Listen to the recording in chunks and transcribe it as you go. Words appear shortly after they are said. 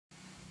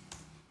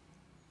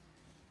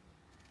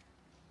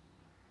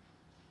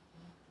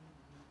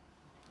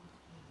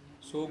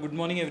So good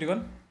morning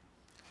everyone.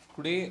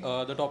 Today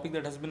the topic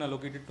that has been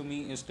allocated to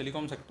me is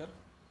telecom sector.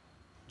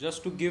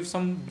 Just to give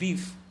some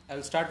brief,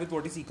 I'll start with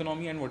what is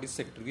economy and what is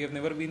sector. We have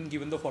never been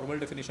given the formal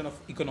definition of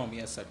economy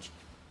as such.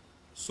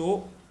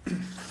 So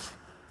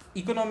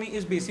economy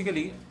is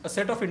basically a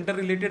set of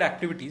interrelated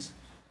activities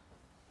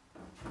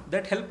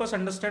that help us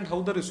understand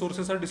how the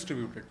resources are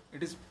distributed.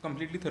 It is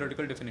completely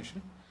theoretical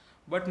definition.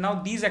 But now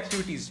these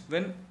activities,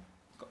 when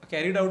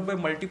carried out by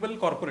multiple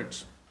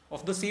corporates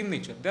of the same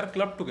nature, they are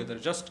clubbed together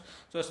just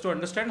so as to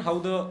understand how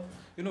the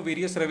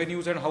various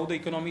revenues and how the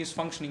economy is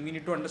functioning. We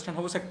need to understand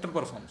how a sector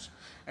performs,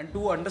 and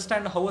to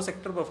understand how a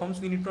sector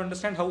performs, we need to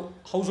understand how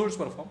households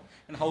perform,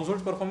 and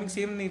households performing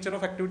same nature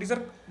of activities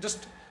are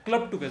just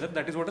clubbed together.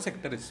 That is what a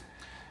sector is.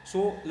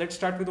 So let's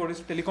start with what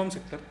is telecom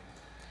sector.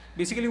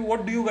 Basically,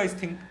 what do you guys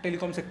think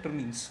telecom sector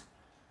means?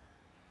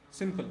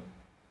 Simple.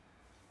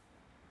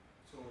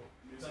 So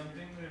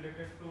something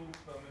related to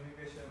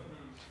communication.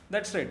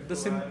 That's right. The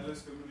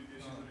wireless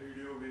communication,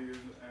 radio waves,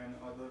 and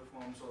other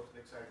forms of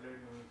like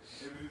satellite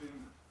communication,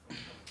 everything.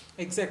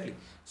 Exactly.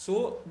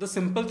 So the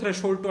simple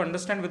threshold to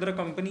understand whether a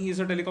company is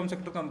a telecom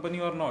sector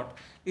company or not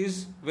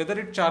is whether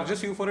it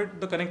charges you for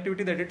it, the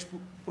connectivity that it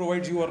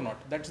provides you or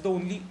not. That's the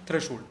only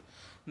threshold.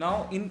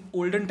 Now, in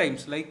olden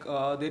times, like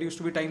there used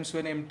to be times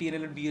when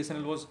MTNL and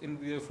BSNL was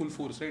in full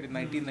force, right, in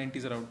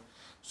 1990s around.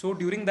 So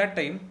during that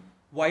time,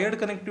 wired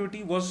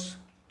connectivity was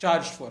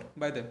charged for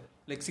by them,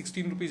 like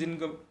 16 rupees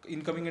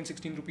incoming and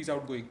 16 rupees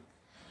outgoing.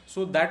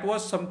 So that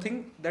was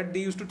something that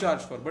they used to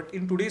charge for. But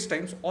in today's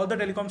times, all the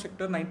telecom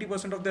sector,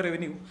 90% of their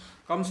revenue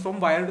comes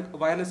from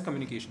wireless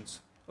communications.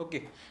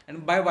 Okay,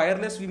 and by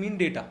wireless we mean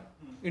data,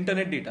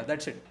 internet data.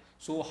 That's it.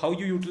 So how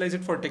you utilize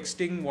it for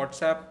texting,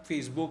 WhatsApp,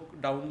 Facebook,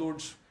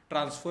 downloads,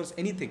 transfers,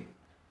 anything.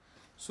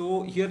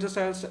 So here just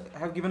I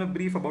have given a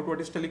brief about what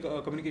is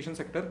telecommunication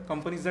sector.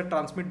 Companies that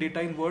transmit data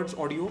in words,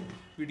 audio,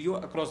 video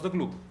across the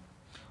globe.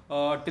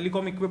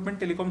 Telecom equipment,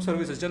 telecom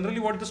services. Generally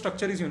what the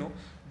structure is,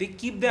 they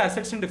keep their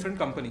assets in different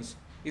companies.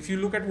 If you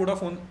look at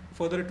Vodafone,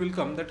 further it will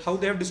come that how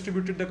they have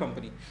distributed the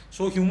company.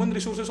 So human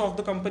resources of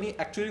the company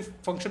actually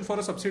function for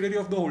a subsidiary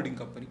of the holding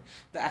company.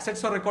 The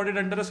assets are recorded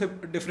under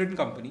a different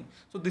company.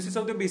 So this is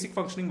how the basic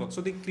functioning works.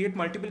 So they create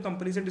multiple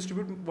companies and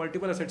distribute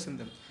multiple assets in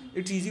them.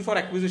 It's easy for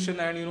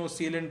acquisition and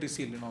sale and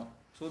resale and all.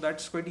 So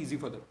that's quite easy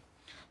for them.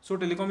 So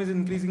telecom is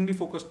increasingly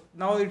focused.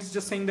 Now it's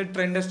just saying that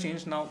trend has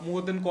changed. Now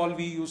more than call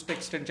we use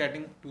text and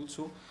chatting tools.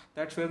 So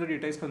that's where the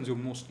data is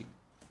consumed mostly.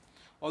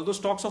 Although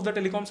stocks of the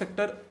telecom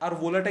sector are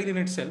volatile in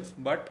itself,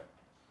 but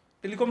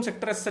telecom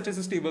sector as such is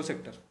a stable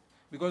sector.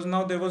 Because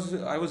now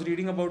I was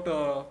reading about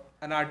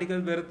an article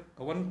where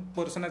one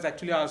person has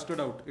actually asked it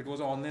out. It was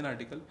an online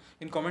article.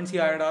 In comments he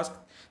had asked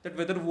that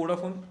whether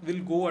Vodafone will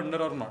go under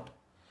or not.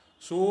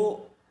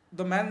 So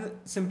the man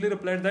simply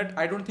replied that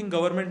I don't think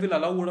government will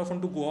allow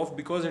Vodafone to go off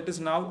because it is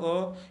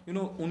now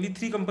only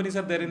 3 companies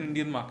are there in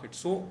Indian market.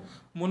 So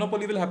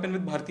monopoly will happen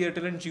with Bharti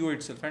Airtel and Jio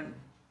itself, and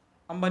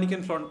Ambani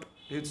can flaunt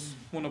his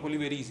monopoly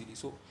very easily.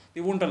 So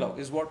they won't allow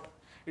is what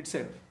it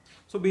said.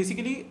 So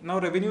basically now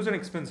revenues and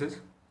expenses.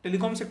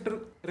 Telecom sector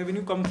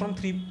revenue comes from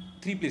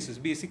three places.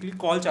 Basically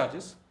call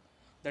charges,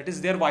 that is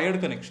their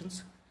wired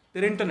connections,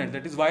 their internet,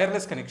 that is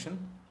wireless connection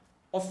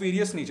of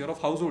various nature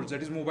of households,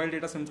 that is mobile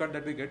data SIM card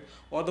that we get,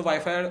 or the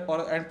Wi-Fi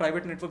and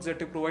private networks that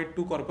they provide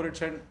to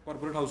corporates and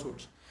corporate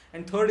households.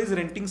 And third is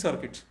renting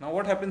circuits. Now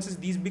what happens is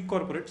these big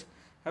corporates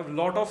have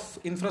lot of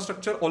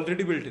infrastructure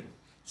already built in.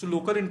 So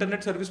local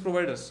internet service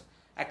providers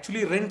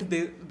actually rent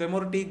them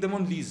or take them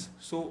on lease,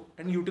 so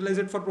and utilize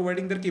it for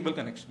providing their cable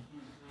connection.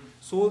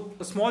 So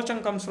a small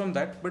chunk comes from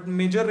that, but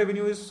major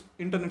revenue is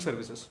internet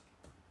services.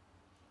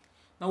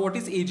 Now what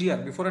is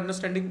AGR? Before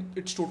understanding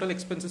its total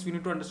expenses, we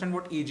need to understand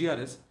what AGR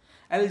is.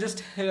 I'll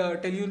just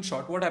tell you in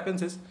short. What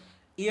happens is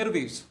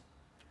airwaves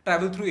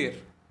travel through air,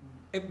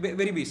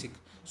 very basic.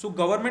 So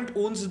government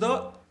owns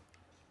the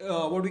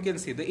what we can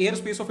say, the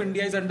airspace of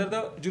India is under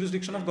the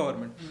jurisdiction of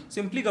government.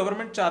 Simply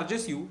government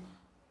charges you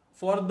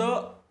for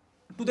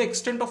to the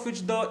extent of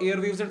which the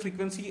airwaves and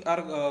frequency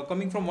are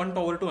coming from one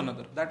tower to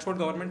another. That's what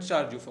government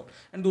charge you for,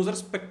 and those are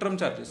spectrum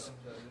charges.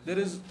 There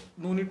is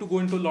no need to go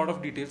into a lot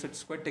of details.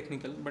 It's quite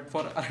technical, but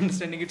for our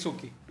understanding it's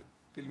okay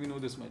till we know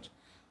this much.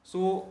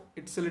 So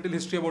it's a little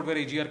history about where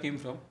AGR came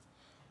from,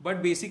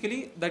 but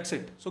basically that's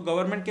it. So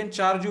government can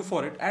charge you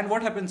for it, and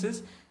what happens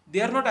is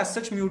they are not as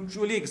such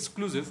mutually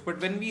exclusive,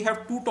 but when we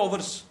have 2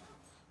 towers,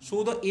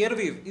 so the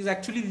airwave is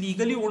actually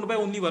legally owned by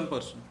only one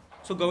person.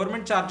 So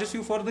government charges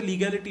you for the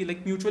legality,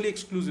 like mutually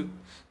exclusive,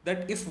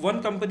 that if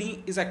one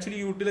company is actually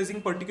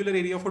utilizing particular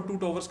area for 2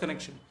 towers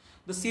connection,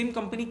 the same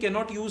company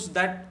cannot use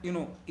that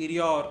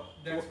area or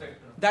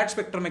that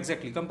spectrum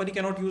exactly. Company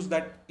cannot use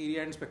that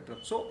area and spectrum.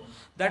 So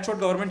that's what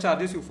government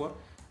charges you for.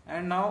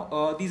 And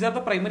now these are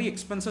the primary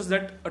expenses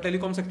that a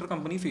telecom sector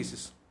company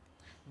faces.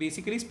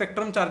 Basically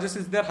spectrum charges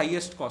is their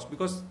highest cost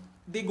because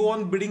they go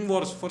on bidding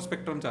wars for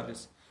spectrum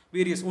charges.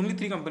 Only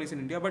 3 companies in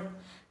India, but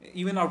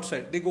even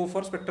outside they go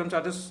for spectrum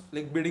charges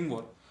like bidding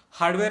war.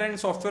 Hardware and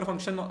software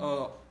function,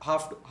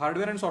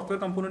 hardware and software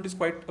component is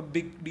quite a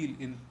big deal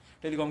in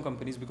telecom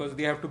companies, because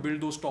they have to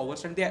build those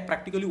towers and they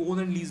practically own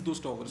and lease those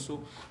towers.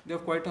 So they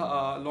have quite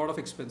a lot of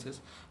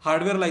expenses.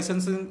 Hardware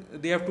licensing,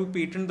 they have to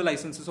patent the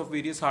licenses of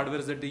various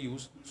hardwares that they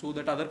use so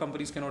that other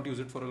companies cannot use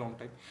it for a long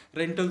time.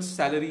 Rentals,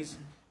 salaries,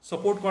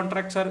 support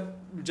contracts are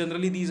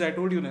generally these I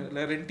told you,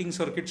 like renting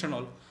circuits and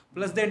all.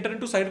 Plus they enter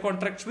into side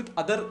contracts with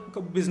other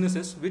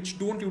businesses which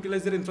don't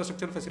utilize their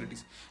infrastructure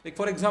facilities. Like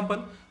for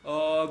example,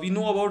 we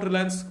know about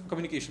Reliance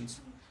Communications.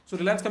 So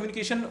Reliance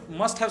Communication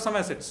must have some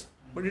assets,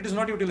 but it is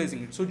not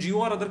utilizing it. So Jio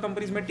or other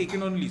companies may take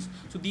it on lease.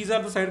 So these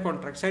are the side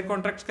contracts. Side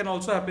contracts can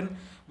also happen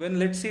when,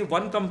 let's say,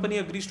 one company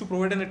agrees to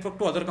provide a network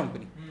to other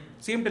company,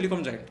 same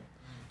telecom giant.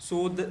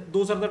 So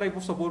those are the type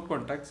of support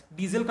contracts.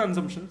 Diesel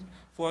consumption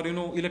for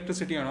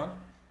electricity and all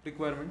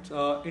requirements.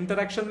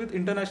 Interaction with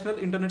international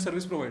internet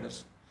service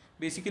providers.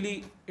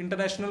 Basically,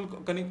 international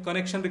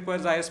connection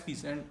requires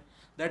ISPs, and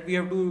that we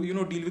have to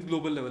deal with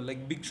global level,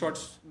 like big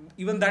shots.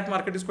 Even that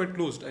market is quite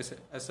closed as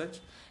such.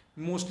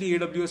 Mostly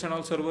AWS and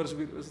all servers,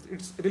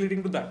 it's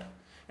relating to that.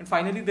 And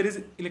finally, there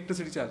is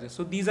electricity charges.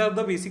 So these are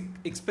the basic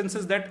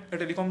expenses that a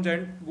telecom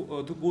giant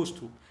goes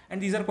through,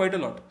 and these are quite a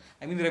lot.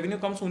 I mean, revenue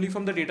comes only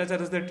from the data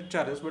charges that it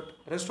charges, but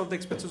rest of the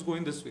expenses go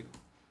in this way.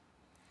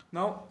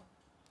 Now,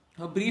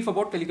 a brief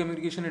about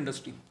telecommunication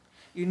industry.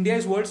 India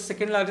is world's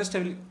second largest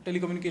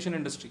telecommunication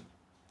industry.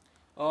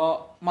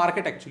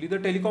 Market actually, the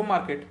telecom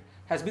market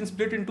has been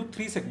split into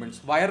three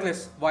segments: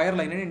 wireless,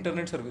 wireline, and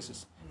internet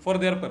services for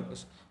their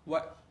purpose.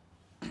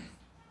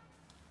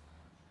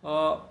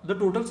 The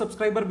total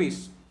subscriber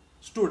base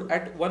stood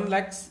at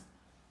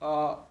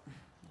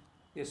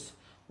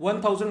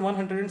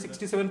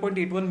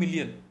 1,167.81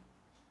 million.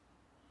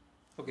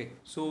 Okay,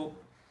 so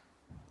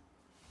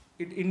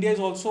India is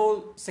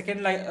also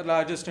second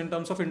largest in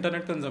terms of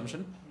internet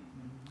consumption,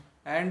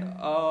 and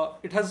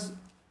it has,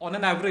 on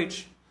an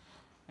average,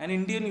 an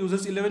Indian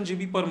uses 11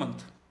 GB per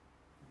month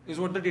is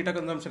what the data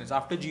consumption is,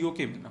 after Jio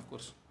came in, of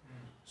course.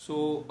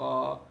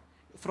 So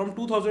from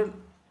 2000,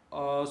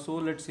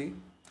 so let's see,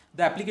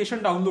 the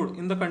application download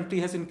in the country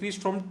has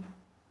increased from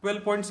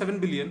 12.7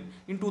 billion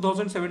in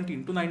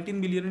 2017 to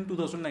 19 billion in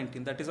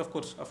 2019. That is, of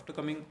course, after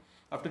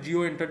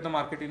Jio entered the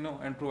market,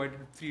 and provided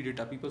free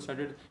data, people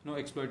started,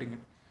 exploiting it.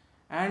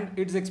 And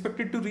it's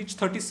expected to reach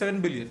 37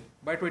 billion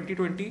by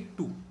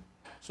 2022.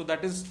 So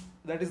that is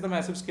the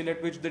massive scale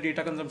at which the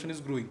data consumption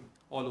is growing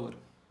all over.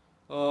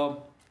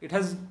 It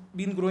has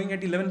been growing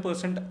at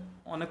 11%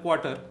 on a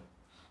quarter.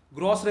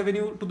 Gross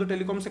revenue to the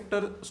telecom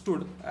sector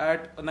stood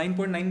at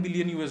 $9.9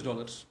 billion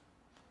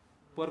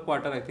per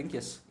quarter, I think,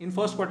 yes, in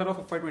first quarter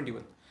of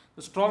FY21.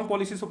 The strong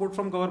policy support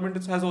from government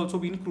has also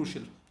been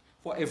crucial.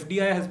 For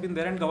FDI has been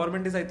there, and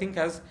government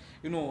has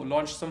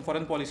launched some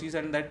foreign policies,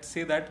 and that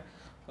say that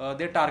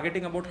they're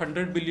targeting about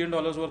 $100 billion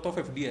worth of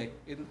FDI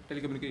in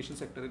telecommunication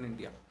sector in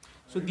India.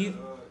 So just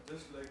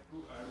like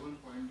to add one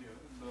point here,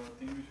 the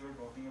thing which you are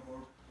talking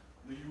about,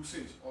 the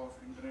usage of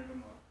internet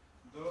and all,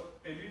 the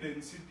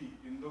tele-density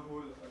in the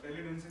whole,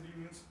 tele-density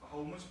means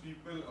how much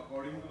people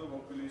according to the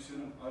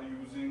population are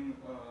using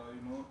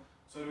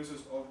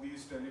services of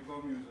these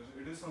telecom users.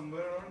 It is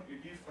somewhere around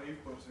 85%, 86%,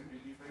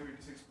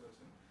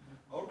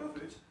 out of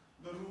which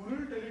the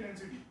rural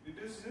tele-density, it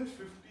is just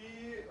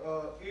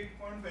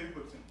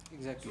 58.5%.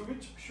 Exactly. So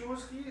which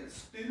shows that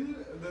still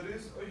there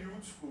is a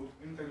huge scope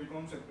in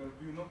telecom sector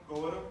to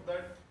cover up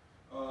that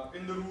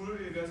in the rural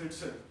areas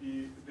itself.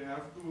 They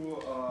have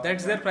to.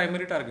 That's their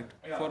primary target.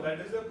 Yeah, for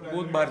that is their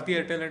primary both Bharti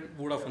Airtel and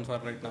Vodafone for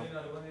right now. In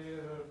urban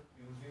areas,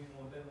 using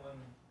more than one.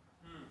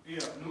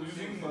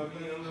 Using more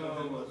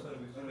than one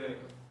service.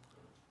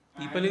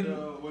 People and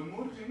one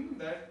more thing,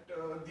 that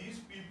these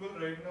people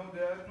right now,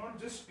 they are not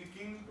just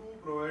sticking to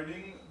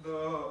providing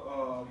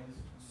the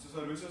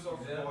services of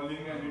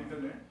calling and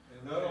internet.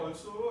 They are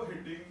also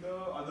hitting the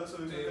other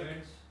services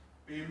like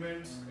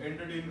payments,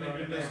 entertainment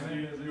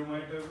industry. You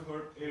might have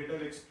heard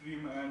Airtel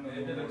Extreme and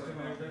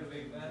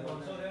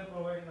also they are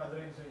providing other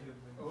incentives.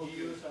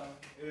 Okay.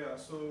 Yeah,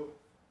 so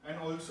and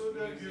also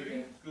they are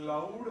giving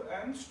cloud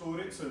and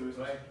storage services.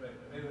 Right.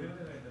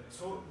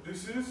 So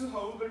this is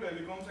how the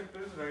telecom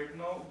sector is right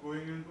now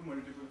going into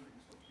multiple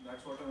things. So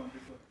that's what I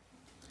wanted to.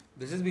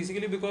 This is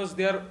basically because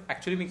they are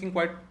actually making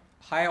quite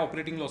high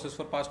operating losses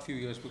for past few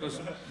years because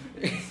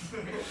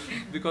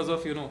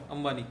of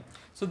Ambani.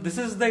 So this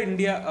is the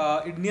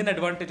Indian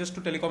advantages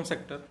to telecom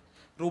sector.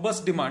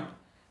 Robust demand,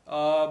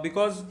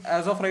 because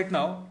as of right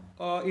now,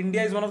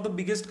 India is one of the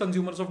biggest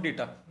consumers of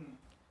data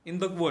in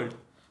the world.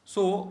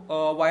 So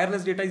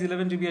wireless data is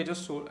 11 GB I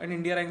just told, and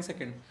India ranks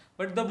second.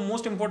 But the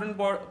most important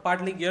part,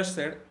 like Yash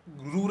said,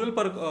 rural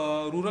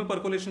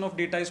percolation of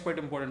data is quite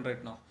important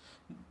right now.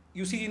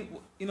 You see,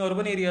 in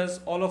urban areas,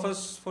 all of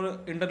us for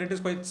internet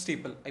is quite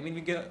staple. I mean,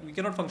 we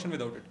cannot function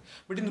without it.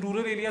 But in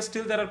rural areas,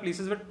 still there are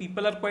places where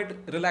people are quite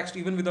relaxed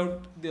even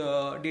without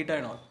the data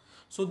and all.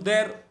 So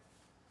there,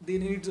 they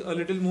need a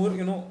little more,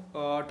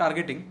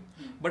 targeting.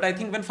 But I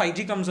think when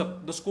 5G comes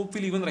up, the scope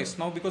will even rise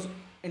now because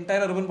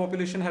entire urban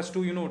population has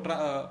to,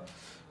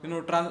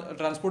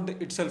 transport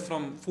itself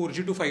from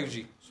 4G to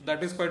 5G. So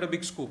that is quite a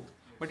big scope.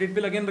 But it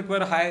will again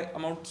require high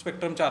amount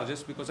spectrum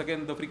charges because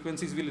again the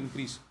frequencies will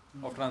increase.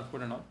 of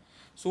transport and all.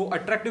 So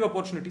attractive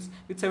opportunities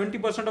with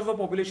 70% of the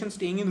population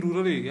staying in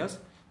rural areas,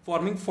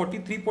 forming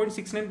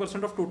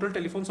 43.69% of total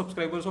telephone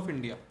subscribers of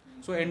India.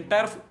 So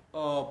entire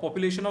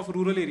population of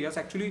rural areas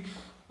actually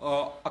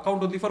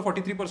account only for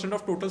 43%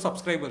 of total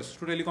subscribers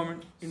to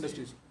telecom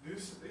industries.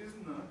 This is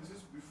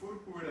before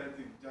COVID, I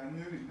think,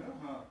 January,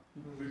 na?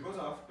 Because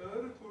after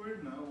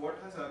COVID, now what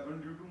has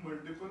happened due to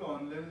multiple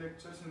online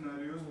lecture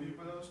scenarios,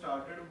 people have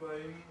started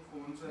buying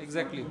phones and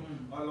Exactly.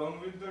 along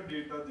with the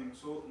data thing.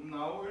 So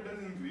now it has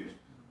increased.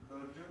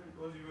 Earlier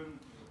it was even.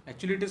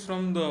 Actually, it is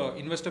from the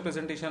investor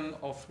presentation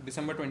of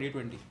December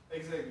 2020.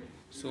 Exactly.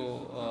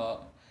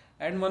 So,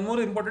 and one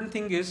more important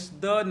thing is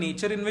the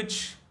nature in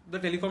which the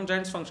telecom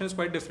giants function is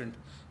quite different.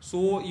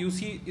 So you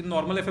see in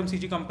normal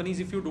FMCG companies,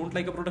 if you don't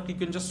like a product, you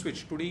can just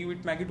switch. Today you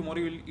eat Maggi, tomorrow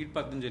you will eat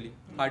Patanjali.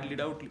 Hardly,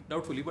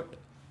 doubtfully, but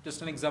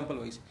just an example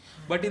wise.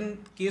 But in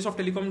case of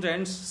telecom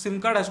giants, SIM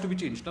card has to be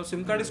changed. Now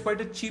SIM card is quite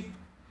a cheap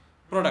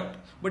product,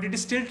 but it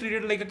is still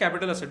treated like a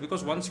capital asset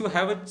because once you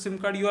have a SIM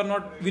card, you are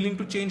not willing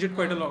to change it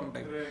quite a long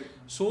time. Right.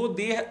 So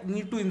they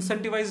need to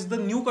incentivize the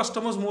new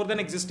customers more than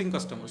existing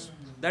customers.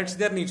 That's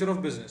their nature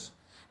of business.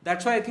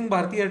 That's why I think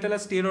Bharti Airtel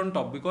has stayed on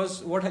top,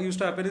 because what used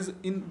to happen is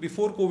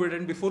before COVID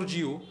and before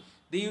Jio,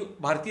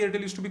 Bharti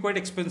Airtel used to be quite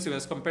expensive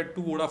as compared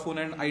to Vodafone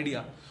and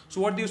Idea.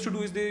 So what they used to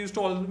do is they used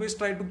to always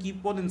try to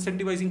keep on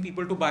incentivizing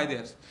people to buy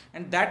theirs,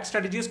 and that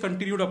strategy has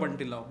continued up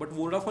until now. But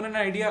Vodafone and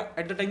Idea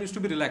at the time used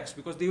to be relaxed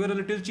because they were a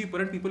little cheaper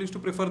and people used to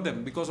prefer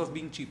them because of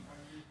being cheap.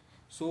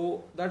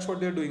 So that's what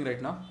they are doing right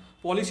now.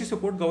 Policy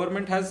support: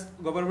 government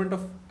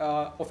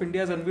of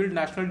India has unveiled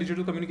National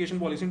Digital Communication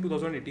Policy in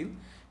 2018,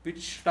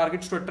 which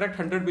targets to attract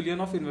 100 billion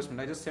of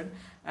investment, I just said,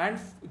 and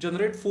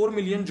generate 4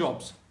 million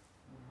jobs.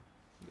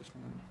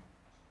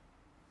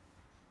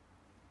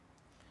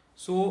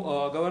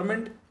 So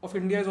government of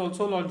India is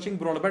also launching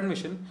broadband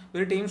mission,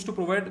 where it aims to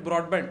provide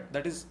broadband,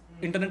 that is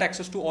internet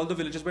access, to all the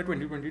villages by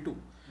 2022.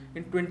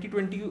 In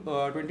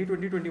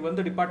 2020-21,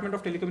 the Department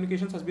of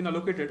Telecommunications has been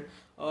allocated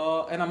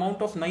an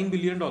amount of $9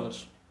 billion.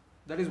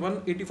 That is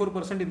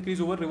 184%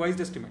 increase over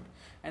revised estimate,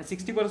 and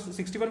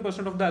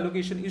 61% of the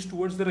allocation is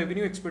towards the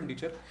revenue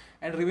expenditure,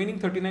 and remaining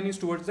 39% is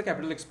towards the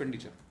capital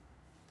expenditure.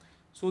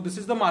 So this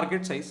is the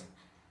market size.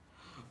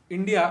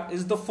 India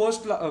is the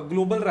first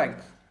global rank.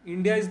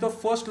 India is the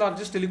first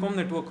largest telecom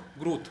network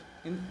growth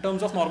in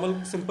terms of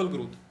normal simple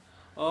growth.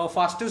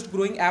 Fastest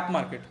growing app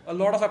market. A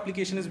lot of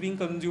application is being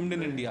consumed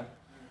in India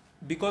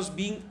because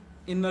being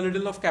in a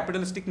little of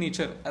capitalistic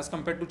nature as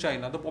compared to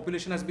China, the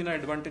population has been an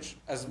advantage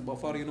as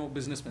for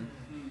businessmen.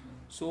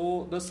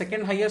 So the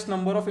second highest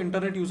number of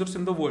internet users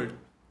in the world.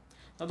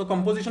 Now the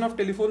composition of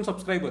telephone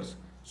subscribers.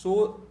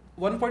 So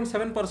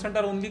 1.7%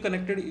 are only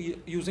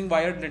connected using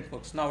wired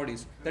networks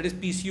nowadays. That is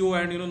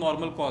PCO and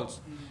normal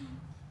calls.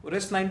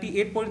 Rest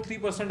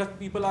 98.3% of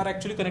people are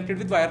actually connected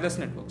with wireless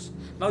networks.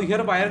 Now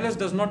here wireless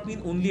does not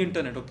mean only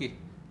internet, okay?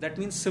 That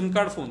means SIM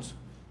card phones,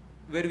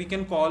 where we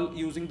can call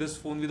using this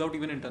phone without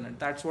even internet.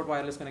 That's what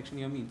wireless connection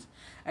here means.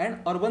 And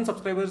urban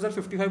subscribers are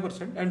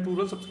 55% and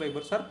rural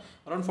subscribers are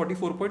around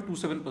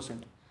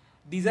 44.27%.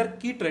 These are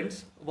key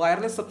trends.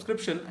 Wireless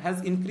subscription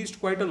has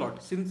increased quite a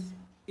lot since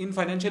in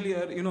financial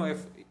year,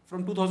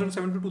 from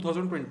 2007 to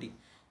 2020.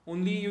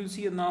 Only you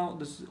see now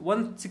this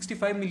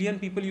 165 million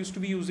people used to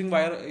be using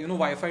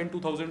Wi-Fi in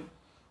 2000,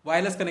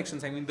 wireless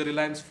connections. I mean the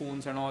Reliance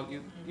phones and all.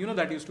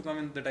 That used to come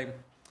in the time.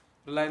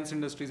 Reliance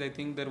Industries, I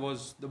think there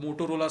was the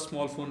Motorola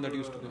small phone that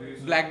used to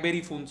come. BlackBerry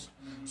phones.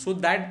 So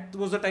that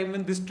was the time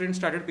when this trend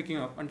started picking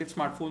up until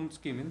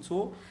smartphones came in.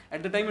 So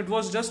at the time it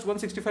was just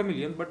 165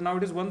 million, but now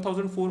it is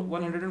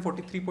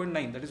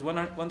 1,143.9. That is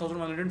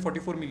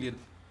 1,144 million.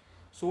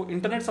 So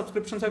internet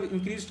subscriptions have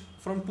increased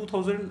from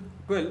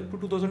 2012 to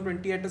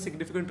 2020 at a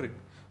significant rate,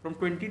 from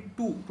 22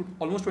 to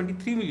almost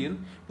 23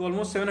 million to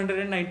almost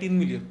 719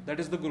 million. That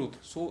is the growth.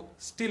 So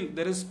still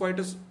there is quite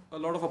a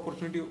lot of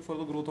opportunity for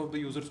the growth of the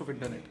users of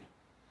internet.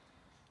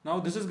 Now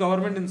this is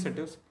government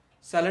incentives.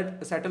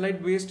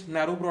 Satellite based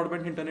narrow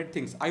broadband internet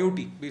things,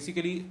 IoT.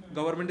 Basically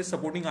government is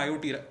supporting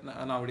IoT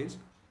nowadays.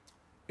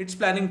 It's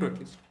planning to, at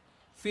least.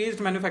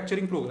 Phased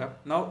manufacturing program.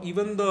 Now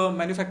even the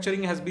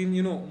manufacturing has been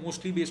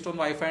mostly based on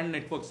Wi-Fi and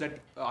networks. That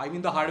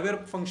the hardware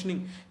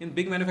functioning in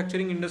big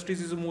manufacturing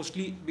industries is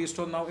mostly based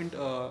on now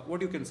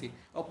what you can say,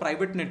 a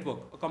private network.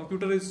 A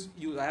computer is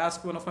used. I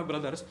asked one of my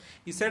brothers,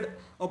 he said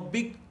a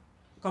big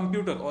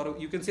computer, or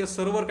you can say a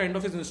server kind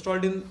of, is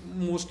installed in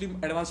mostly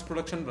advanced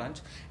production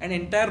branch, and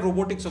entire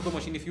robotics of the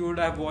machine, if you would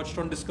have watched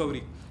on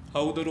Discovery,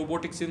 how the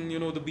robotics in the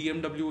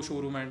BMW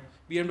showroom and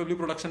BMW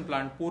production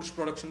plant, Porsche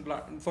production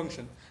plant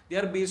function, they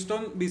are based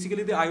on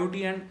basically the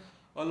IoT and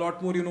a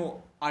lot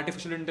more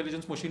artificial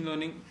intelligence, machine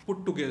learning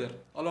put together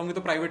along with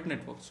the private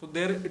network. So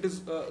there it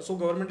is. So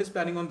government is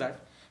planning on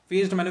that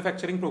phased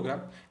manufacturing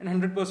program and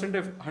 100%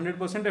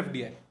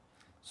 FDI.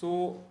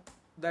 So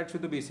that's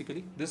with the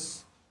basically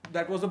this.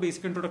 That was the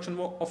basic introduction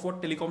of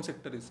what telecom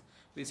sector is,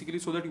 basically,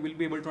 so that you will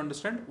be able to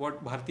understand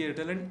what Bharti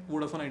Airtel and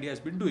Vodafone Idea has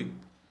been doing.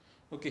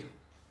 Okay.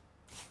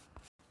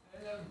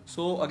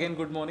 So again,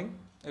 good morning,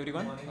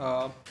 everyone.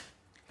 I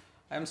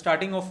am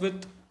starting off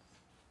with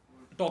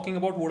talking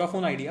about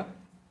Vodafone Idea,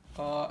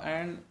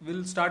 and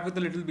we'll start with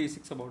the little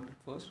basics about it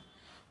first.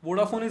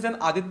 Vodafone is an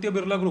Aditya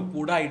Birla Group.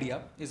 Voda Idea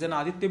is an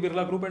Aditya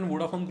Birla Group and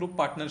Vodafone Group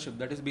partnership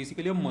that is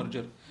basically a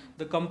merger.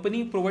 The company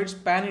provides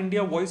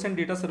pan-India voice and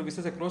data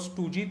services across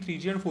 2G,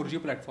 3G and 4G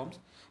platforms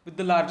with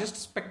the largest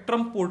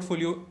spectrum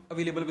portfolio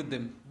available with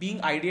them, being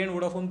Idea and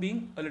Vodafone being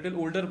a little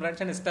older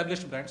brands and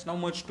established brands now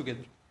merged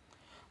together.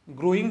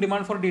 Growing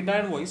demand for data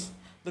and voice,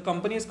 the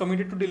company is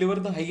committed to deliver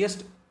the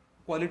highest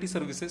quality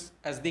services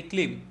as they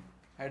claim.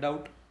 I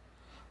doubt.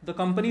 The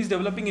company is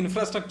developing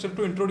infrastructure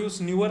to introduce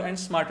newer and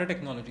smarter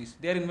technologies.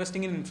 They are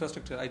investing in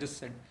infrastructure, I just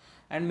said,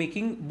 and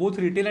making both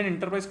retail and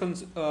enterprise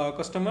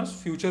customers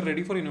future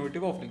ready for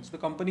innovative offerings. The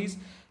company is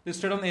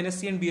listed on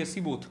NSE and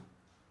BSE both.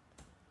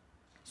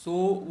 So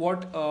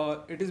what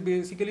it is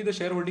basically the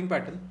shareholding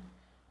pattern.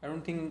 I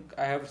don't think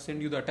I have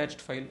sent you the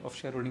attached file of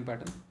shareholding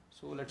pattern.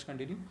 So let's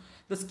continue.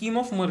 The scheme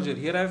of merger.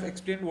 Here I have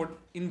explained what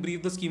in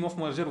brief the scheme of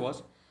merger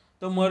was.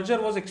 The merger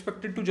was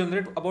expected to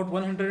generate about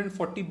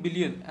 140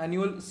 billion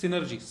annual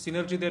synergy.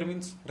 Synergy there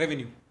means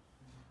revenue.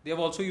 They have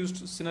also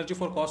used synergy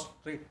for cost,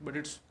 right? But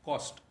it's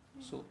cost.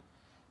 So,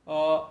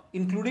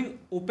 including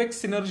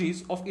OPEX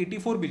synergies of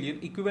 84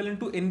 billion, equivalent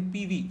to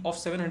NPV of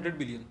 700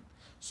 billion.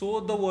 So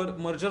the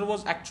merger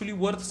was actually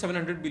worth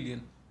 700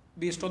 billion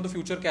based on the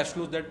future cash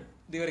flows that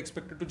they are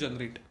expected to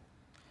generate.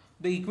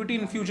 The equity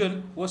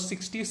infusion was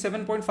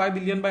 67.5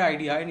 billion by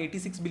Idea and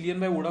 86 billion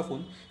by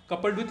Vodafone,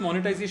 coupled with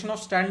monetization of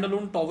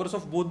standalone towers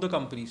of both the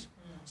companies.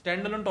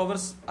 Standalone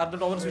towers are the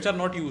towers which are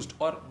not used,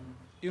 or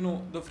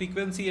the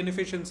frequency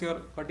inefficiency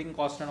or cutting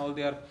cost and all,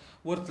 they are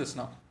worthless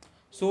now.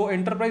 So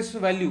enterprise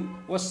value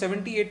was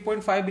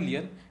 78.5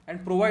 billion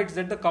and provides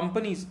that the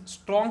company's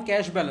strong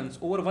cash balance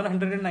over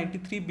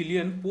 193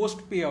 billion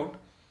post payout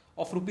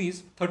of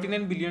rupees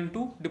 39 billion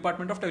to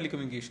Department of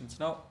Telecommunications.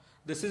 Now,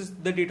 this is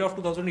the data of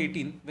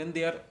 2018 when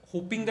they are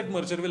hoping that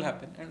merger will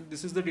happen, and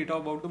this is the data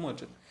about the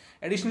merger.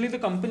 Additionally, the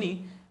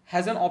company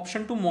has an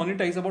option to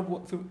monetize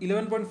about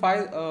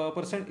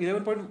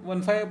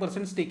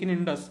 11.15% stake in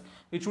Indus,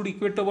 which would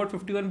equate to about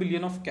 51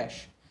 billion of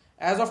cash.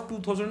 As of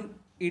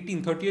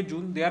 2018, 30th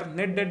June, their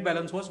net debt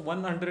balance was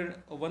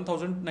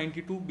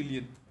 1,092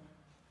 billion.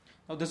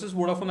 Now, this is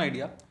Vodafone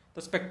Idea.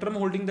 The spectrum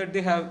holding that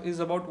they have is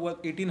about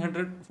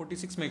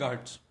 1846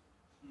 megahertz.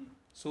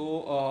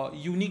 So,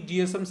 unique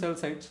GSM cell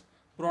sites,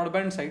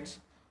 broadband sites,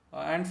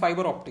 and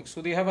fiber optics.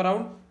 So they have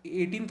around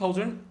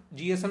 18,000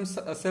 GSM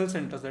cell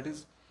centers. That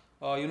is,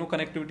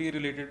 connectivity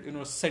related.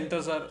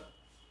 Centers are.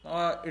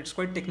 It's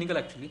quite technical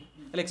actually.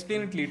 I'll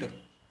explain it later.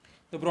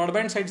 The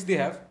broadband sites they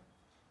have.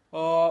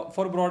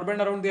 For broadband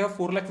around they have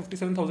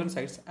 4,57,000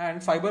 sites,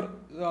 and fiber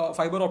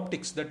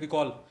optics that we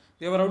call,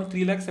 they have around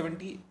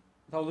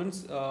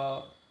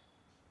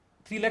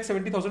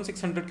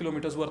 3,70,600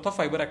 kilometers worth of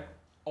fiber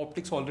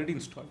optics already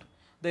installed.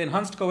 The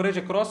enhanced coverage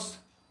across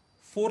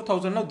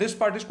 4,000. Now this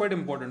part is quite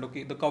important.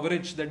 Okay, the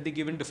coverage that they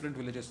give in different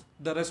villages.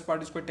 The rest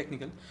part is quite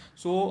technical.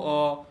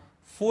 So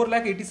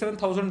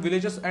 4,87,000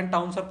 villages and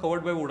towns are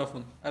covered by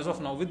Vodafone as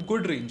of now with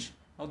good range.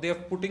 Now they are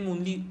putting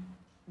only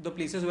the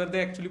places where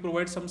they actually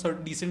provide some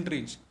decent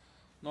range,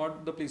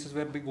 not the places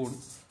where they go.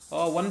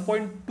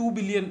 1.2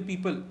 billion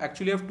people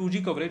actually have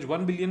 2G coverage.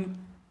 1 billion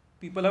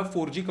people have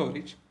 4G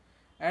coverage,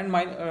 and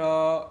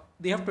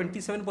they have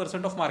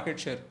 27% of market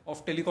share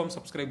of telecom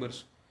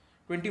subscribers.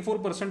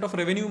 24% of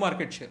revenue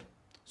market share.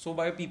 So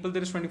by people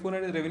there is 24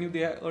 and revenue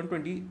they earn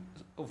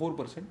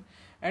 24%,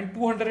 and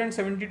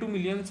 272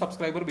 million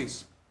subscriber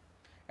base.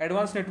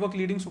 Advanced network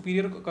leading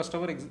superior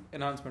customer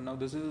enhancement. Now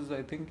this is,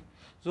 I think,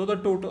 so the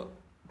total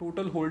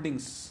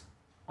holdings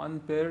on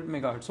per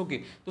megahertz.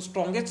 Okay, the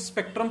strongest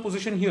spectrum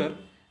position here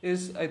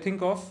is, I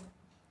think, of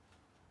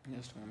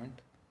just a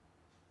moment,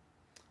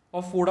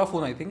 of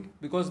Vodafone, I think,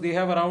 because they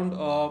have around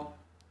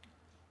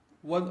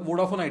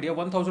Vodafone Idea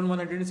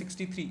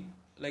 1,163.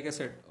 Like I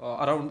said,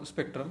 around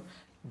spectrum.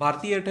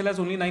 Bharti Airtel has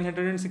only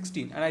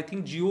 916, and I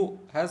think Jio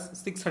has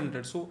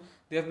 600. So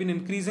they have been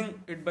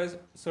increasing it by a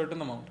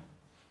certain amount.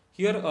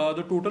 Here,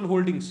 the total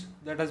holdings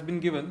that has been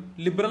given,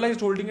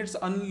 liberalized holding, it's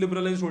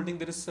unliberalized holding.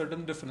 There is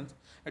certain difference.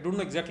 I don't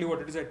know exactly what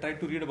it is. I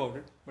tried to read about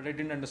it, but I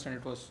didn't understand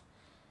it was.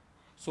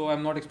 So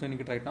I'm not explaining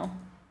it right now.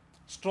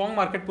 Strong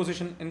market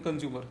position in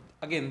consumer.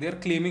 Again, they are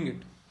claiming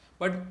it.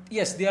 But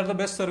yes, they are the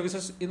best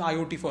services in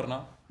IoT for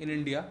now in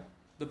India.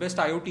 The best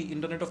IoT,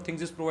 Internet of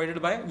Things, is provided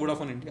by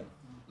Vodafone India.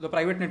 The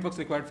private networks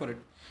required for it.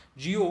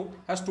 Jio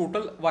has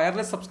total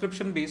wireless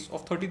subscription base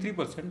of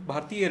 33%.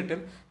 Bharti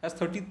Airtel has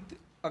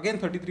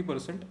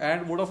 33%,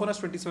 and Vodafone has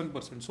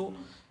 27%. So,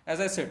 as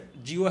I said,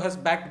 Jio has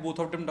backed both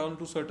of them down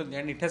to certain,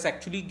 and it has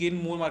actually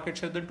gained more market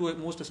share than two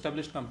most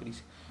established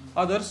companies.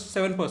 Others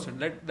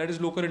 7%. That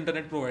is local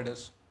internet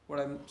providers.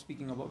 What I'm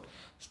speaking about.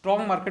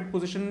 Strong market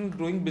position in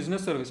growing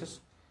business services.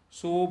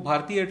 So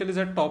Bharti Airtel is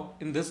at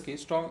top in this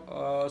case, strong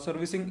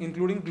servicing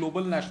including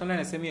global, national and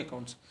SME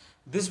accounts.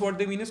 This what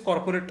they mean is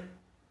corporate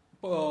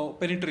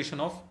penetration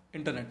of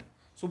internet.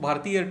 So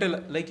Bharti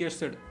Airtel, like I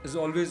said, is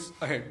always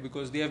ahead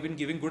because they have been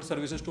giving good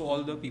services to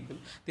all the people.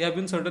 They have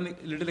been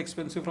little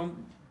expensive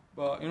from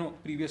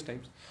previous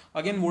times.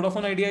 Again,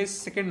 Vodafone Idea is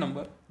second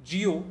number.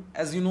 Jio,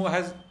 as you know,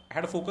 has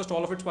had focused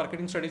all of its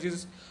marketing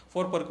strategies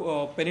for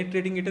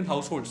penetrating it in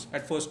households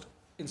at first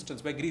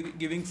instance by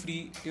giving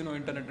free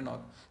internet and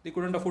all. They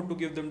couldn't afford to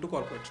give them to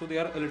corporate, so they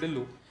are a little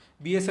low.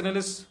 BSNL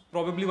is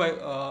probably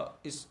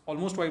is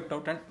almost wiped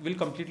out and will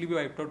completely be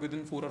wiped out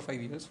within 4 or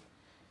 5 years.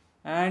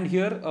 And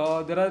here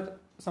there are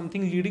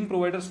something leading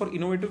providers for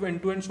innovative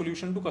end-to-end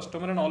solution to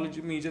customer and all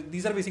major.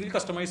 These are basically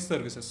customized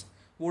services.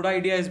 Voda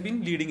Idea has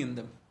been leading in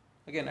them.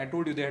 Again, I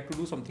told you they had to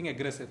do something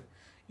aggressive.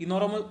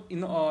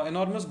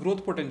 Enormous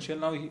growth potential.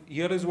 Now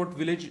here is what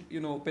village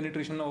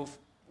penetration of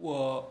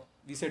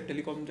we said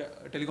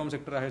telecom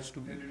sector has to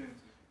be.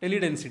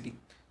 Teledensity.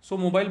 So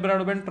mobile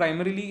broadband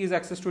primarily is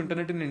access to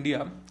internet in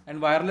India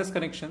and wireless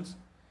connections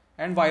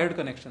and wired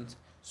connections.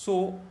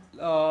 So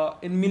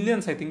in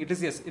millions, I think it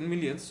is, yes, in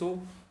millions.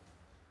 So,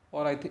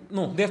 or I think,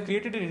 no, they have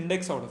created an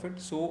index out of it.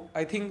 So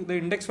I think the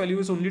index value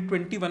is only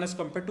 21 as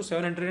compared to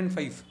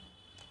 705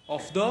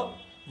 of the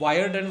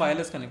wired and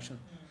wireless connection.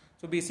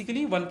 So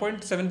basically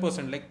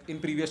 1.7% like in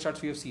previous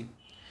charts we have seen.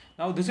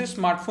 Now this is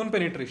smartphone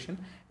penetration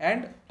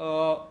and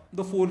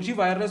the 4G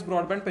wireless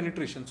broadband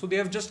penetration. So they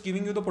have just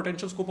giving you the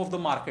potential scope of the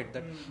market,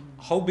 that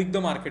how big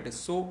the market is.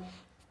 So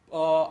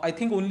I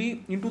think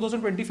only in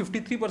 2020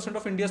 53%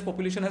 of India's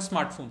population has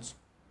smartphones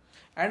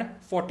and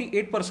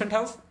 48%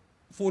 have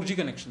 4G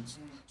connections.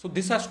 So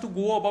this has to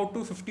go about to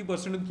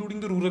 50% including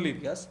the rural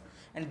areas,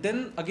 and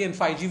then again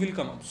 5G will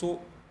come up. So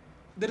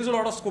there is a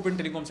lot of scope in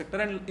telecom sector,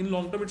 and in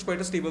long term it's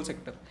quite a stable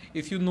sector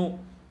if you know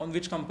on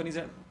which companies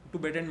to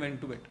bet and when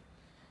to bet.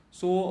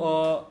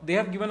 So they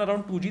have given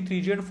around 2G,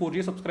 3G and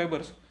 4G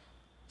subscribers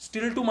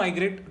still to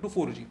migrate to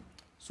 4G.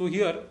 So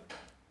here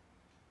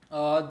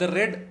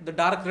the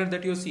dark red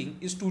that you are seeing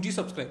is 2G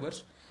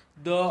subscribers.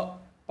 The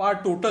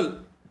part total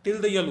till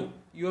the yellow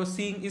you are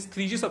seeing is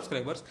 3G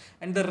subscribers,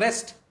 and the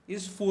rest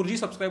is 4G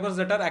subscribers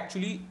that are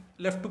actually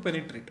left to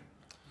penetrate.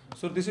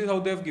 So this is how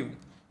they have given.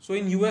 So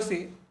in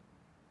USA,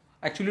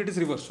 actually it is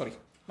reverse, sorry,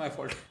 my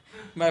fault.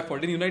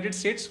 In United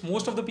States,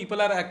 most of the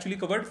people are actually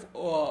covered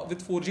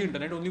with 4G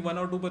internet. Only 1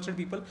 or 2%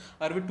 people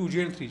are with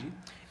 2G and 3G.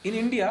 In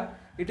India,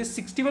 it is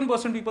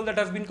 61% people that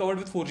have been covered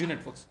with 4G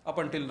networks up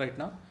until right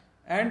now,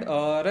 and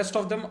rest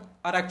of them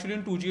are actually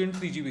in 2G and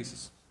 3G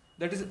basis.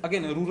 That is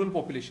again a rural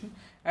population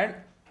and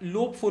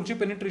low 4G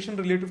penetration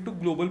relative to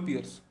global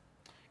peers.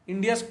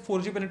 India's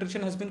 4G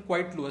penetration has been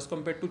quite low as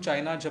compared to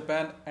China,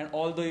 Japan, and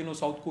all the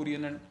South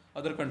Korean and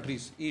other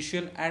countries,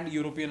 Asian and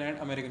European and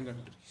American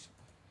countries.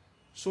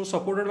 So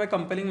supported by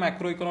compelling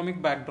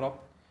macroeconomic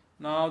backdrop.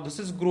 Now this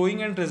is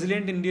growing and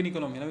resilient Indian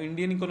economy. Now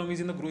Indian economy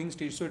is in the growing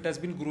stage, so it has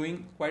been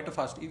growing quite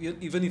fast.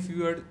 Even if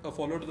you had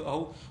followed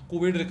how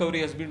COVID recovery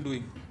has been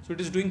doing, so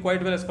it is doing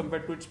quite well as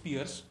compared to its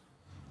peers.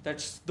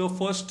 That's the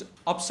first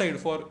upside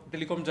for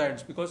telecom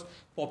giants, because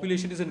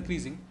population is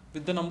increasing.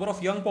 With the number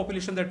of young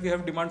population that we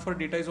have, demand for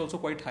data is also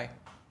quite high.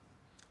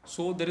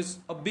 So there is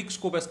a big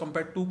scope as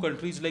compared to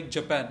countries like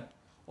Japan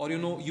or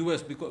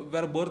US, because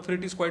where birth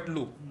rate is quite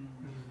low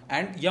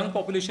and young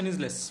population is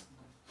less.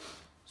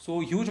 So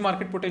huge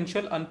market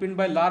potential unpinned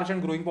by large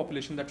and growing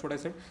population. That's what I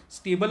said.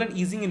 Stable and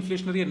easing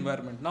inflationary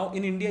environment. Now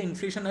in India,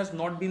 inflation has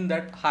not been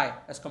that high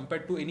as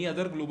compared to any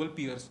other global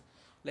peers.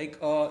 Like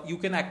you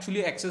can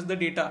actually access the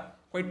data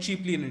quite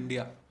cheaply in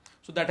India.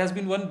 So that has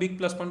been one big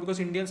plus point, because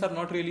Indians are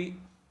not really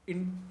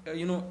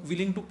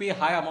willing to pay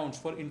high amounts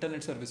for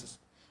internet services.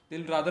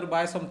 They'll rather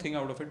buy something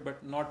out of it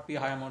but not pay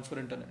high amounts for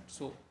internet.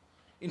 So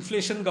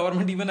inflation,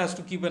 government even has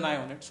to keep an eye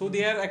on it. So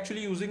they are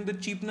actually using the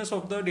cheapness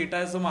of the data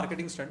as a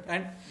marketing stunt,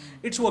 and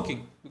it's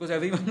working because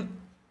everyone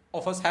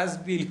of us has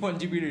daily 1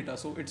 GB data,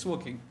 so it's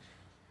working.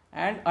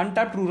 And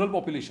untapped rural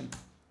population.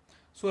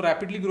 So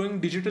rapidly growing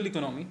digital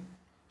economy.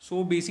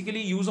 So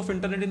basically use of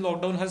internet in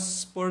lockdown has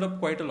spurred up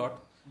quite a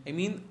lot.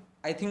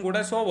 I think what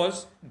I saw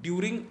was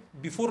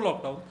before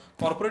lockdown,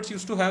 corporates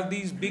used to have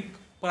these big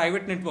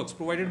private networks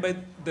provided by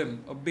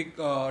them, a big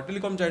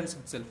telecom giants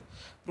itself,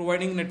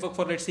 providing network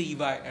for, let's say,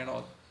 EY and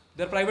all.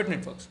 They're private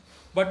networks.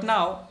 But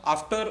now,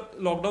 after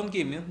lockdown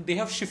came in, they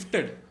have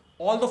shifted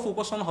all the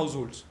focus on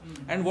households.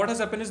 And what has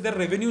happened is their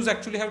revenues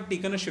actually have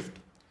taken a shift.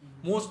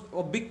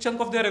 A big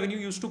chunk of their revenue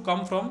used to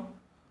come from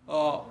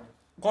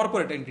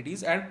corporate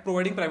entities and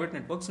providing private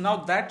networks. Now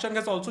that chunk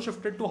has also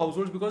shifted to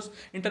households because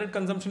internet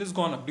consumption has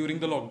gone up during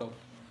the lockdown.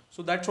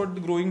 So that's what the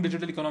growing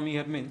digital economy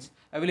here means.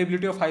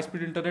 Availability of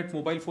high-speed internet,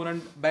 mobile phone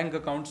and bank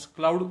accounts,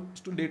 cloud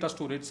data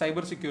storage,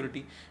 cyber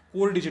security,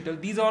 core digital.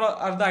 These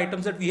are the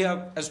items that we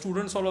have as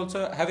students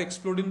also have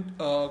explored in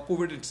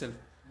COVID itself.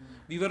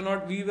 We were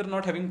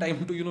not having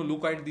time to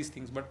look at these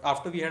things, but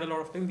after we had a lot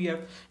of time, we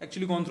have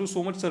actually gone through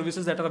so much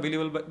services that are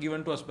available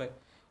given to us by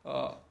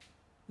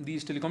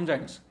these telecom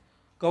giants.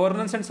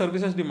 Governance and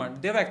services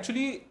demand. They have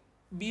actually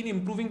been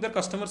improving their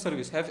customer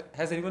service.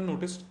 Has anyone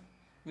noticed?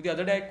 The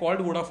other day I called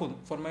Vodafone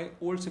for my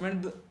old SIM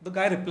and the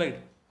guy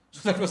replied.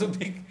 So that was a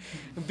big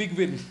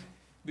win.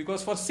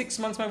 Because for 6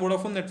 months my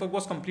Vodafone network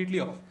was completely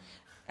off.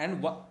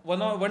 And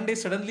one day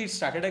suddenly it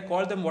started. I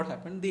called them, what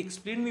happened? They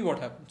explained me what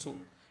happened. So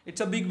It's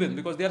a big win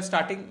because they are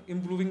starting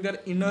improving their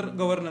inner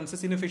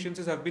governances.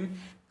 Inefficiencies have been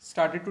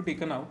started to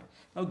taken out.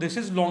 Now this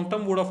is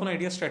long-term Vodafone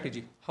Idea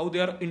strategy. How they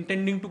are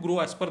intending to grow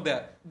as per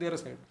their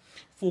side.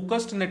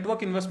 Focused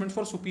network investment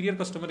for superior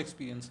customer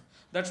experience.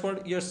 That's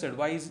what Yash said.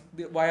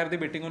 Why are they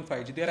betting on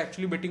 5G? They are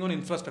actually betting on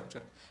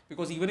infrastructure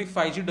because even if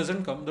 5G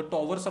doesn't come, the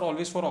towers are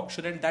always for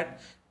auction and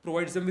that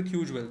provides them with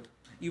huge wealth.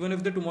 Even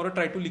if they tomorrow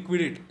try to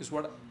liquidate,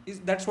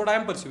 that's what I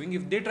am pursuing.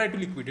 If they try to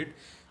liquidate,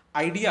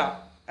 Idea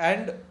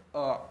and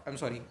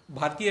Bharti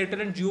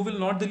Airtel and Jio will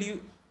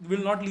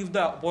not leave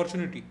the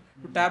opportunity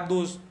to tap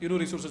those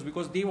resources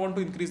because they want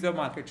to increase their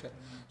market share.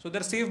 So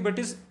their safe bet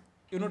is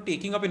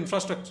taking up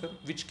infrastructure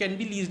which can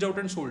be leased out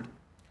and sold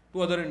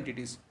to other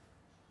entities.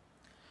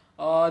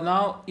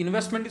 Now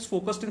investment is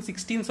focused in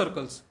 16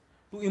 circles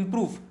to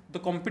improve the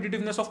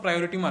competitiveness of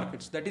priority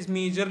markets. That is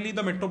majorly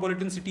the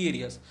metropolitan city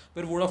areas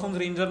where Vodafone's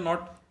range are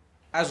not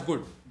as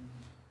good.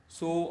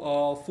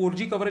 So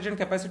 4G coverage and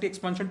capacity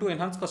expansion to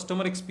enhance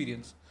customer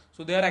experience.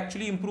 So they are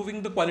actually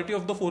improving the quality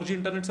of the 4G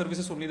internet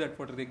services only, that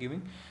what they're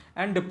giving,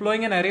 and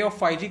deploying an array of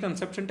 5G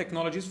conception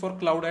technologies for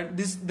cloud. And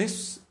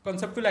this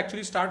concept will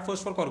actually start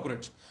first for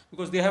corporates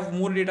because they have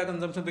more data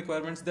consumption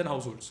requirements than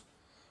households.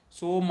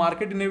 So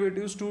market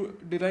innovatives to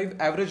derive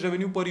average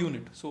revenue per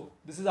unit. So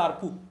this is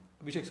ARPU.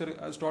 Abhishek sir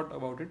has taught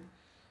about it,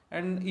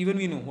 and even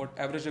we know what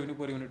average revenue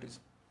per unit is.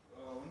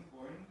 One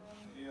point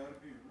on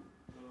ARPU,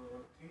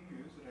 the thing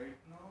is right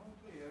now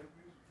the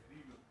ARPU is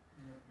very low.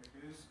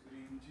 It is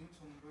ranging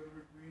somewhere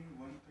between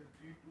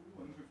 130 to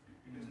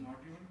 150. It is not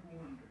even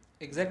 200.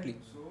 Exactly.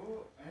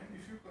 So, and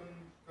if you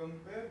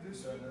compare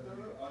this with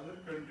the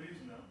other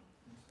countries now,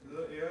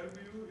 the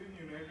ARPU in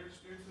United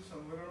States is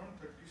somewhere around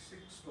 $36,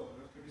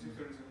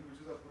 37,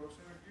 which is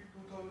approximately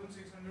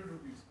 2,600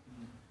 rupees.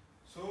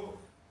 So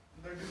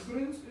the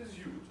difference is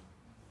huge.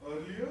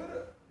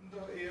 Earlier, the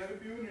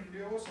ARPU in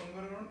India was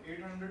somewhere around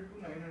 800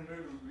 to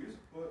 900 rupees.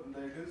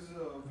 That is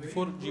very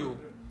before good. Jio.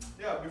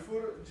 Yeah,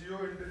 before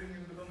Jio entering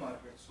into the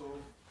market. So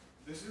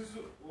this is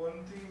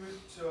one thing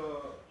which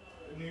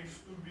needs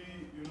to be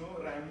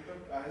ramped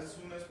up as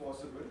soon as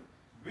possible,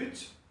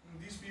 which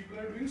these people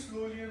are doing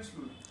slowly and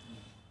slowly.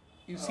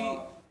 You see,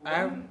 I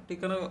have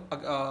taken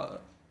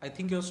I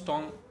think you're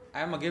strong.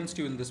 I am against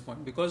you in this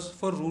point because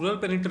for rural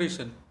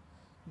penetration,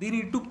 they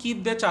need to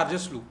keep their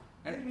charges low.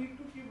 They need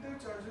to keep their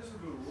charges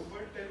low,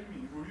 but tell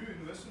me, would you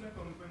invest in a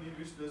company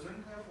which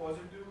doesn't have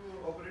positive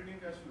operating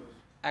cash flows?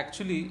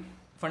 Actually,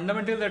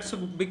 fundamentally, that's a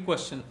big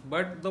question.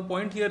 But the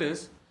point here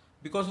is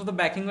because of the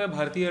backing by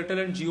Bharti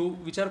Airtel and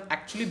Jio, which are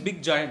actually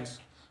big giants.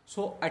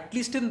 So at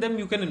least in them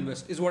you can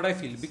invest, is what I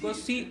feel.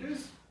 Because see,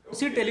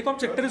 telecom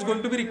sector is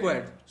going to be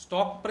required.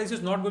 Stock price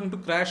is not going to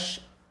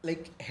crash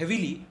like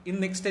heavily in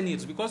next 10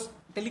 years because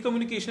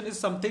telecommunication is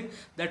something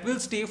that will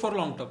stay for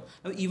long term.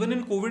 Now, even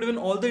in COVID, when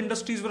all the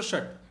industries were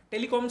shut,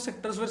 telecom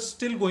sectors were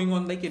still going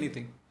on like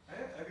anything.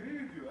 I agree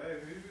with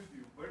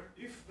you. But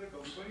if the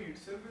company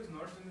itself is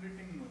not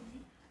generating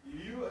money,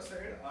 leave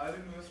aside our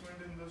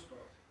investment in the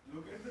stock.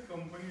 Look at the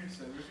company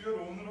itself. If you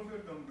are owner of your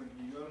company,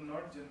 you are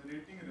not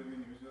generating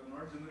revenues, you are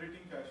not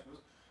generating cash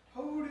flows,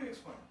 how would you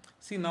expand?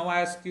 See, now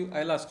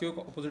I'll ask you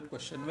a opposite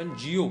question. When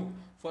Jio,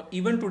 for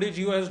even today,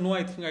 Jio has no,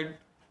 Jio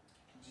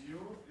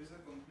is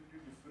a completely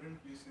different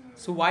case in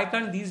so why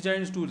can't these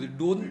giants do it?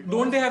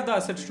 Don't they have the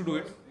assets to do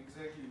it?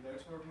 Exactly,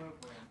 that's what my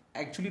point.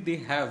 Actually, they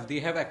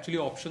have actually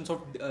options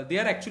of. They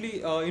are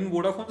actually in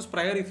Vodafone's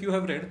prior. If you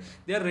have read,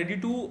 they are ready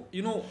to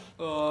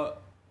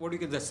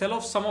sell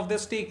off some of their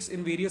stakes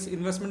in various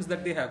investments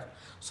that they have.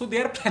 So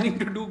they are planning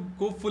to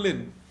go full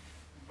in.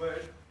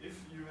 But if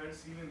you had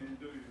seen an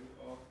interview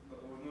of the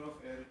owner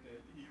of Airtel,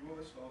 he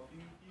was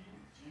talking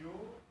Jio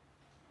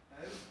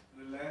has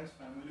Reliance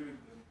family with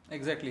them.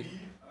 Exactly.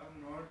 We are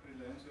not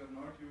Reliance, we are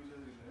not used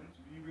as Reliance,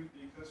 we will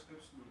take a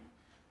step slowly.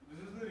 This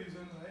is the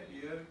reason why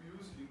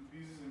ARPU's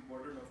increase is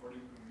important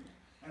according to me.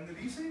 And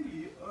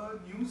recently a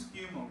news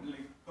came out,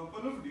 like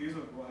couple of days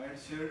ago, I had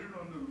shared it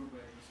on the group,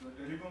 so the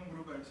telecom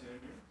group had shared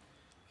it.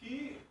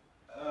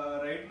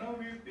 Right now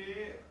we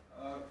pay,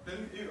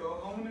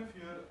 how many of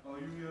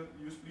you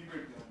use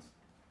prepaid plans?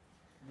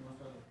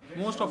 Right?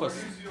 Most of us.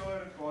 What is your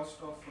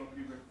cost of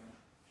prepaid plan?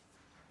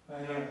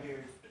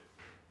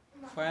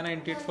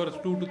 598 for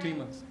 2 to 3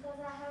 months. Because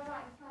I have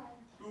Wi-Fi.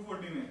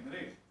 249,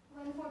 right?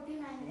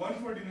 149.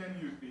 149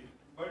 you pay.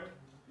 But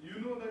you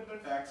know that the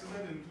taxes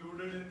are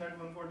included in that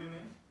 149?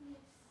 Yes.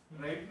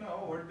 Right now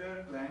what they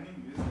are planning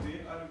is they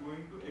are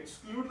going to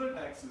exclude the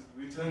taxes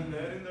which are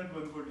there in that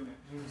 149.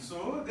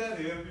 So their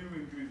ARPU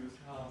increases.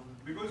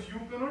 Because you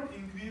cannot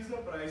increase the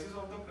prices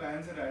of the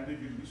plans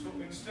radically. So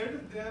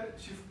instead they are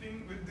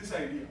shifting with this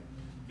idea.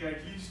 Okay,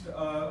 at least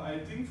I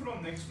think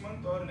from next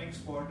month or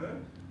next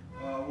quarter,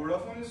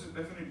 Vodafone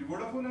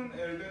and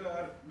Airtel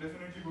are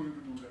definitely going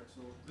to do that.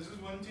 So this is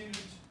one change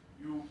which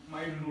you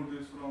might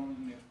notice from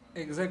next month.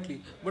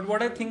 Exactly. But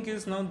what I think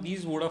is now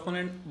these Vodafone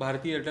and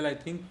Bharti Airtel, I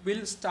think,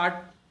 will start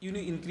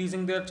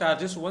increasing their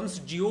charges once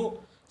Jio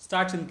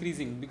starts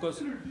increasing because.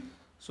 Absolutely.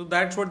 So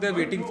that's what they're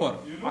waiting for.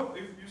 If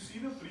you see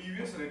the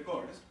previous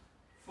records,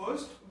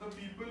 first the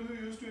people who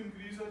used to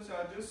increase their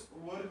charges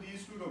were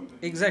these two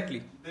companies. Exactly.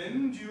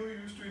 Then Jio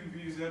used to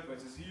increase their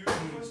prices. He used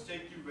to first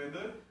check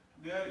whether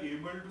they are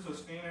able to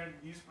sustain at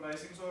these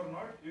pricings or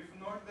not. If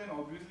not, then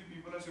obviously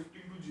people are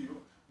shifting to Jio.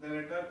 Then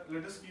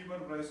let us keep our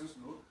prices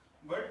low.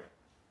 But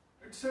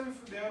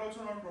itself, they are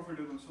also not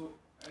profitable. So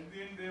at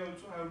the end, they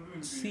also have to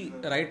increase. See,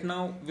 right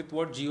now with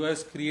what Jio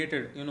has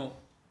created,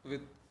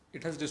 with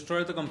it has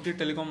destroyed the complete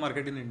telecom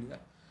market in India.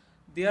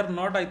 They are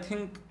not, I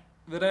think,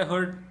 where I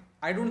heard,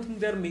 I don't think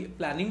they are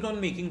planning on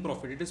making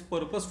profit. It is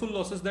purposeful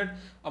losses that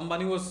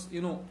Ambani was,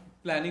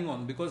 planning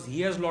on, because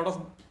he has a lot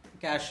of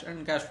cash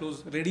and cash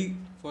flows ready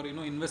for,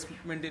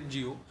 investment in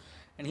Jio,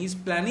 and he's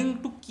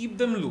planning to keep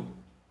them low.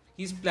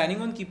 He's planning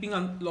on keeping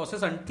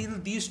losses until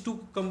these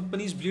two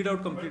companies bleed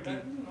out completely.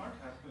 But that will not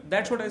happen.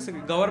 That's what I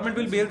said. Government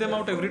will bail them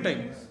out every time.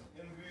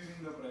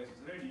 Increasing the prices,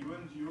 right?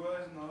 Even Jio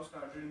has now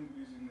started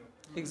increasing the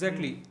prices.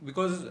 Exactly,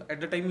 because at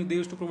the time they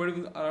used to provide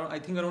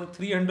around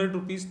 300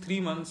 rupees 3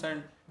 months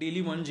and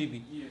daily 1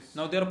 GB. Yes.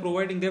 Now they have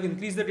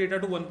increased the data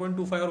to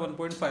 1.25 or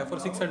 1.5 for Now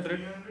 600.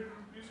 300 rupees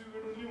you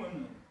get only 1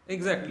 month.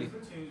 Exactly.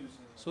 That is the change you say.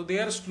 So they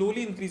are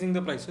slowly increasing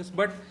the prices,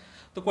 but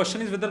the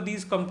question is whether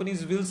these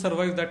companies will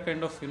survive that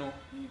kind of, They-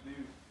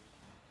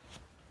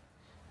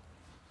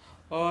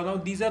 Now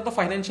these are the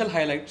financial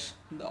highlights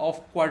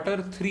of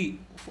quarter 3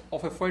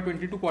 of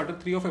FY20 to quarter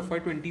 3 of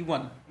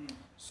FY21.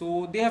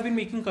 So they have been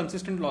making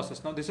consistent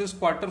losses. Now this is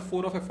quarter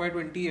 4 of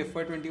FY20,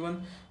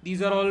 FY21.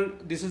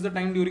 This is the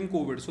time during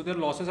COVID. So their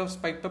losses have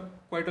spiked up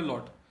quite a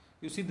lot.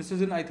 You see,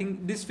 I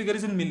think this figure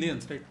is in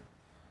millions, right?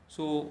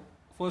 So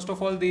first of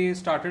all, they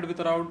started with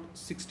around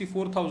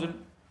 64,000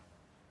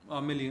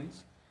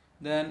 millions.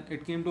 Then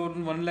it came to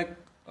around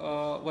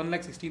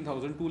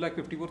 1,16,000,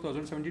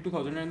 2,54,000,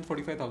 72,000 and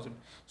 45,000.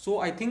 So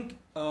I think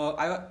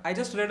I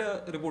just read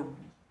a report.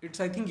 It's,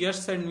 I think, Yash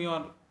sent me,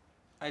 or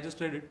I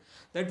just read it,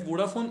 that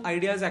Vodafone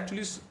Idea is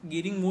actually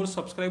gaining more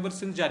subscribers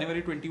since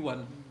January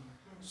 21.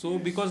 So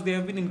Yes. because they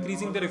have been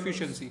increasing their There was a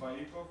efficiency.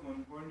 Spike of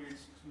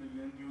 1.86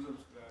 million new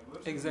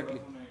subscribers. Exactly.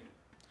 Vodafone Idea.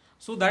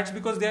 So that's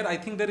because they're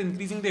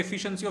increasing the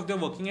efficiency of their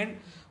working. And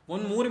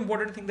one more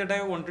important thing that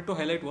I wanted to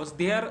highlight was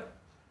they are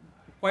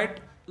quite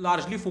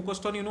largely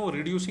focused on,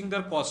 reducing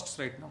their costs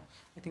right now.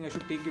 I think I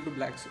should take you to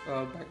back.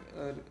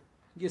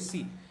 Yes,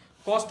 see,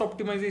 cost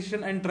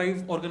optimization and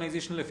drive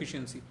organizational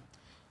efficiency.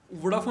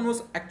 Vodafone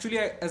was actually,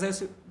 as I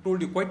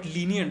told you, quite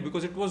lenient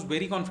because it was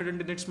very confident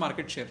in its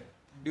market share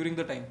during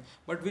the time.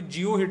 But with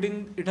Jio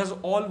hitting, it has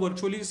all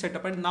virtually set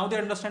up, and now they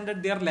understand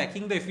that they are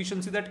lacking the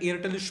efficiency that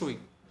Airtel is showing.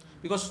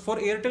 Because for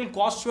Airtel,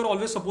 costs were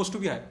always supposed to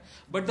be high,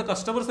 but the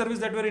customer service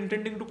that we're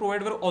intending to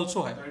provide were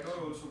also high. That was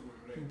also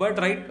good,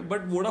 right?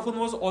 But Vodafone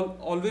was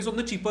always on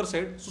the cheaper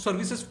side, so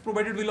services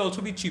provided will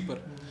also be cheaper.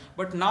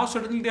 But now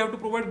suddenly they have to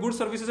provide good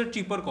services at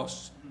cheaper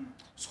costs.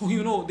 So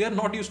they are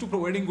not used to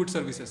providing good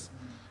services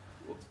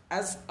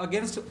as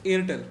against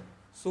Airtel.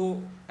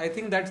 So I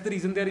think that's the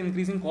reason they are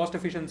increasing cost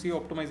efficiency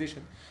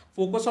optimization.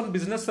 Focus on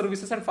business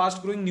services and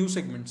fast growing new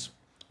segments.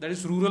 That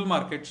is rural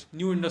markets,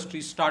 new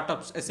industries,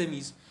 startups,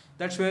 SMEs.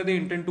 That's where they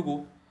intend to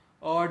go.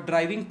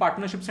 Driving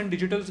partnerships and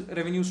digital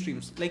revenue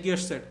streams, like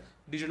Yash said,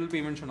 digital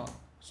payments and all.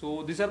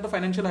 So these are the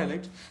financial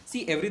highlights.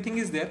 See, everything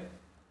is there,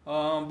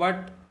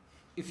 but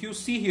if you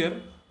see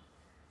here,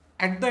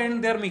 at the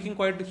end they are making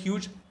quite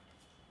huge,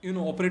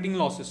 operating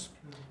losses.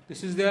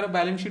 This is their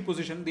balance sheet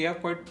position. They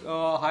have quite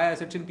high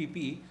assets in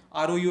PPE,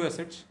 ROU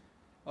assets.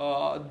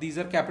 These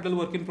are capital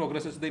work in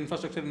progresses, the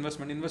infrastructure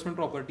investment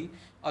property,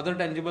 other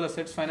tangible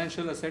assets,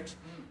 financial assets,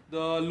 the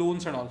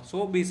loans and all.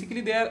 So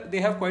basically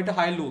they have quite a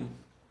high loan.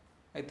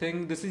 I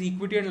think this is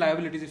equity and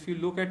liabilities. If you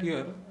look at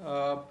here,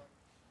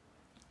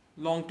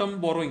 long-term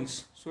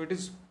borrowings. So it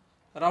is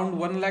around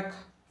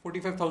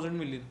 1,45,000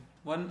 million.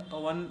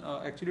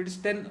 Actually it is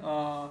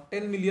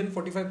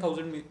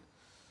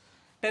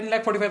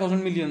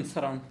 10,45,000 millions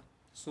around.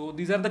 So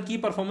these are the key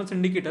performance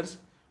indicators: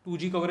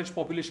 2G coverage,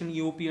 population,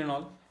 EOP and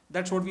all.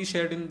 That's what we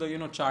shared in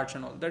the charts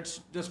and all.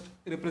 That's just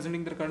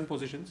representing their current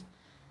positions.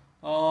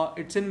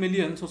 It's in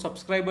millions. So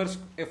subscribers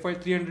FY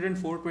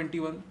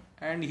 304.21,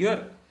 and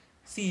here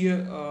see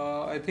here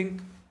I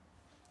think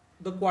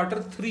the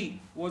quarter 3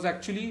 was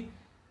actually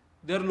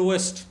their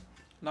lowest.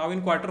 Now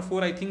in quarter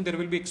 4 I think there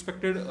will be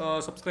expected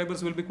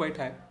subscribers will be quite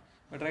high,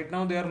 but right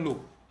now they are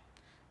low.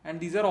 And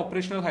these are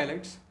operational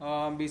highlights.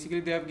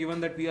 Basically they have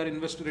given that we are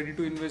ready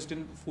to invest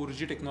in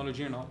 4G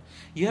technology and all.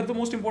 Here the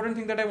most important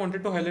thing that I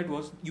wanted to highlight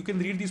was, you can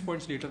read these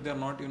points later, they are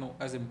not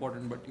as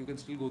important, but you can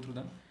still go through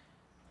them.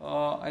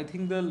 I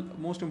think the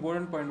most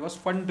important point was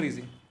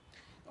fundraising.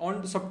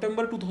 On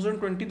September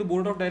 2020, the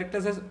board of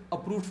directors has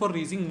approved for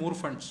raising more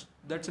funds.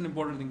 That's an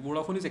important thing.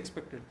 Vodafone is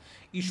expected.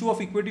 Issue of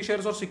equity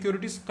shares or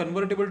securities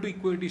convertible to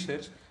equity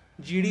shares,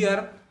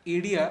 GDR,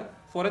 ADR,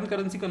 foreign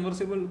currency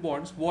convertible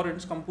bonds,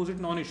 warrants, composite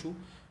non-issue,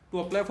 to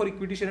apply for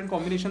equity share and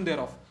combination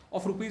thereof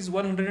of rupees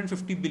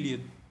 150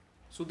 billion.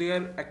 So they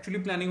are actually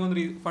planning on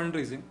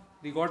fundraising.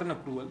 They got an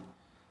approval.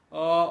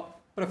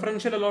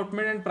 Preferential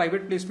allotment and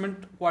private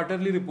placement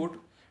quarterly report,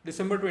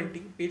 December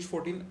 20, page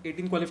 14,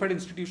 18 qualified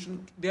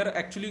institution. They are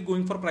actually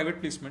going for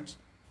private placements.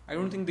 I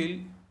don't think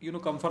they'll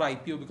come for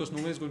IPO because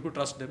no one is going to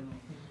trust them.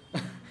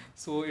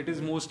 So it is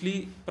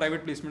mostly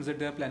private placements that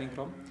they are planning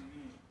from.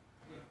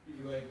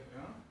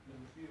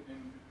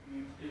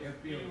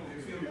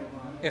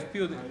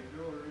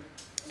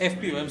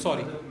 FPO, I'm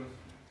sorry.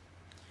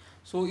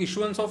 So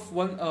issuance of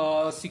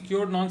one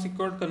secured,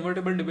 non-secured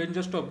convertible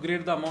debentures to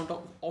upgrade the amount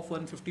of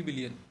 150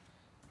 billion.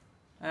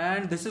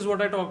 And this is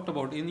what I talked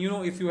about.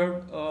 If you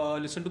have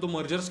listened to the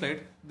merger slide,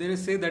 they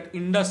say that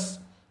Indus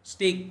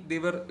stake they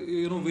were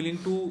willing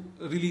to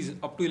release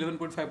up to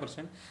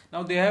 11.5%.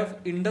 Now they have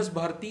Indus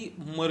Bharti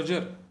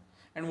merger,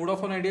 and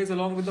Vodafone Idea is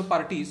along with the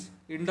parties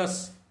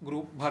Indus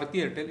Group,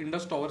 Bharti Airtel,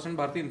 Indus Towers and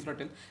Bharti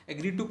Infratel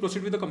agreed to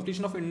proceed with the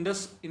completion of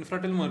Indus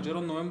Infratel merger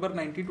on November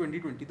 19,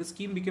 2020. The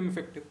scheme became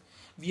effective.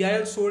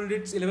 VIL sold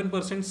its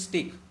 11%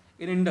 stake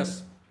in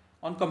Indus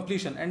on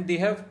completion, and they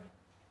have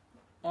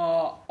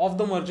of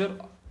the merger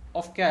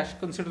of cash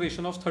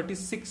consideration of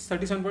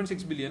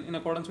 37.6 billion in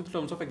accordance with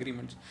terms of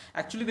agreements.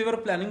 Actually, they were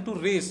planning to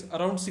raise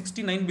around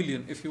 69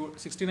 billion,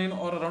 69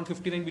 or around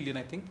 59 billion,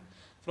 I think,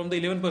 from the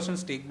 11%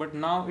 stake. But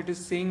now it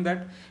is saying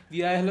that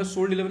VIL has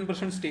sold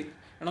 11% stake,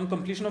 and on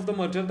completion of the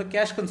merger, the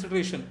cash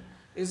consideration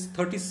is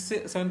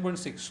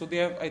 37.6. So they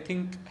have, I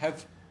think,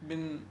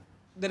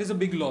 there is a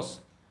big loss,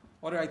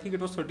 or I think it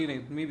was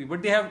 39 maybe,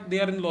 but they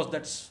are in loss,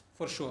 that's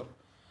for sure.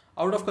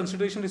 Out of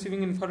consideration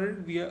receiving infrared,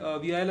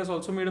 VIL has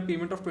also made a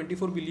payment of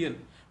 24 billion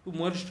to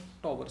merged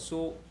towers.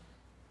 So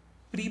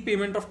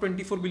prepayment of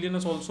 24 billion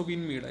has also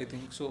been made, I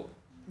think. So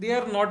they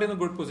are not in a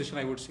good position,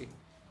 I would say.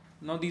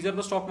 Now these are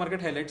the stock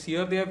market highlights.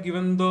 Here they have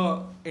given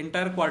the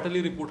entire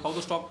quarterly report, how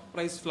the stock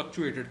price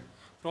fluctuated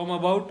from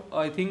about,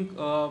 I think,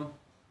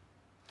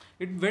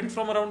 it went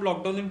from around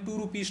lockdown in 2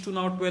 rupees to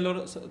now 12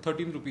 or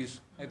 13 rupees,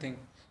 I think.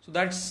 So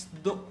that's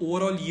the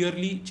overall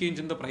yearly change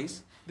in the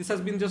price. This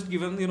has been just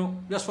given,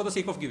 just for the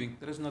sake of giving.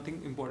 There is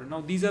nothing important. Now,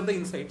 these are the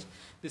insights.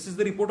 This is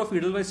the report of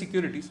Edelweiss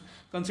Securities.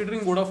 Considering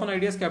Vodafone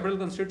Idea's capital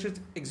constraints, it's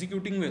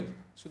executing well.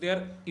 So, they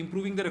are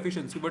improving their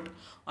efficiency. But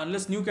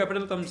unless new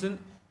capital comes in,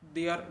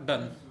 they are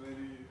done. It's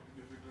very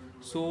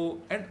difficult to. So,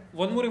 and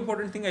one more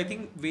important thing, I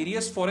think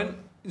various foreign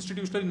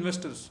institutional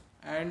investors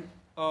and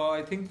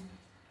I think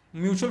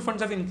mutual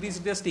funds have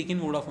increased their stake in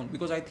Vodafone,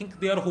 because I think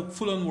they are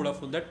hopeful on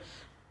Vodafone that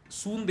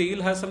soon they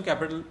will have some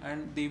capital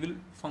and they will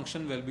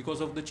function well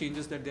because of the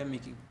changes that they are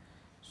making.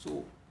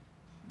 So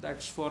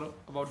that's for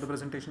about the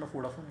presentation of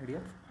Vodafone Idea.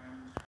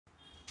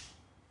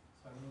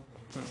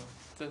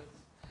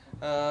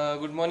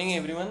 Good morning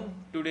everyone.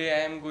 Today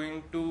I am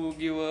going to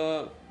give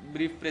a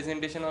brief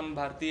presentation on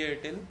Bharti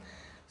Airtel.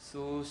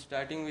 So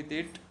starting with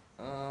it.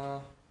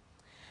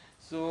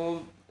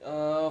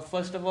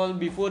 First of all,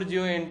 before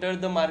Jio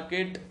entered the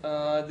market,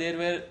 there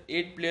were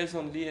 8 players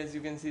only, as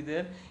you can see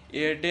there: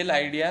 Airtel,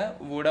 Idea,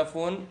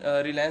 Vodafone,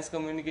 Reliance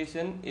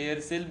Communication,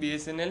 Aircel,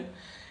 BSNL,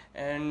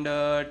 and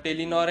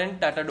Telenor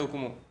and Tata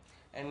Docomo.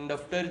 And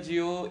after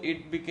Jio,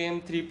 it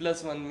became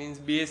 3+1, means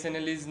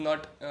BSNL is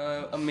not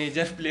a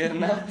major player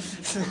now,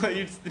 so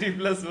it's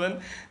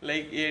 3+1,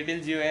 like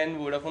Airtel, Jio and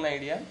Vodafone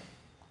Idea.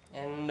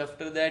 And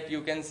after that,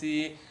 you can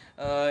see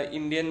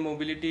Indian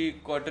mobility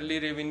quarterly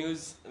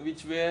revenues,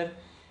 which were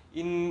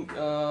in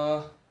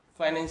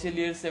financial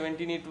year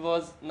 17, it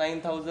was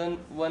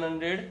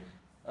 $9,100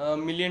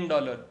 million,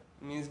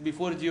 means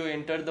before Jio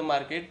entered the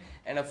market.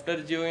 And after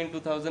Jio in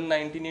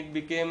 2019, it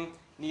became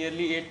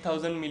nearly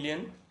 8,000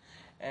 million.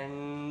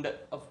 And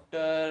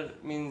after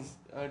 2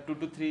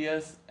 to 3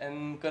 years,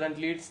 and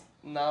currently it's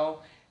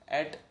now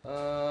at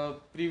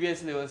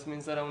previous levels,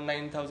 means around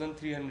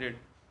 9,300.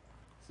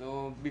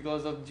 So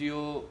because of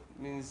Jio,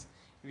 means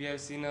we have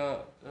seen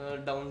a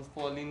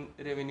downfall in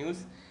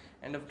revenues.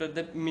 And after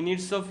that,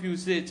 minutes of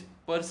usage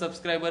per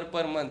subscriber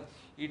per month,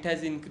 it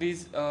has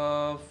increased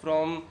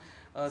from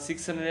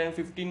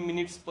 615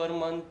 minutes per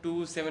month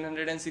to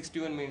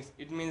 761 minutes.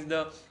 It means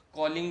the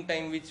calling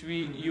time which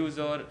we use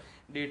our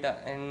data.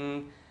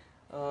 And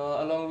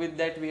along with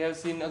that, we have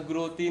seen a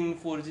growth in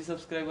 4G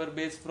subscriber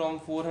base from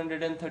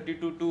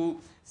 432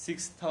 to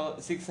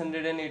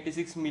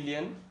 686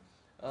 million.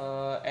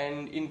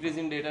 And increase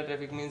in data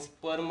traffic, means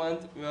per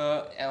month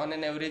on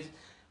an average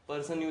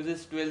person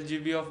uses 12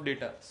 GB of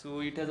data. So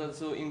it has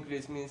also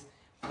increased, means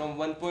from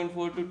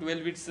 1.4 to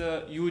 12, it's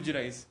a huge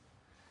rise.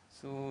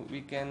 So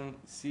we can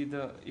see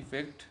the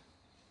effect.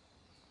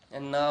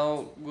 And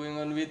now going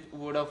on with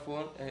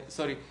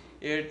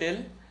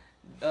Airtel,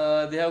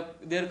 they have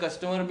their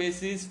customer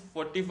base is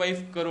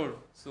 45 crore.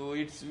 So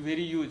it's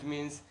very huge,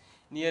 means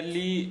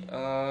nearly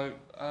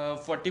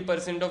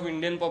 40% of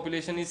Indian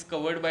population is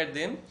covered by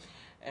them.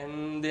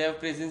 And they have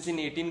presence in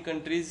 18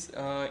 countries.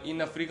 In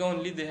Africa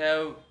only they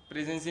have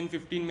presence in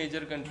 15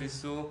 major countries.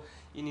 So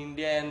in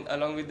India, and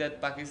along with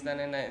that Pakistan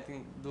and I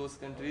think those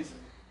countries.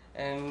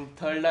 And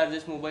third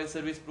largest mobile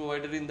service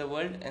provider in the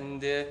world, and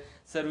their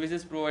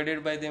services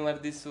provided by them are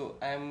this. So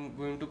I am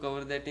going to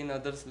cover that in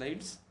other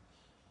slides.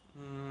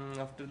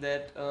 After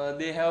that,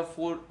 they have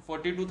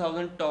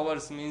 42,000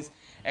 towers, means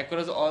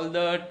across all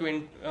the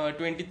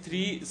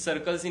 23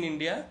 circles in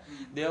India,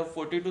 they have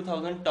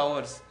 42,000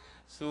 towers.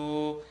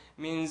 So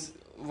means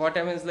what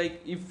happens,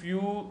 like if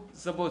you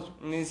suppose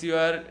means you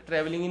are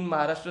traveling in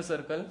Maharashtra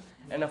circle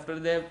and after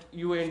that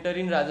you enter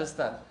in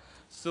Rajasthan.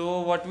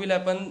 So what will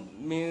happen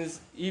means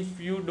if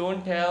you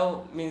don't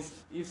have means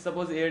if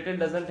suppose Airtel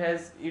doesn't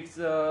has its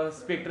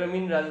spectrum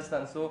in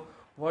Rajasthan, so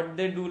what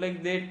they do,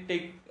 like they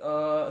take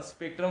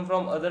spectrum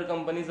from other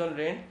companies on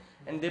rent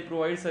and they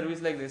provide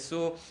service like this.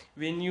 So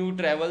when you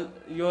travel,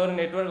 your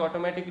network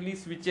automatically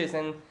switches,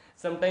 and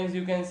sometimes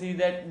you can see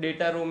that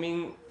data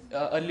roaming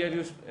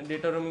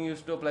data roaming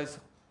used to apply.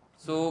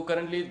 So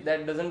currently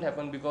that doesn't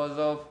happen because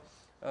of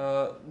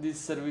these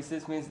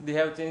services, means they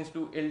have changed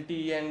to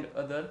LTE and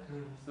other.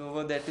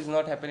 So that is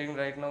not happening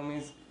right now,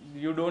 means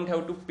you don't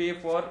have to pay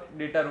for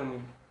data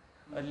roaming.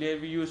 Earlier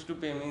we used to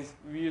pay, means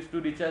we used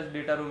to recharge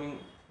data roaming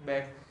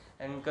back,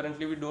 and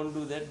currently we don't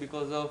do that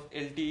because of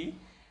LTE.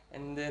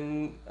 And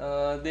then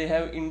they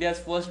have India's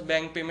first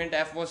bank payment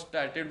app was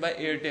started by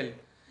Airtel,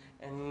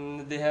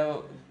 and they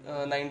have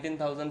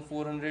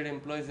 19,400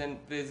 employees and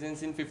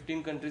presence in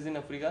 15 countries in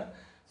Africa.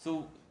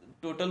 So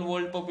total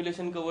world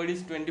population covered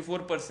is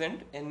 24%,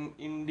 and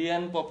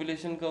Indian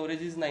population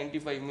coverage is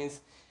 95,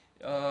 means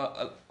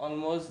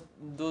almost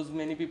those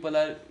many people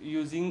are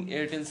using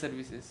Airtel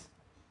services.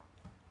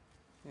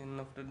 And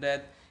after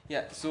that,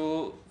 yeah,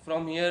 so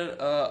from here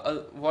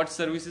what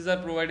services are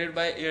provided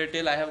by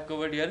Airtel I have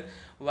covered here.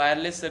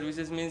 Wireless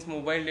services means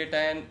mobile data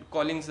and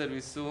calling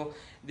service. So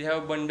they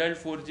have bundled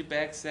 4G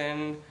packs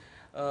and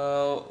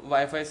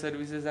Wi-Fi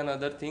services and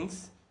other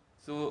things.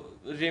 So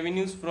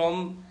revenues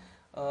from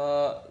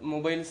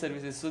mobile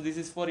services, so this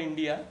is for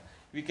India.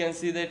 We can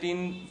see that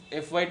in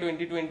FY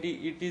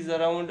 2020 it is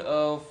around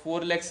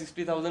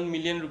 4,60,000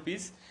 million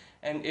rupees,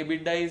 and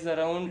EBITDA is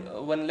around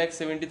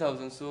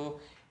 1,70,000. So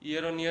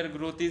year on year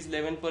growth is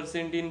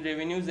 11% in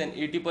revenues and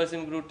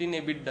 80% growth in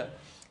EBITDA.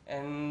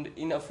 And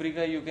in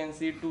Africa you can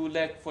see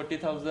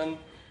 2,40,000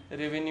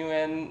 revenue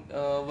and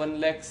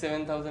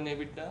 1,07,000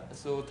 EBITDA.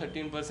 So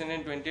 13%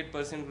 and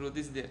 28% growth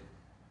is there.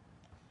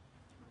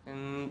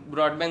 And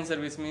broadband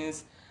service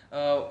means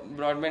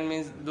broadband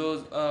means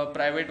those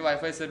private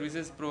Wi-Fi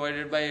services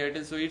provided by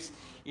Airtel. So it's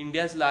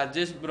India's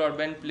largest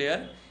broadband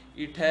player.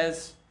 It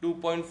has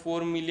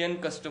 2.4 million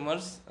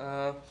customers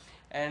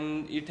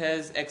and it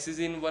has access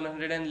in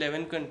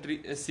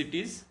 111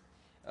 cities.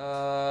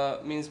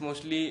 Means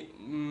mostly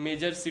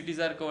major cities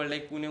are covered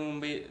like Pune,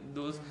 Mumbai,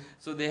 those.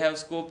 So they have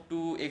scope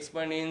to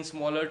expand in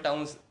smaller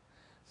towns.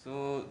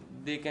 So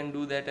they can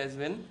do that as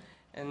well.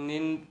 And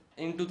in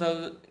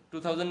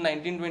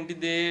 2019-20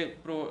 they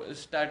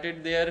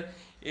started their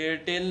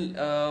Airtel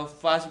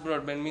fast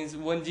broadband, means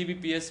 1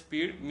 Gbps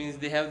speed, means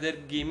they have their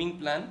gaming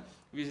plan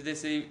which they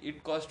say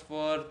it cost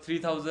for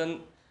 3,000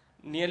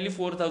 nearly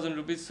 4,000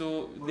 rupees.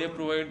 So they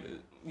provide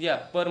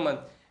per month,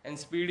 and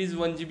speed is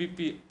 1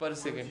 GB per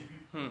second.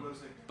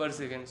 Per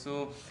second.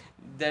 So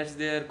that's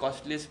their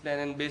costliest plan,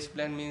 and base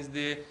plan means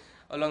they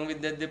along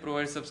with that they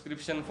provide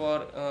subscription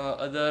for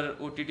other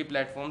OTT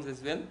platforms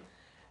as well.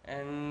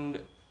 And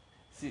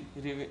see,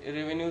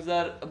 revenues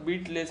are a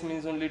bit less,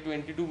 means only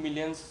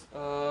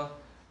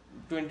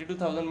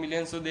 22,000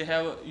 million. So they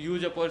have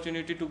huge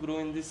opportunity to grow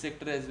in this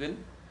sector as well.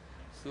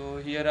 So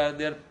here are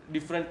their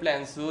different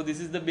plans. So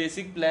this is the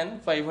basic plan,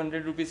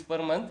 500 rupees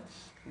per month.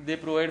 They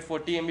provide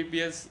 40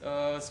 Mbps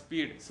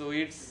speed, so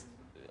it's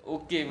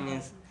okay,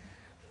 means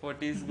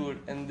 40 is good.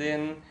 And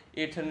then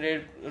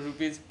 800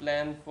 rupees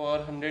plan for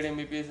 100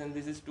 Mbps, and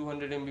this is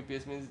 200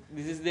 Mbps, means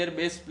this is their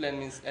best plan,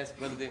 means as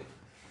per them.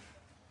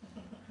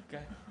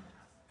 Okay.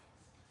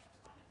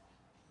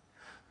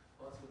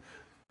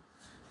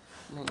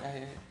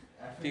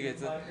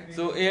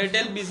 So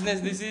Airtel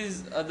business, this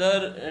is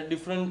other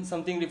different,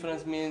 something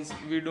different, means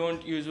we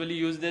don't usually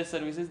use their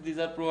services. These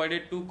are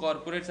provided to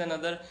corporates and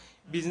other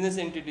business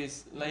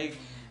entities. Like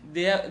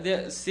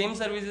their same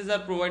services are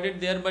provided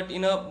there, but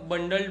in a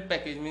bundled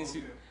package, means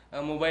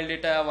mobile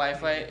data,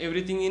 Wi-Fi,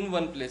 everything in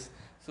one place.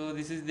 So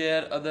this is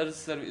their other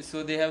service.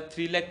 So they have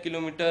 3 lakh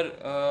kilometer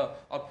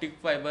optic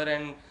fiber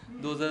and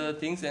those are the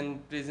things,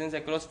 and presence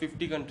across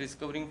 50 countries,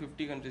 covering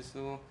 50 countries.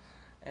 So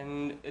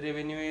and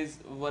revenue is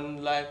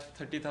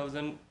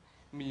 1,30,000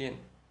 million.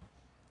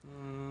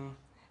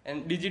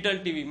 And digital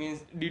TV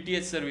means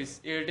DTH service,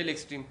 Airtel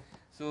Extreme.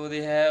 So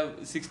they have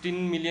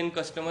 16 million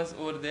customers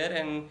over there,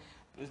 and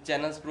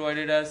channels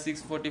provided are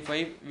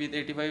 645 with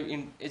 85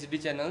 in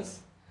HD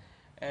channels.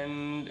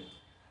 And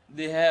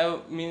they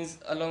have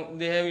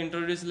they have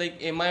introduced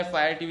like MI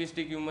Fire TV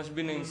stick, you must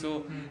be knowing.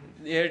 So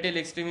Airtel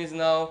Extreme is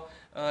now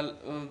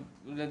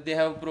they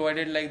have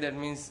provided like that,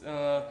 means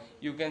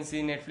you can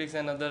see Netflix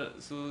and other,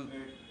 so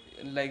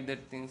like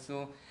that thing.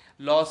 So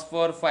loss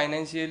for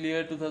financial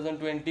year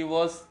 2020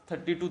 was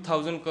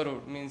 32,000 crore,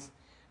 means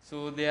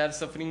so they are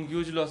suffering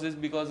huge losses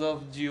because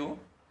of Jio.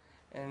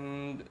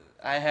 And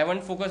I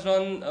haven't focused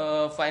on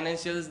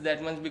financials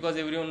that much because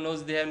everyone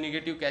knows they have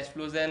negative cash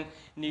flows and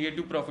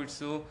negative profits.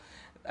 So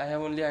I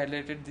have only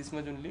highlighted this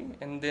much only.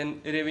 And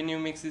then revenue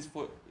mix is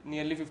for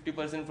nearly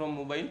 50% from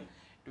mobile,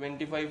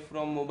 25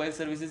 from mobile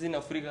services in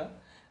Africa,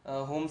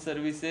 home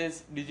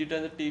services,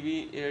 digital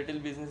TV,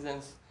 Airtel business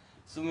and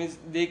So means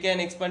they can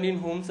expand in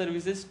home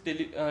services,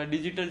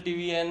 digital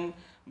TV and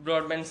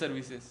broadband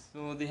services.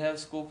 So they have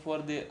scope for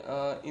the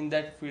in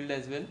that field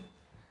as well.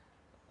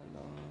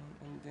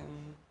 And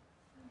then,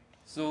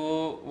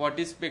 so what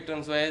is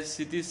spectrum? So as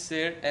Sitish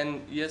said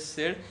and yes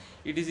said,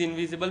 it is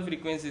invisible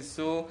frequencies.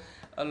 So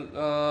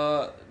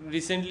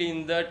recently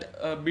in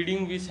that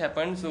bidding which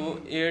happened, so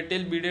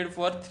Airtel bidded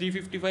for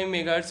 355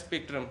 megahertz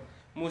spectrum.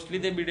 Mostly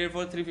they bidded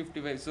for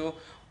 355. So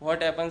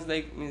what happens,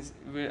 like means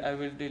I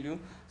will tell you.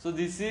 So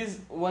this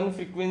is one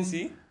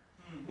frequency.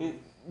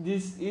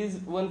 This is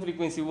one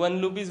frequency.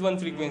 One loop is one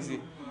frequency.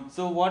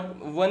 So what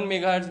 1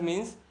 megahertz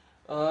means?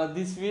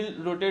 This will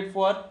rotate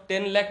for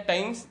 10 lakh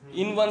times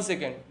in 1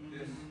 second.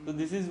 So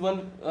this is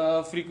one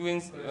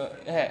frequency,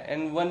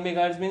 and 1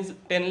 megahertz means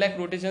 10 lakh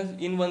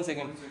rotations in 1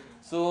 second.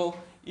 So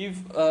if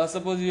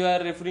suppose you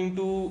are referring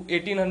to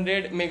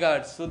 1800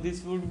 megahertz, so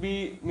this would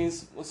be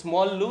means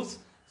small loops.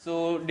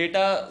 So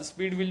data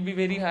speed will be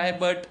very high,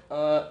 but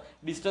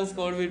distance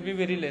covered will be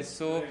very less.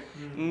 So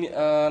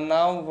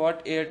now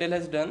what Airtel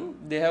has done,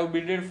 they have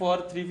bidded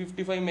for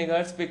 355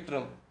 megahertz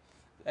spectrum,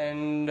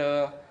 and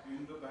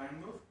in the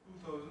band of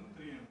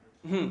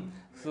 2300.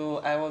 so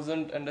I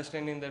wasn't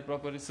understanding that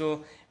properly.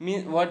 So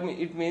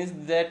it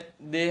means that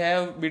they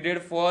have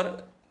bidded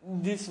for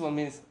this one,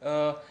 means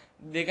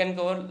they can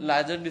cover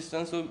larger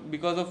distance. So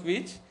because of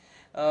which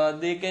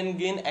they can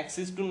gain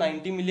access to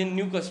 90 million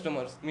new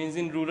customers, means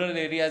in rural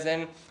areas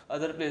and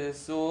other places.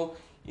 So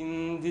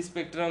in this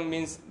spectrum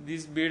means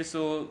this bid,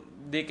 so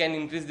they can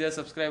increase their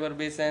subscriber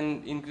base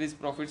and increase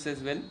profits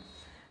as well.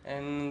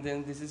 And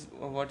then this is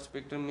what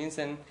spectrum means,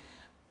 and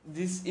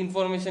this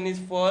information is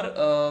for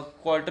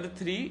quarter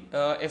 3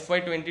 FY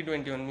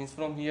 2021, means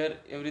from here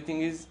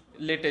everything is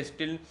latest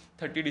till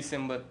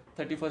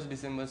 31st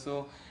December.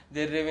 So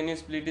their revenue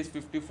split is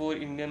 54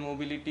 Indian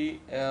mobility,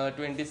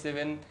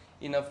 27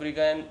 in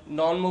Africa, and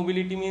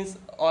non-mobility means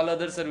all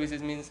other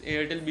services, means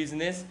Airtel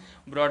business,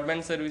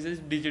 broadband services,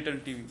 digital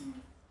TV,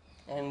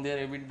 and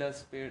their EBITDA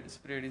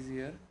spread is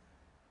here.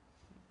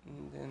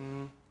 And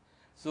then,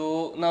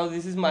 so now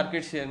this is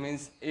market share,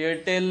 means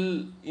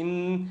Airtel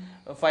in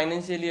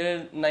financial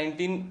year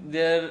 19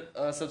 their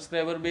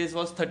subscriber base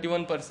was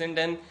 31%,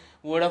 and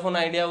Vodafone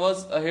Idea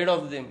was ahead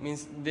of them,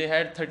 means they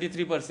had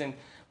 33%.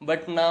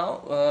 But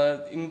now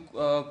in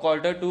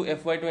quarter 2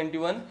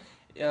 FY21,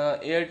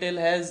 Airtel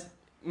has,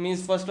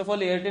 means first of all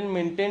Airtel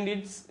maintained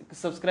its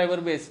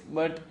subscriber base,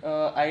 but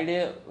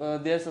Idea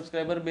their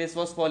subscriber base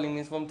was falling,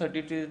 means from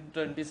 33 to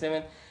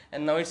 27,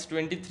 and now it's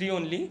 23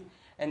 only,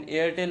 and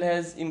Airtel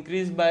has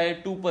increased by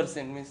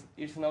 2%, means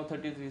it's now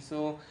 33.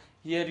 So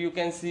here you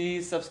can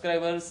see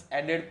subscribers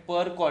added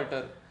per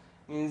quarter,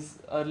 means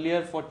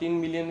earlier 14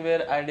 million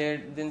were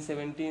added, then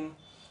 17,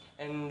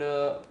 and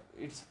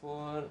it's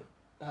for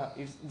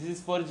this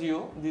is for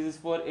Jio, this is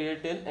for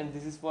Airtel, and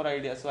this is for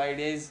Idea. So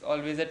Idea is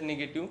always at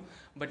negative,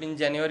 but in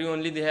January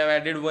only they have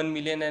added 1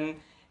 million, and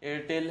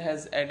Airtel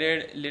has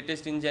added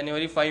latest in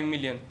January 5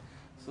 million.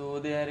 So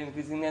they are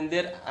increasing, and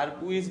their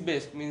ARPU is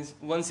best, means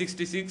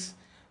 166,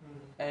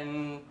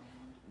 and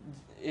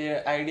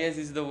Idea's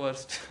is the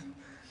worst.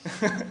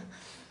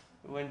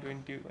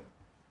 121.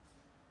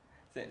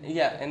 So,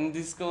 yeah, and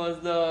this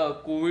covers the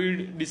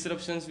COVID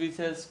disruptions which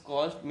has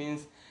caused,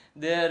 means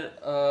their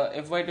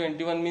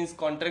FY21 means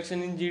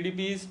contraction in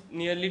GDP is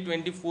nearly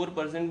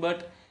 24%,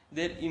 but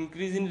their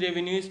increase in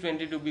revenue is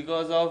 22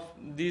 because of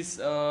this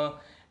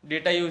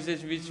data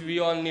usage which we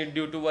all need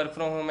due to work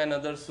from home and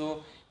others.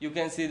 So you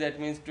can see that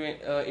means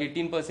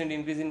 18%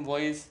 increase in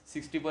voice,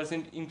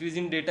 60% increase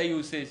in data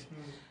usage,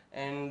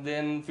 and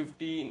then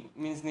 50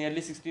 means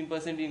nearly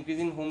 16% increase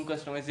in home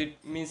customers. It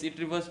means it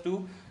refers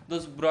to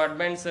those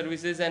broadband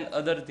services and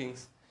other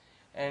things,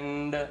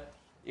 and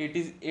it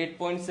is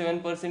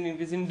 8.7%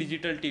 increase in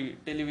digital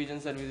television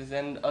services.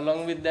 And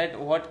along with that,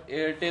 what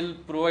Airtel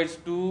provides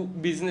to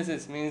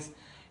businesses means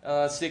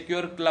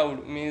secure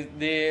cloud, means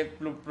they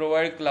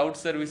provide cloud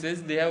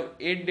services. They have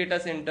 8 data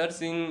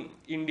centers in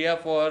India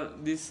for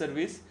this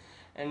service,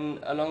 and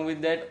along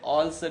with that,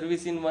 all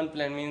service in one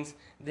plan, means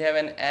they have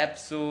an app,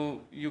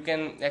 so you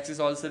can access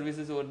all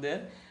services over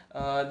there.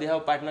 They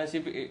have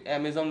partnership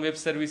Amazon Web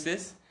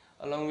Services,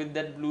 along with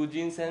that Blue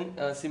Jeans and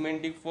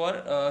Symantec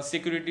for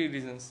security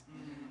reasons,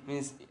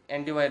 means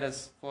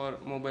antivirus for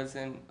mobiles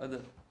and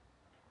other.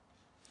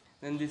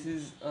 Then this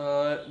is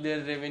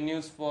their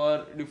revenues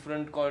for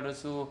different quarters.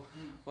 So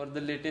for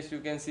the latest you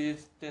can see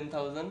it's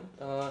 10,000,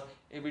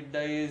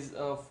 EBITDA is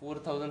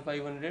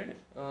 4,500,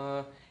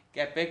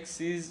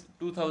 capex is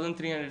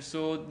 2,300,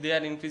 so they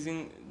are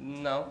increasing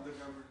now.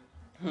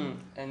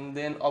 And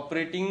then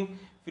operating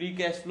free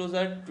cash flows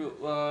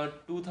are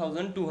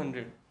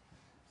 2,200.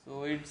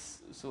 So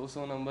it's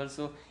so number.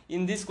 So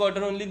in this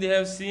quarter only they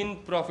have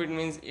seen profit,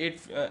 means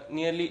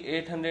nearly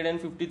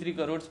 853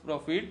 crores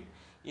profit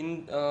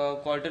in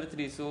quarter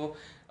 3. So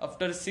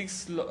after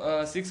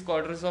 6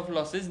 quarters of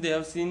losses, they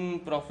have seen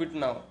profit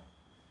now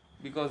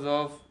because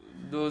of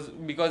those,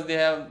 because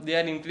they are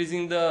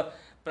increasing the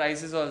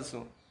prices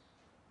also.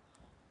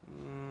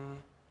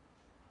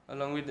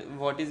 Along with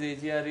what is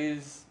AGR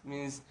is,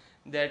 means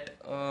that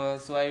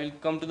so I will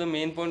come to the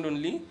main point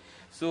only.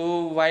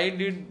 So why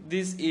did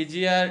this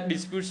AGR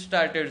dispute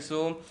started?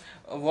 So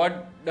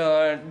what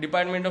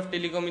Department of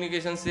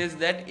Telecommunications says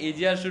that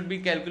AGR should be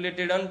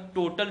calculated on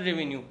total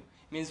revenue,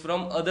 means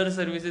from other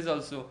services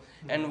also.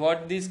 And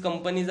what these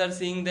companies are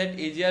saying that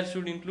AGR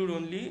should include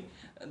only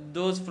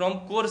those from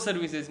core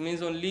services,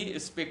 means only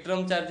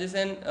spectrum charges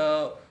and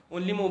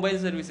only mobile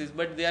services,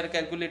 but they are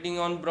calculating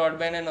on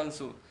broadband and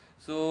also.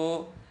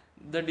 So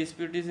the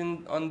dispute is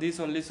in on this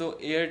only. So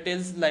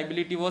Airtel's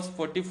liability was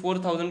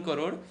 44,000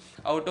 crore,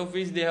 out of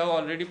which they have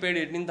already paid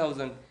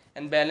 18,000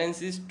 and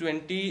balance is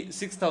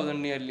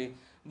 26,000 nearly.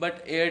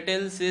 But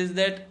Airtel says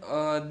that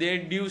their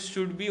dues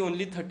should be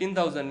only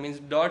 13,000, means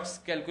dots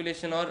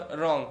calculation are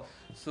wrong.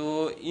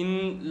 So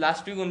in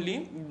last week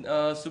only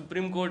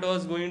Supreme Court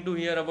was going to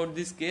hear about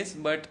this case,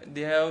 but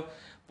they have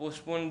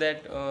postponed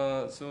that,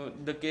 so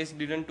the case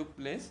didn't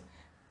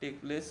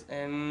take place.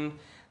 And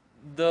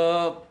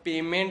the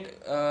payment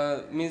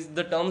means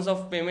the terms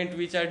of payment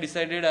which are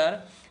decided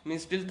are,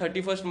 means till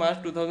 31st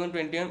March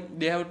 2021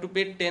 they have to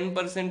pay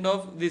 10%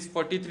 of this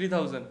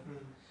 43,000.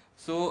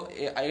 So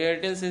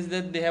Airtel says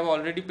that they have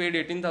already paid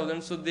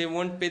 18,000, so they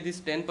won't pay this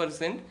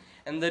 10%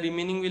 and the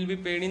remaining will be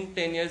paid in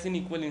 10 years in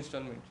equal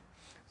installments.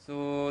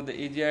 So the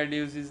AGR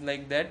dues is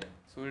like that.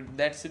 So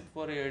that's it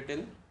for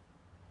Airtel.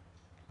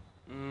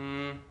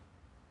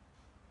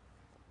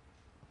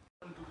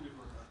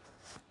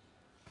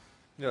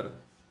 यार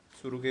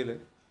सुरू केलं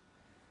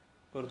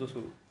करतो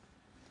सुरू.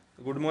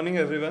 Good morning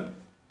everyone.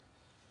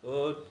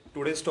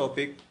 Today's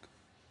topic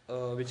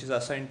which is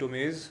assigned to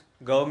me is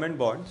government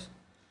bonds.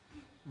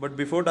 But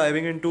before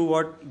diving into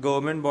what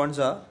government bonds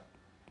are,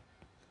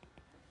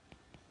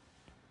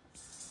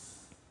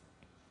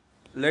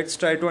 let's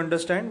try to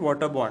understand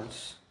what are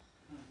bonds.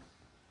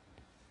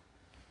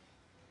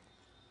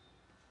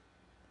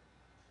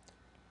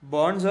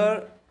 Bonds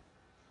are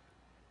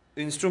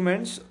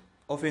instruments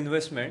of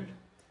investment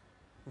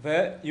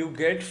where you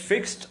get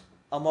fixed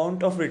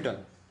amount of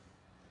return.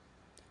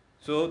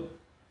 So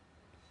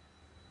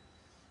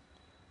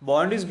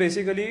bond is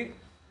basically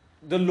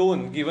the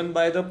loan given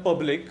by the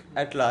public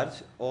at large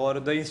or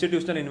the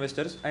institutional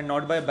investors and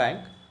not by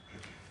bank.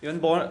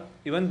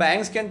 Even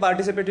banks can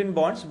participate in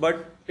bonds,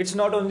 but it's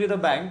not only the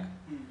bank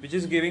which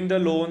is giving the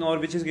loan or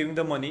which is giving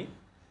the money,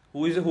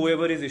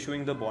 whoever is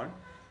issuing the bond,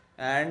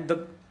 and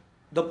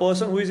the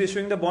person who is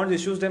issuing the bonds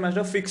issues them at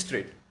a fixed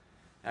rate.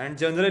 And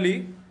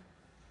generally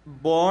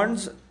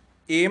bonds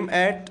aim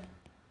at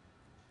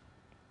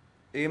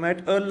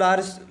a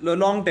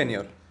long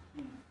tenure,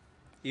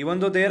 even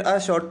though there are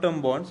short term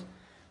bonds.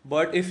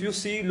 But if you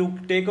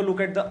take a look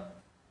at the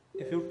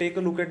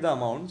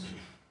amounts,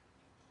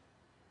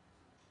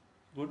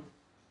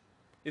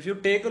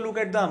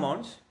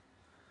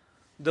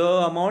 the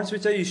amounts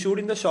which are issued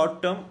in the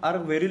short term are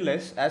very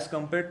less as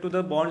compared to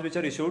the bonds which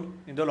are issued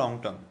in the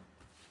long term.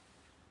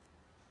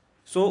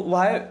 So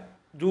why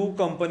do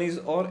companies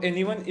or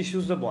anyone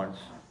issues the bonds?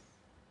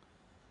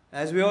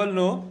 As we all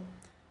know,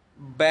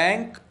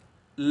 bank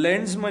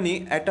lends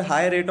money at a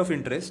high rate of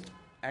interest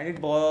and it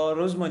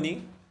borrows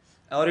money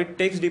or it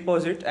takes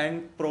deposit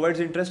and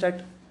provides interest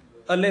at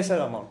a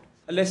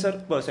lesser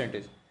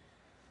percentage.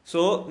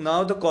 So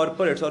now the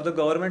corporates or the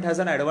government has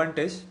an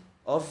advantage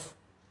of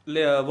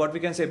what we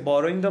can say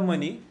borrowing the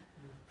money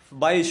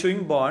by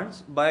issuing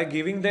bonds, by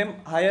giving them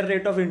higher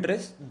rate of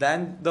interest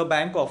than the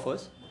bank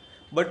offers.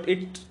 But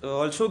it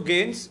also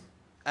gains,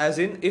 as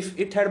in if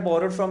it had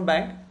borrowed from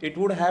bank, it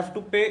would have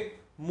to pay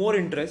more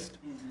interest.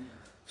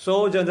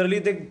 So generally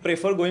they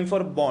prefer going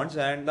for bonds,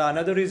 and the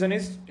another reason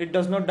is it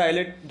does not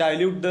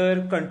dilute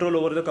their control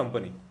over the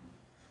company.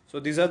 So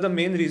these are the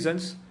main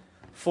reasons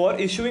for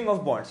issuing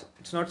of bonds.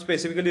 It's not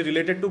specifically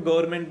related to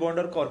government bond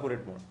or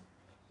corporate bond.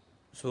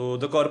 So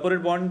the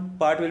corporate bond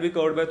part will be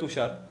covered by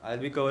Tushar. I'll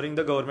be covering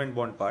the government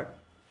bond part.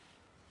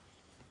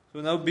 So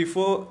now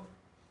before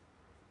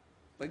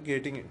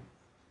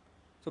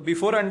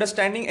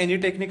understanding any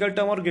technical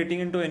term or getting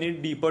into any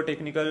deeper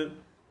technical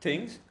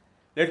things,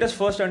 let us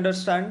first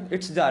understand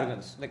its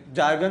jargons. Like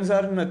jargons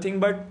are nothing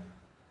but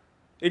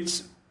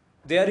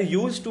they are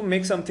used to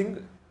make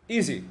something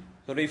easy.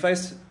 So if I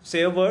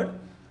say a word,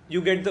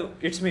 you get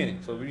its meaning.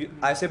 So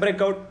I say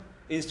breakout,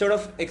 instead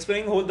of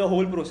explaining the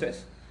whole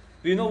process,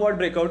 we know what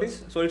breakout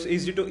is, so it's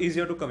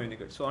easier to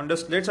communicate. So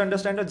let's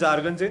understand the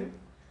jargons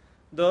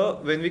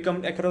when we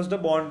come across the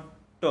bond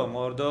term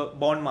or the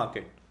bond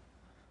market.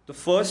 The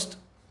first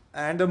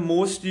and the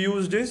most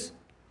used is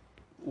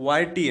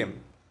YTM.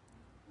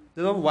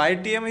 The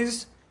YTM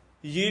is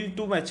yield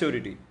to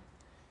maturity.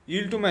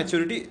 Yield to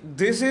maturity.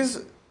 This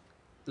is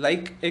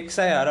like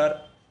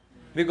XIRR,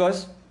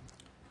 because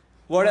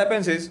what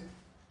happens is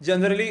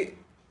generally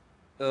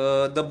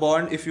the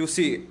bond, if you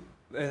see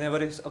whenever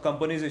a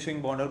company is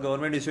issuing bond or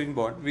government issuing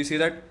bond, we see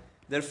that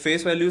their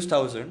face value is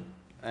 1,000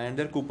 and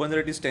their coupon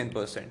rate is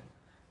 10%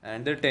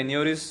 and their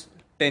tenure is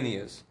 10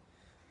 years.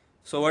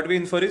 So what we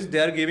infer is they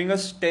are giving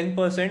us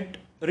 10%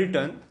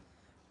 return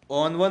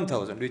on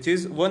 1,000, which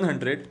is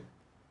 100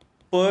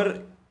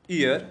 per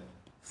year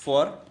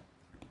for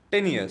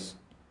 10 years.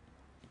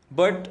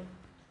 but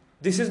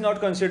this is not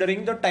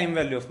considering the time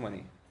value of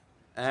money,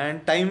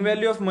 and time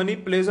value of money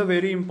plays a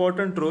very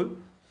important role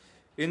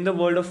in the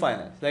world of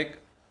finance. Like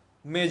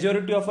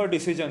majority of our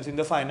decisions in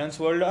the finance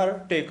world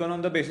are taken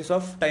on the basis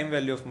of time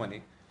value of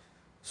money.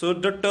 So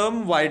the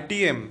term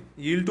YTM,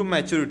 yield to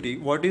maturity,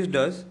 what it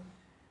does,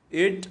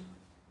 it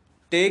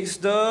takes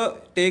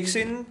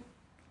in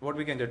what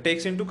we can say,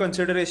 takes into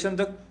consideration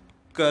the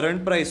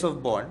current price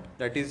of bond,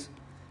 that is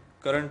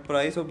current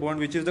price of bond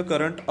which is the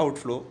current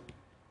outflow.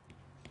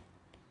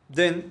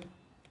 Then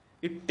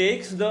it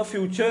takes the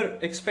future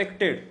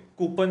expected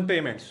coupon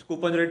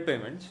rate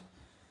payments,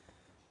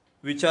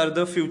 which are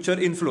the future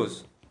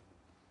inflows,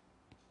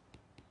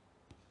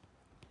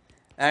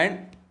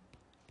 and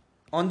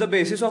on the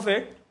basis of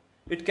it,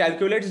 it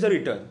calculates the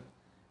return.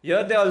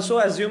 Here they also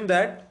assume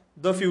that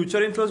the future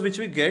inflows which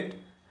we get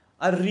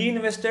are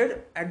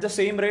reinvested at the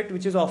same rate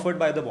which is offered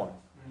by the bond.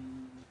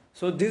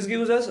 So this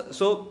gives us,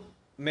 so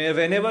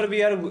whenever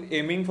we are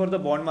aiming for the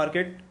bond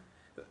market,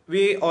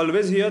 we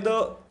always hear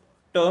the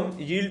term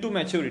yield to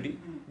maturity,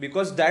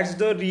 because that's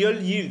the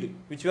real yield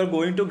which we are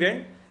going to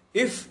get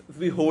if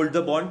we hold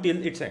the bond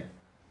till its end.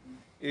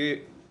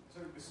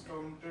 So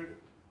discounted.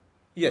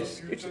 Yes,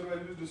 The future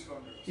value is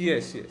discounted.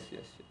 yes.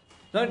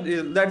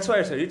 That's why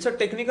I said it's a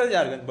technical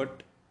jargon,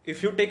 but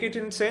if you take it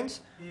in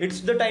sense,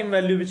 it's the time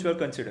value which we are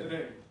considering.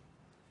 Right.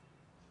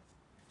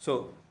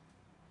 So,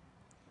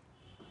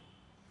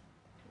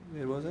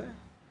 where was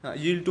I?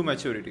 Yield to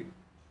maturity.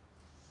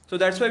 So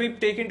that's why we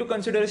take into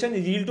consideration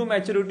yield to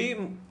maturity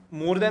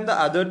more than the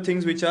other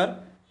things which are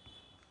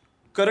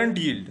current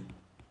yield.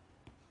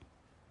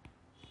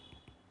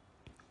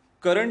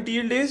 Current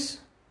yield is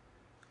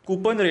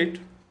coupon rate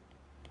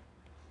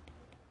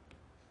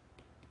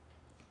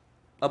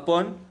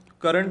upon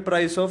current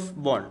price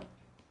of bond.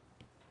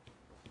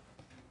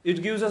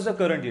 It gives us the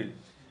current yield.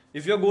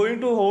 If you are going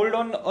to hold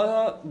on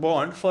a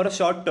bond for a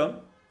short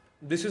term,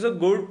 this is a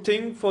good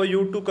thing for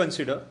you to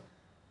consider.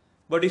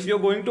 But if you are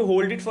going to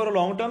hold it for a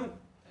long term,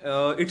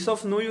 it's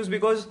of no use,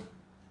 because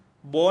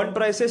bond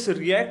prices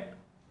react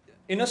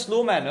in a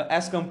slow manner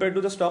as compared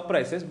to the stock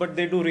prices, but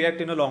they do react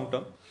in a long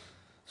term.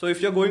 So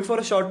if you are going for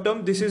a short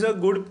term, this is a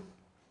good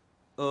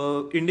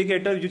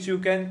indicator which you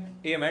can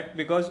aim at,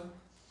 because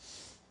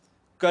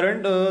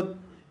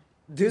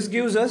this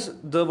gives us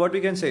the, what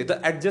we can say, the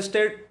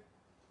adjusted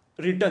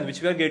return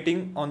which we are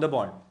getting on the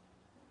bond.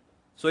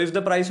 So if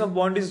the price of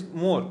bond is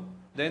more,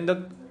 then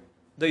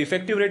the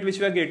effective rate which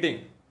we are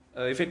getting,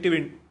 effective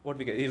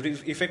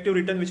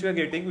return which we are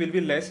getting will be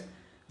less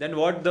than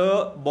what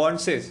the bond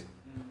says.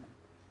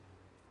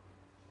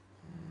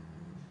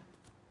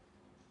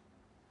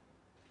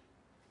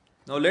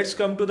 Now let's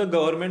come to the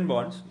government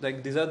bonds.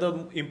 Like these are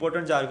the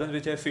important jargons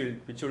which I feel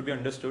which should be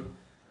understood.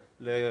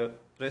 The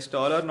rest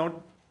all are not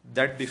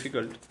that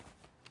difficult.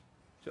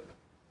 So,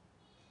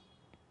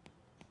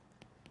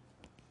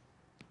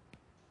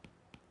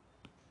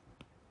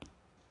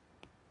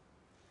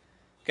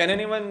 can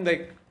anyone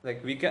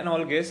like we can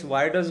all guess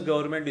why does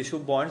government issue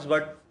bonds?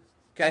 But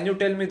can you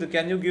tell me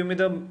can you give me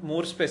the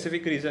more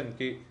specific reason?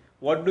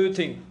 What do you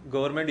think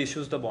government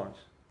issues the bonds?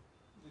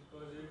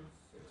 Because its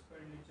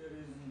expenditure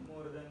is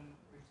more than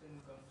its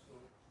income, so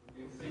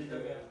you fill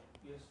the gap.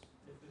 Yes,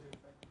 deficit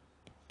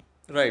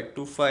finance. Right,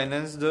 to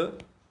finance the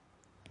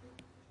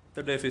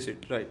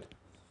deficit. Right.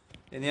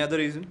 Any other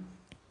reason?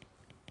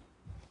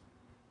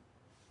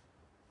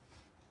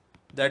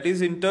 That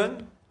is in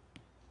turn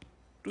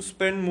to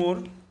spend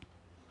more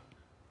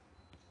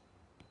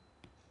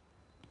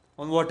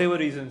on whatever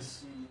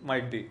reasons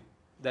might be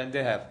than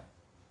they have.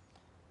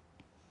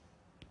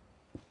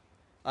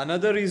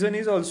 Another reason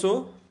is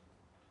also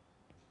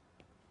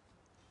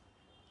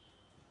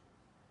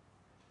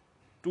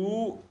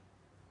to,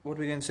 what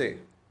we can say,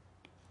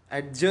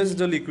 adjust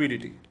the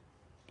liquidity.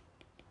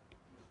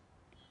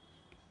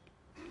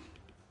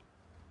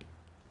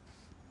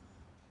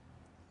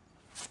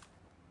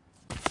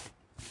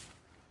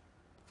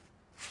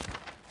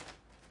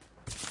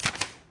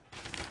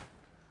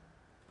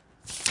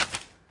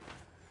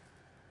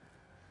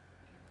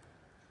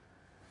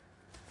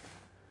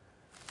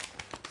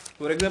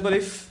 For example,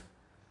 if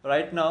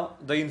right now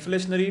the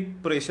inflationary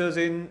pressures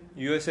in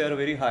USA are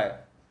very high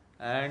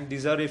and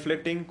these are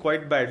reflecting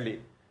quite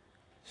badly,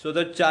 so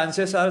the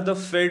chances are the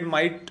Fed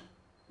might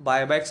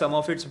buy back some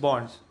of its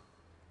bonds.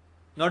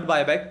 Not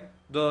buy back,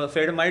 the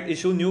Fed might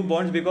issue new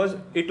bonds because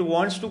it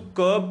wants to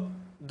curb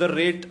the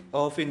rate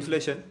of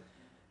inflation,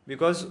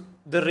 because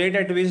the rate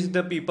at which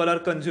the people are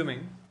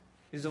consuming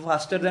is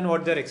faster than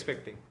what they are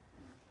expecting.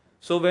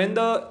 So when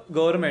the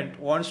government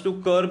wants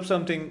to curb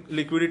something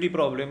liquidity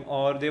problem,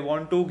 or they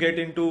want to get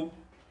into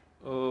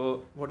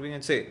what we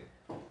can say,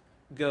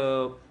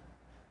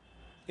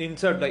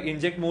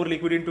 inject more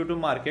liquidity into the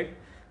market,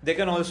 they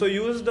can also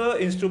use the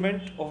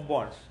instrument of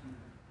bonds.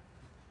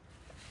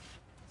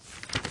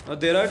 Now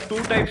there are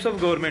two types of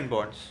government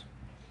bonds.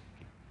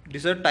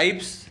 These are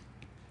types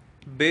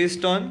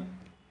based on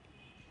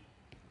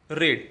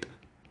rate.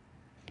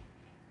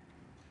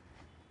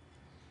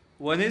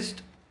 One is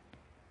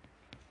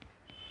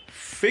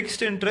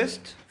fixed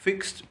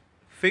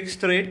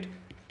fixed rate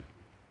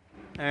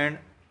and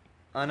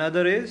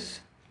another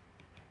is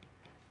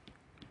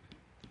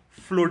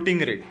floating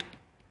rate.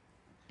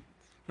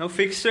 Now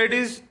fixed rate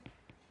is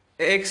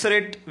X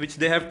rate which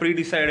they have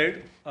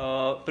pre-decided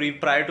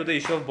prior to the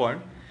issue of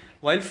bond,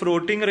 while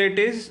floating rate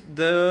is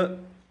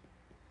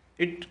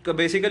it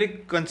basically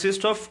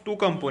consists of two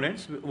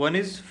components. One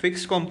is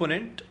fixed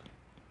component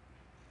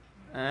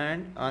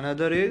and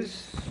another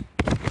is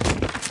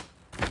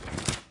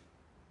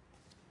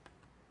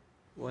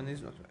one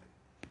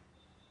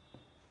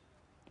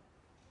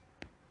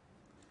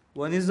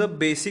is the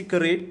basic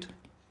rate,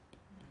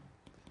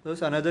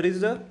 thus another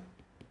is the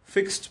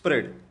fixed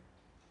spread.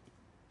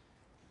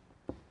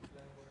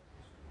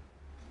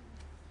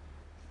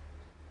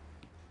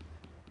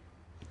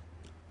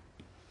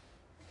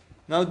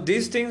 Now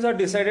these things are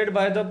decided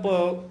by the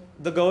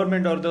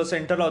government or the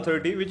central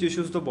authority which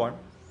issues the bond.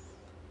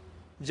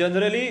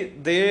 Generally,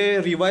 they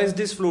revise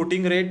this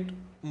floating rate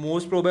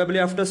most probably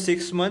after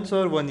 6 months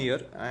or 1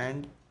 year,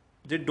 and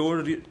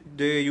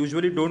they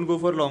usually don't go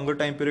for longer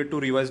time period to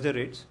revise the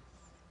rates.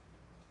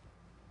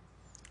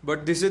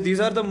 But these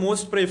are the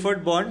most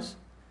preferred bonds,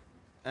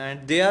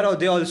 and they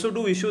also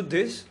do issue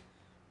this,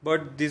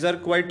 but these are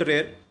quite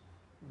rare.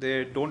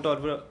 They don't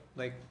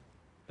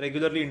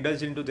regularly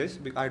indulge into this.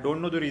 I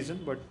don't know the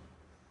reason, but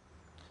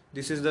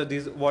this is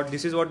what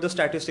the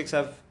statistics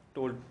have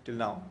told till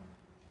now.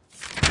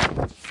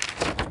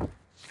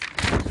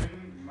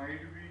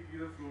 Might be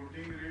either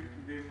floating rate,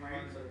 they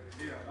might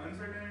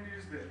uncertainty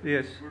is there.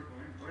 Yes. Good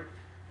point. But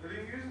the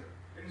thing is,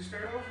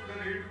 instead of the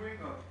rate going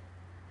up,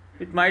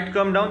 It might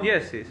come down.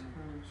 Yes.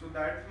 so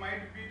that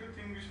might be the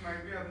thing which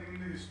might be happening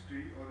in the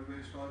history, or the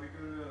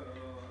historical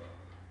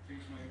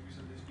things might be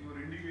suggesting or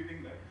indicating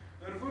that.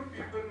 Therefore,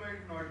 people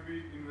might not be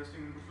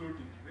investing into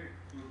floating, right?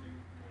 Floating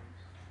bonds.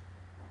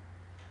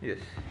 Yes.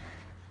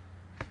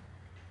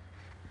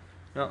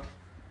 Now,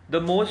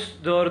 the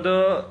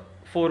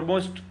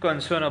foremost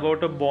concern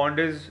about a bond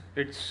is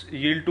its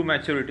yield to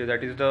maturity.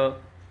 That is the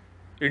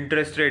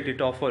interest rate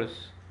it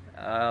offers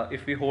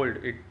if we hold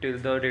it till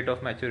the date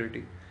of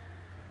maturity.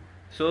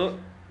 So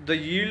the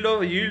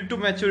yield to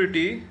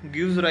maturity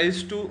gives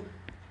rise to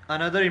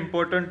another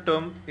important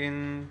term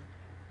in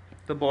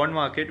the bond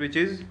market, which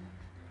is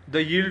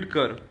the yield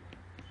curve.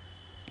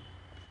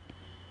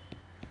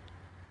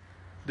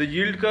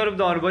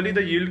 Normally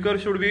the yield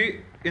curve should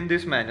be in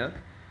this manner.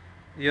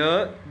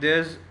 Here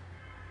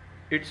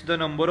it's the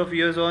number of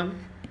years on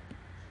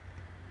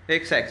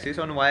x-axis.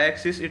 On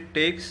y-axis it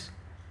takes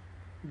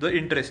the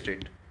interest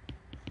rate.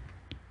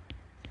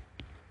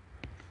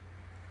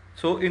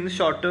 So in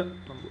short term,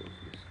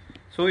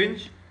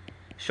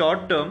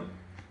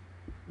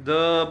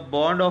 the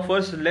bond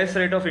offers less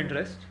rate of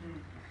interest,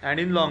 and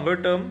in longer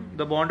term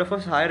the bond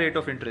offers higher rate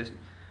of interest.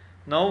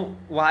 Now,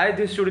 why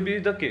this should be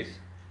the case?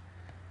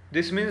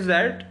 This means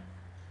that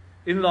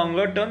in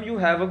longer term you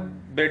have a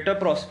better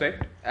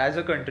prospect as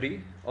a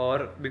country,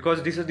 or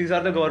because these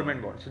are the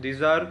government bonds. So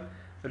these are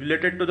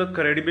related to the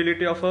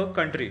credibility of a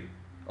country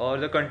or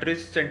the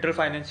country's central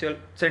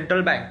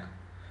bank.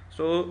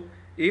 So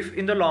if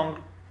in the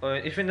long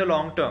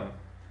term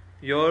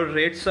your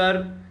rates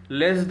are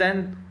less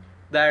than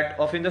that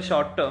of in the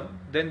short term,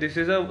 then this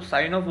is a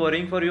sign of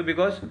worrying for you,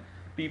 because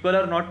people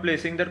are not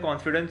placing their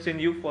confidence in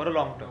you for a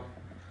long term.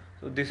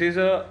 So this is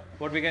a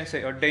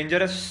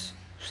dangerous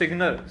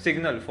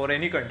signal for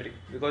any country,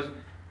 because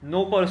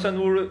no person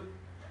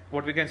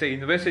would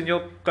invest in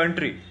your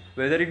country,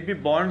 whether it be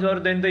bonds or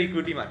then the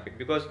equity market,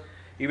 because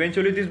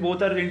eventually these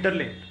both are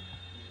interlinked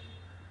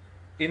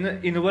in an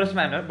inverse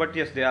manner, but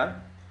yes, they are.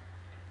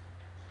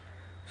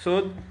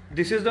 So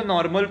this is the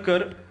normal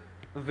curve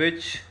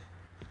which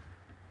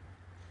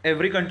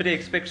every country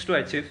expects to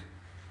achieve,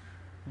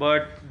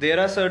 but there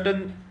are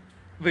certain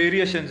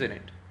variations in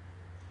it.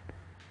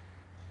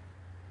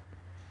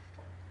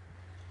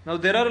 Now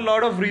there are a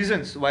lot of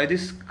reasons why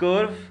this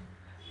curve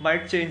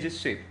might change its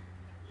shape.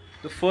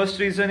 The first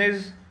reason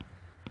is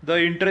the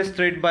interest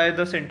rate by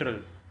the central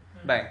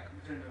bank,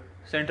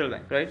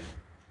 right?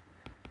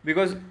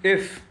 Because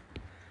if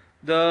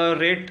the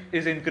rate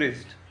is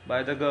increased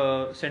by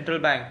the central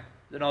bank,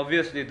 then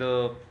obviously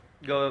the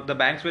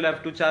banks will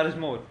have to charge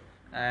more,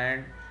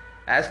 and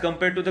as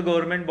compared to the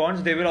government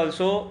bonds, they will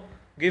also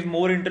give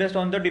more interest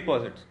on the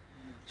deposits.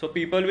 So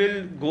people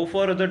will go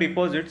for the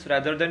deposits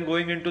rather than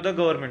going into the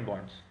government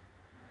bonds.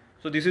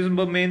 So this is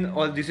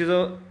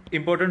a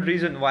important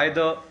reason why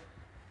the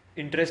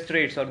interest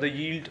rates or the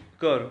yield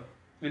curve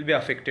will be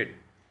affected.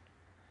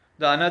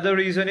 The another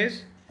reason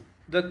is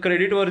the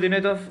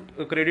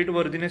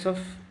creditworthiness of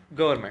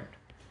government.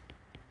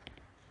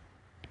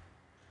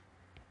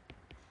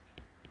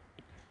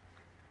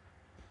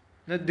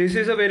 Now this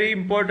is a very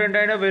important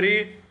and a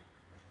very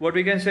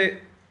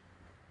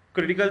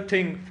critical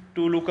thing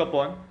to look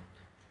upon,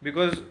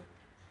 because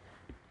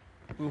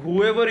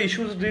whoever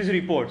issues these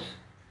reports,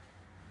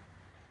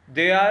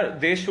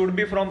 they should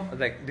be from,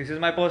 this is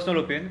my personal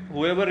opinion,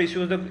 whoever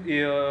issues the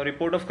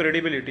report of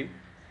credibility,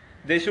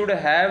 they should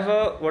have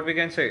a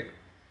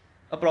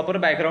proper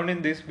background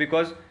in this,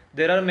 because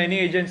there are many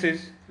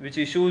agencies which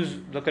issues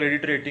the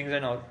credit ratings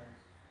and all,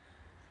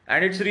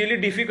 and it's really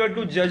difficult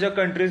to judge a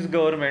country's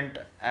government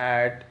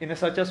at in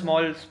such a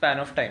small span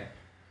of time.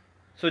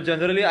 So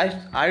generally,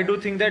 I do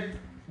think that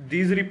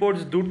these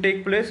reports do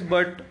take place,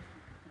 but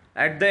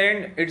at the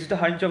end, it's the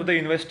hunch of the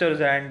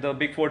investors and the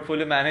big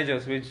portfolio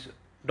managers which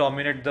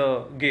dominate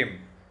the game.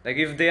 Like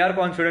if they are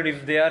confident,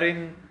 if they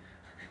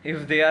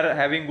are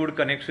having good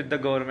connects with the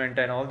government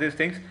and all these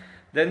things,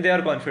 then they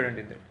are confident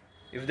in it.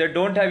 If they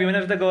don't have, even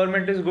if the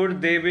government is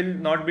good, they will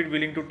not be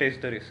willing to take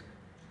the risk.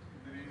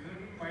 The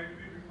reason might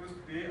be because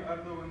they are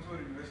the ones who are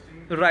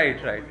investing. Right,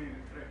 in the right. company,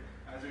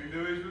 right. As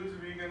individuals,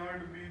 we cannot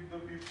be the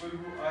people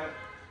who are.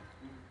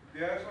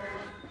 They are sort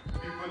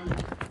of people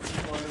who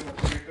call them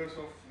operators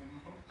of.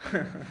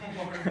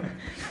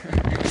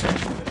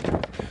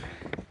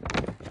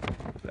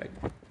 Right.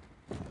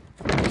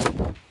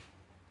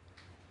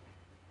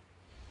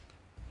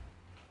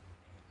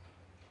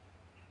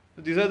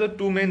 So these are the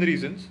two main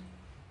reasons.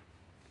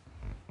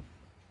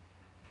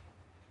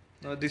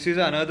 Now this is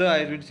another,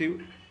 I will see,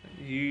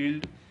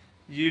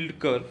 yield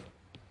curve,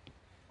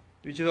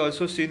 which is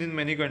also seen in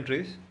many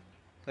countries.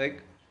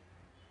 Like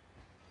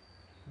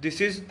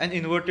this is an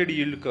inverted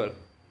yield curve.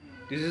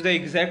 This is the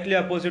exactly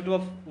opposite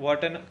of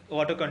what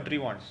a country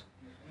wants.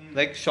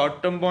 Like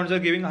short-term bonds are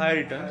giving higher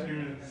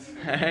returns,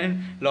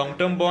 and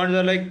long-term bonds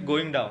are like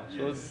going down.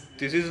 So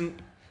this is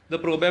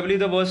probably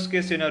the worst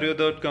case scenario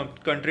the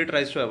country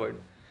tries to avoid.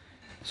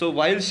 So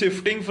while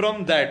shifting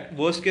from that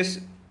worst case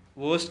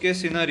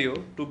scenario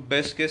to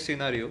best case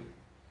scenario,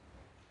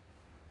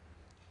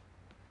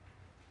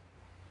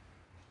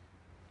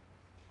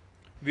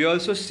 we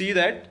also see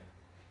that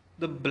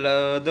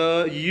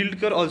the yield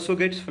curve also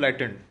gets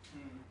flattened,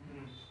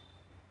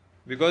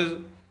 because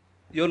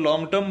your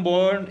long-term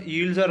bond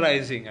yields are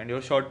rising and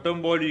your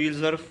short-term bond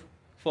yields are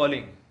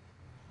falling.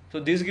 So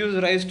this gives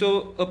rise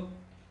to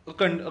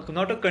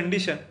not a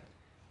condition,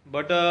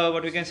 but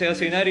what we can say a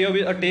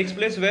scenario takes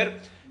place where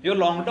your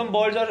long-term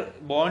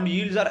bond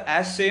yields are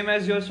as same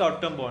as your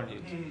short-term bond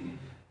yields.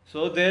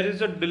 So there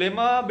is a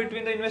dilemma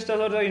between the investors,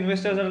 or the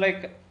investors are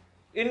like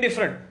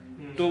indifferent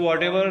to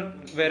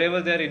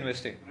wherever they are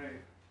investing. Right.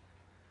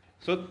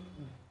 So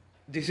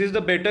this is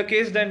the better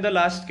case than the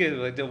last case,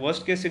 like the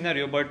worst case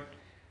scenario. But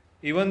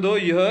even though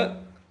here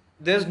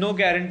there's no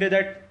guarantee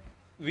that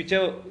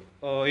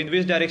in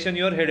which direction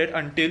you are headed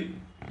until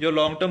your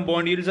long-term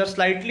bond yields are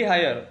slightly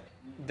higher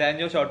than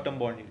your short-term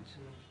bond yields.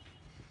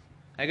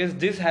 I guess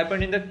this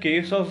happened in the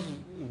case of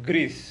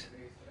Greece.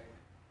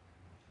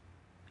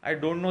 I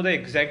don't know the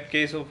exact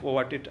case of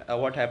what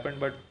happened,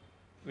 but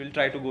we'll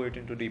try to go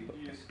into deeper.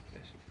 Yes.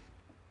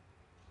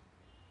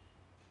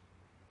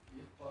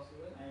 If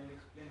possible, I will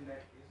explain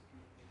that case.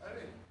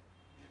 Arey,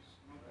 yes,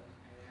 no problem.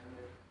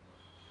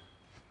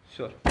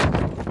 Sure.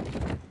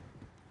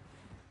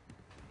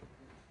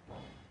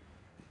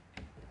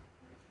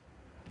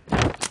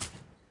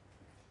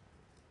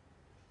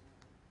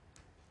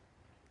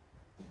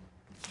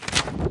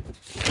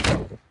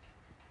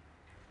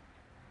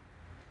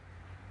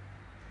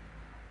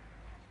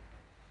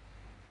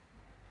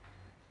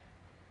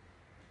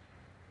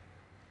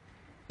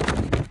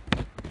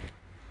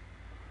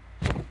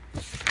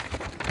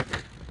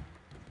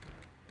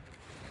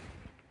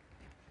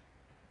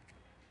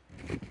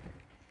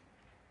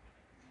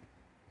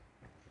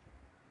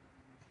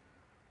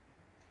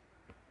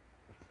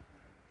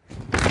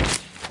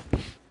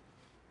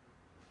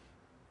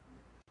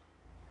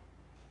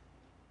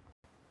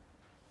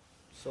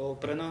 So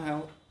Pranav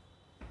have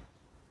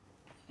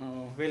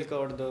well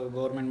covered the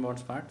government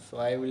bonds part. So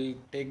I will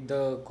take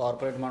the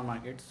corporate bond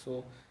market.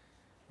 So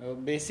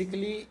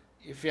basically,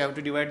 if you have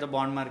to divide the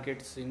bond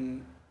markets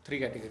in three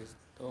categories,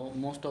 so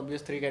most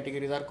obvious three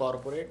categories are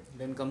corporate,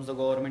 then comes the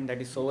government, that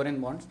is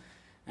sovereign bonds,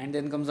 and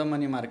then comes the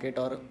money market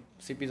or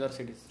CPs or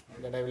CDs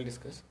that I will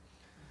discuss.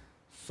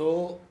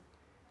 So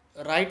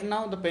right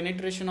now the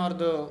penetration or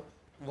the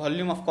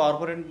volume of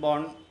corporate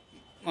bond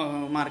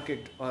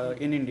market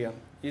in India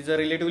is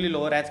relatively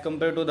lower as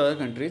compared to the other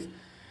countries,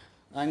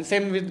 and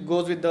same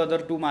goes with the other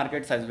two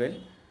markets as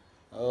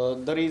well.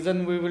 The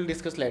reason we will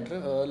discuss later.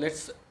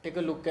 Let's take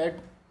a look at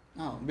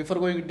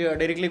before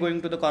directly going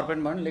to the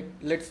corporate bond.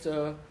 Let's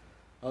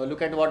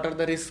look at what are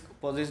the risks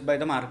posed by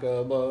the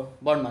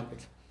bond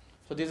markets.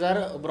 So these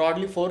are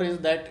broadly four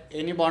risks that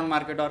any bond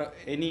market or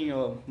any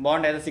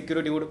bond as a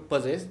security would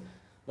possess.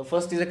 The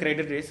first is a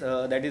credit risk.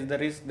 That is the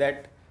risk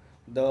that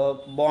the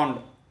bond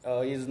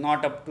is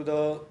not up to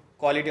the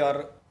quality,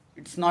 or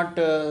it's not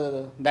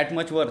that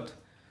much worth.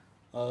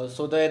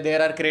 So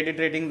there are credit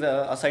ratings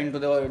assigned to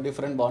the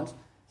different bonds.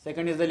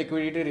 Second is the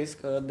liquidity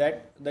risk.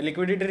 That the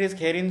liquidity risk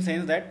here in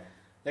sense that,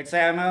 let's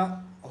say I am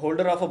a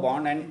holder of a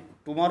bond and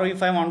tomorrow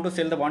if I want to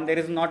sell the bond, there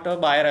is not a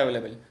buyer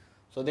available.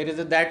 So there is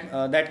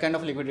that kind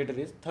of liquidity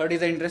risk. Third is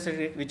the interest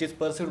rate, which is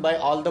perceived by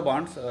all the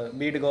bonds,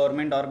 be it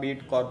government or be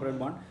it corporate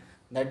bond,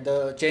 that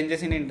the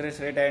changes in interest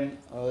rate and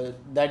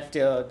that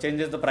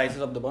changes the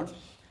prices of the bonds.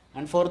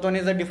 And fourth one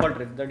is the default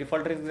risk. The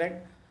default risk is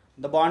that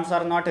the bonds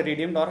are not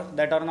redeemed or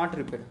that are not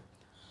repaid.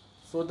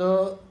 So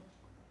the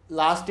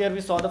last year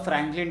we saw the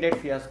Franklin debt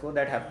fiasco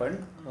that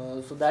happened.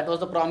 So that was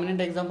the prominent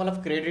example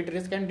of credit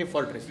risk and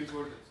default risk.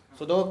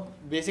 So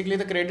basically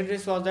the credit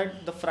risk was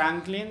that the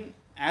Franklin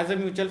as a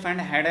mutual fund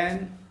had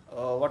an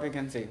what we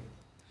can say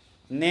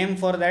name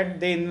for that.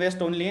 They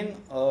invest only in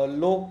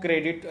low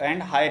credit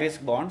and high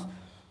risk bonds.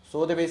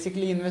 So they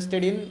basically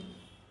invested in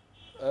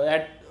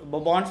at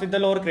bonds with the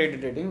lower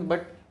credit rating,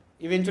 but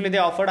eventually they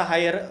offered a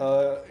higher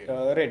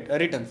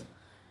returns.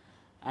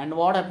 And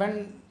what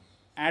happened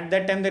at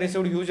that time, they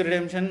received huge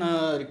redemption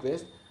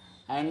request,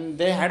 and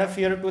they had a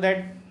fear to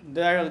that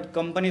there are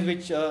companies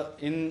which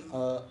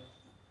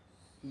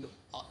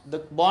the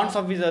bonds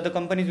of the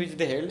companies which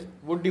they held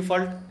would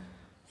default,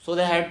 so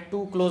they had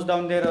to close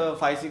down their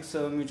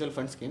 5-6 mutual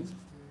fund schemes.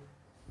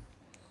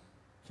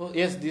 So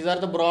yes, these are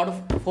the broad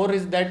 4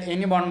 risks that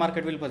any bond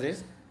market will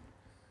possess,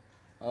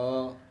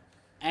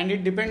 and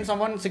it depends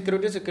upon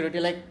security.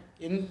 Like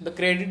in the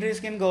credit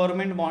risk in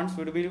government bonds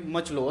would be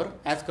much lower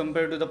as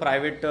compared to the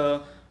private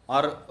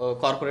or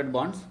corporate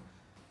bonds.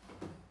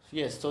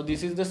 Yes, so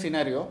this is the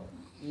scenario.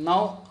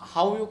 Now,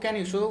 how you can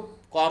issue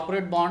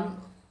corporate bond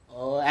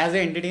as an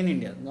entity in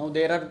India? Now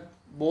there are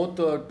both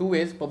two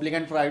ways, public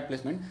and private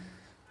placement.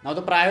 Now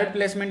the private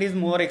placement is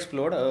more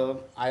explored.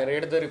 I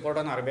read the report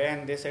on RBI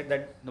and they said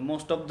that the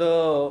most of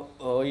the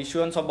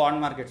issuance of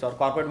bond markets or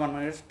corporate bond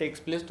markets takes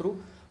place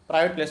through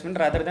private placement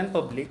rather than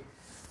public.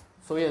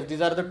 So yes, these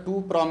are the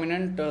two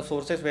prominent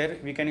sources where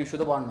we can issue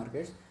the bond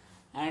markets.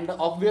 And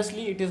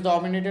obviously it is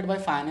dominated by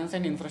finance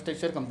and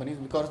infrastructure companies,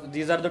 because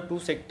these are the two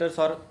sectors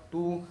or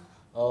two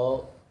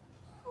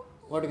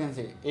what you can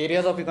say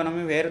areas of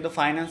economy where the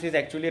finance is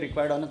actually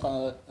required on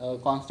a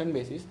constant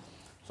basis.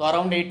 So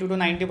around 80 to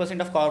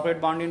 90% of corporate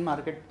bond in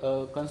market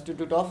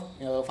constitute of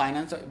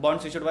finance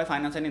bonds issued by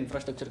finance and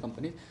infrastructure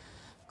companies.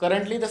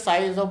 Currently the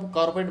size of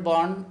corporate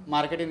bond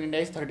market in India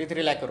is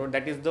 33 lakh crore.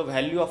 That is the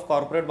value of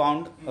corporate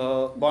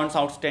bonds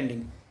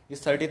outstanding is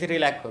 33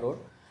 lakh crore,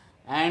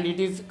 and it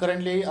is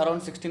currently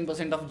around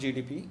 16% of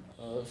GDP.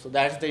 So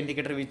that's the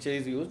indicator which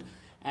is used,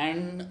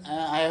 and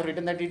I have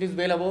written that it is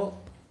well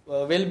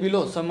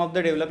below some of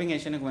the developing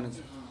Asian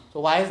economies. So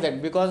why is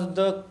that? Because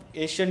the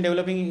Asian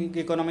developing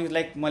economies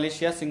like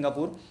Malaysia,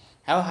 Singapore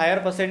have a higher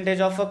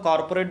percentage of a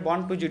corporate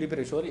bond to GDP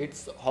ratio.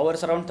 It's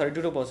hovers around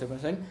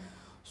 32%.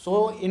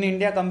 So in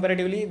India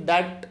comparatively,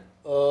 that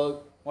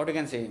what you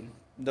can say,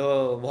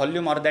 the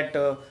volume or that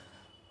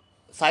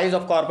size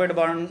of corporate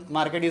bond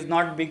market is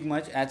not big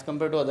much as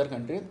compared to other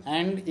countries.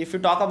 And if you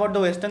talk about the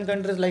Western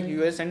countries like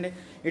US, and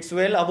it's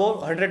well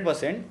above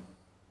 100%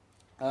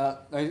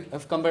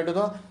 as compared to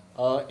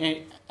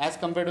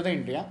the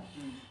India.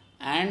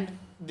 And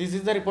this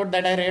is the report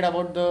that I read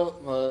about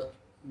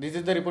this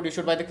is the report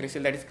issued by the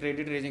CRISIL, that is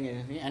Credit Rating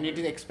Agency, and it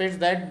expects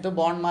that the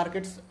bond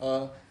market's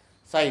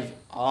size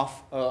of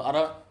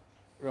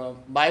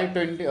by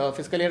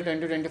fiscal year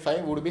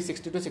 2025 would be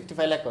 60 to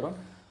 65 lakh crore.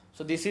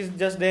 So this is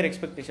just their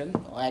expectation.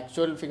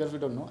 Actual figures we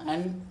don't know.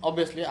 And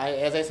obviously,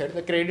 as I said,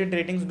 the credit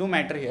ratings do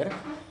matter here.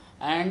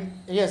 And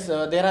yes,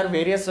 there are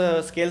various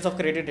scales of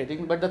credit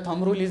rating, but the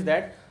thumb rule is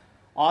that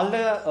all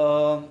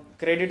the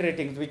credit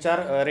ratings which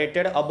are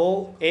rated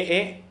above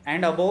AA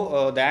and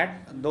above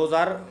that, those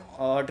are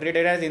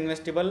treated as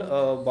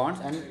investable bonds,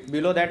 and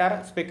below that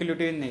are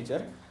speculative in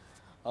nature.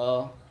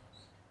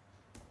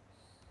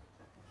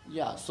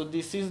 Yeah, so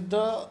this is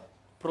the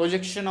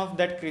projection of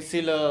that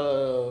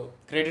CRISIL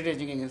credit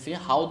rating agency,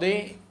 how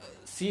they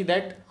see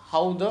that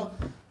how the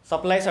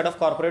supply side of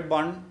corporate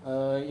bond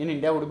in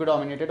India would be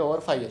dominated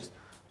over 5 years.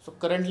 So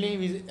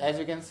currently, as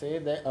you can say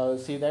that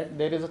see that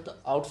there is an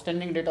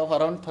outstanding debt of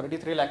around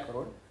 33 lakh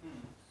crore.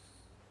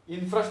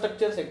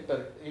 Infrastructure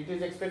sector, it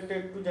is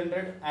expected to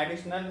generate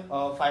additional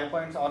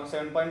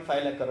 7.5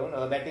 lakh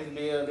crore. That is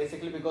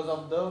basically because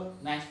of the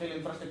national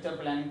infrastructure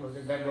planning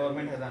project that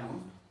government has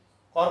announced.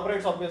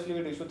 Corporates obviously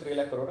will issue 3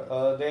 lakh crore.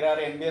 There are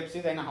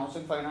NBFCs and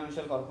housing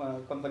financial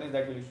companies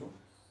that will issue.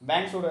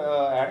 Banks would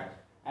add,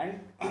 and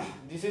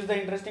this is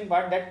the interesting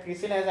part that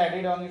CRISIL has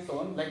added on its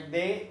own. Like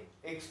they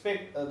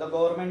expect the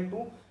government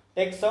to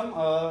take some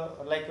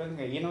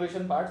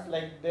innovation parts.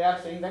 Like they are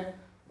saying that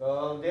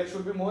there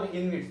should be more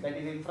InvITs, that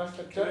is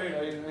infrastructure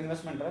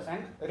investment trust,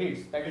 and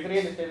REITs, that is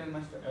real estate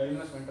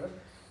investment trust,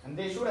 and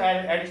they should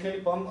additionally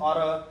pump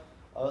or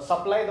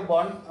supply the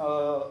bond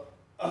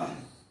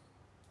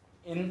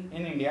in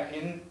India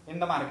in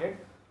the market.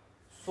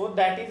 So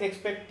that is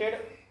expected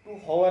to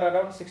hover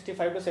around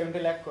 65 to 70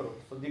 lakh crore.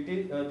 So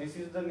this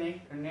is the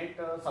net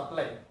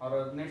supply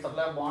or net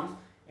supply of bonds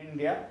in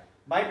India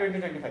by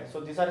 2025.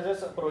 So these are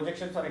just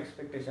projections or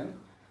expectations.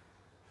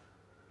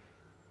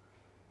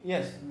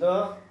 Yes,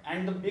 the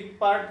big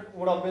part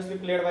would obviously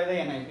played by the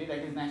NIP, that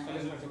is National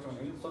Infrastructure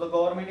Fund. So the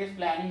government is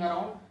planning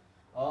around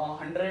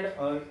 1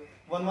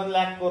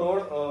 lakh crore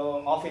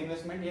of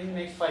investment in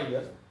next 5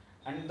 years,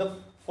 and the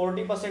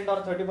 40%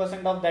 or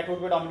 30% of that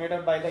would be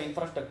dominated by the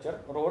infrastructure,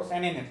 roads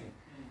and energy.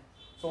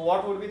 So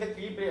what would be the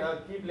key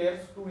players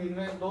to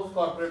invest those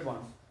corporate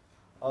bonds?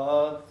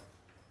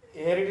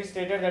 Here it is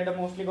stated that the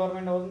mostly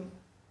government-owned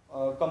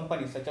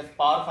companies such as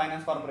Power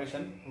Finance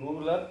Corporation,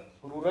 Rural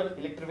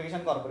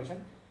Electrification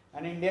Corporation,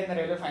 and Indian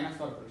Railway Finance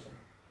Corporation.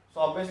 So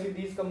obviously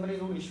these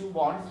companies would issue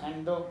bonds,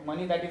 and the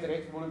money that is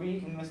raised would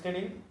be invested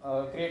in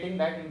creating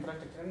that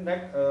infrastructure and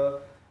that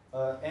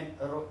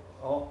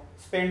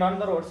spend on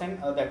the roads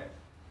and that.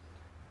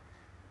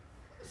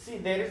 See,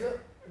 there is a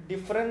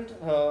different.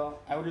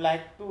 I would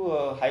like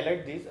to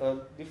highlight this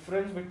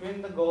difference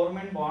between the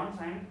government bonds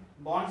and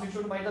bonds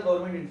issued by the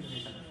government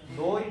institution.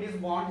 Though it is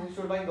bonds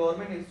issued by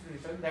government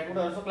institutions, that would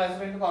also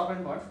classify into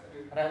corporate bonds,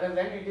 rather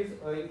than it is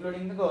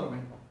including the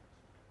government bond.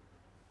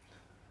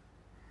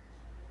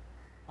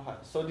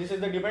 So this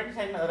is the demand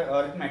and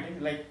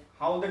arithmetic, like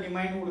how the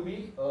demand would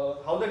be,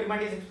 how the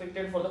demand is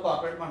expected for the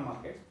corporate bond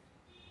markets.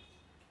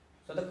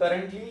 So the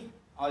currently,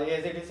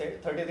 as it is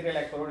said, 33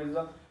 lakh crore is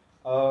the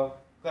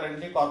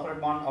currently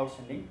corporate bond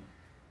outstanding.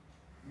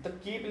 The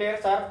key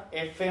players are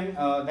FM,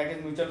 that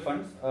is mutual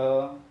funds,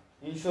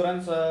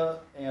 insurance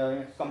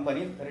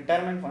companies,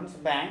 retirement funds,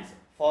 banks,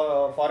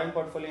 for foreign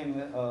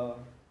portfolio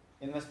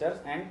investors,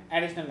 and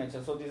additional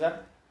measures. So these are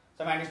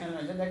some additional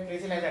measures that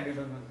CRISIL has added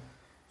on.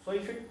 So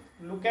if you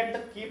look at the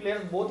key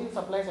players both in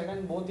supply side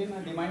and both in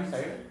demand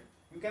side,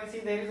 you can see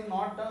there is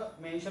not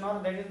a mention, or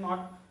there is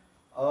not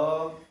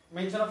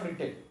mention of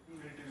retail.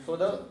 So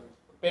the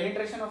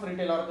penetration of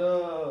retail, or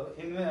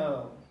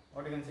the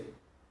what you can say,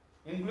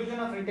 inclusion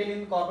of retail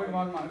in corporate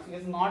bond markets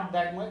is not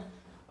that much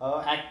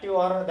active,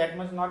 or that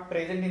much not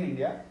present in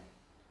India.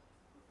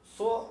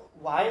 So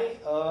why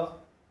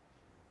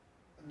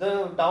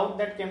the doubt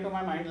that came to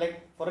my mind,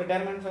 like for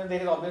retirement funds,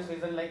 there is obvious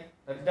reason, like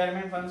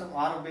retirement funds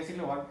are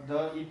basically what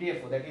the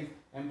EPFO, that is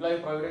Employee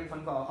Provident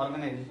Fund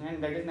Organization,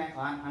 and that is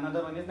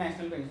another one is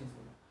National Pension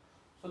Scheme.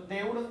 So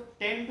they would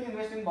tend to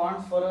invest in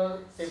bonds for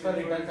safer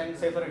returns and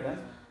safer returns.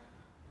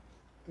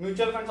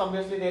 Mutual funds,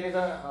 obviously there is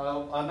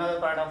another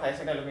part of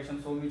asset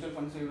allocation. So mutual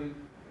funds would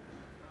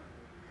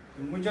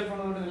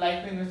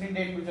like to invest in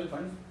debt mutual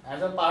funds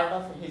as a part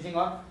of hedging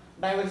or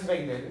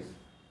diversifying their risk.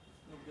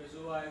 Okay,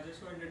 so I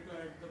just wanted to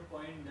add the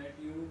point that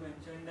you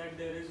mentioned that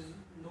there is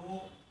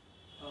no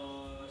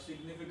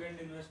significant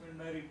investment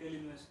by retail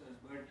investors,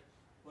 but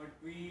what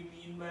we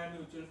mean by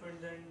mutual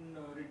funds and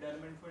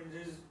retirement funds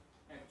is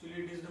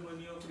actually it is the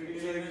money of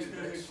retail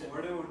investors. That's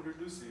what I wanted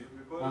to say,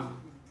 because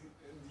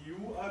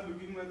you are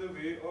looking at the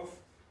way of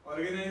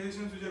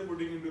organizations which are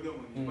putting into the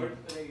money, but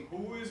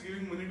who is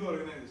giving money to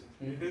organizations?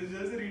 It is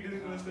just the retail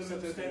investors.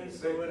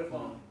 Substance over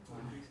form.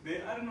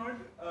 They are not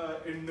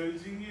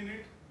indulging in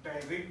it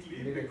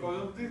directly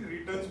because of the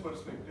returns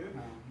perspective,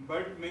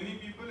 but many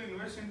people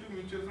invest into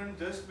mutual fund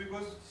just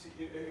because,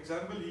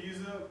 example, he is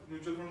a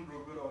mutual fund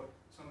broker or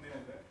something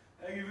like that.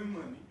 I give him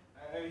money,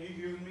 he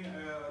gives me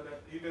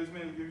that, he tells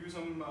me I'll give you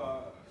some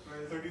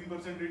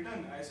 13%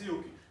 return. I say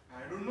okay.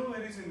 I don't know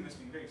where he's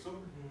investing, right? So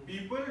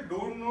people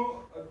don't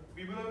know,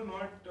 people are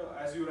not,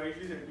 as you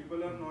rightly said,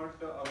 people are not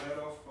aware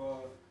of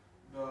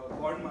the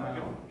bond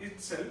market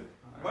itself,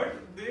 but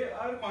they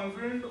are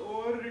confident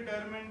over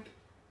retirement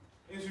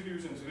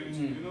institutions, which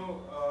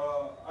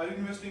are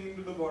investing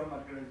into the bond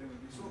market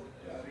ultimately. So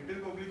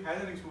retail public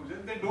has an exposure.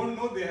 They don't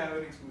know they have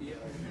an exposure.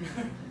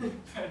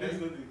 That is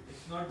the thing.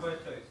 It's not by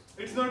choice.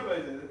 It's not by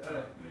choice.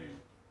 Right.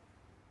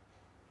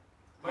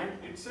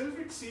 But itself,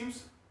 it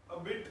seems a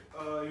bit,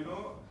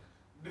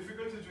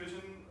 difficult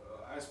situation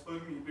as per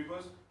me,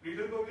 because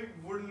retail public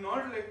would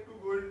not like to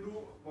go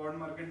into bond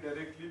market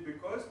directly,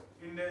 because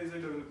India is a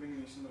developing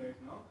nation right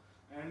now,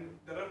 and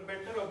there are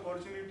better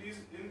opportunities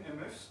in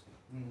MFs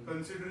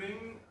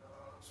considering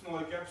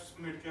small caps,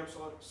 mid caps,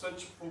 or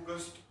such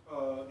focused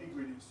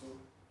equities. So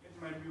it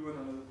might be one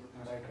another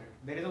potential.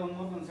 Right. There is one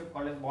more concept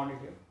called as bond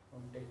ETF.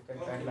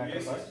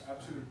 Yes,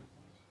 absolutely.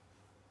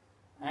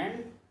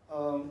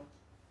 And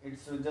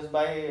it's just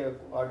by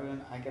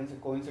I can say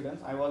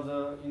coincidence. I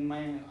was in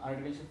my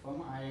articleship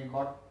firm. I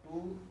got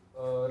to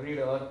read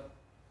a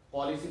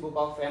policy book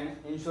of an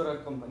insurer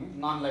company,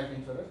 non-life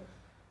insurer.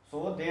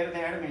 So there they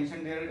had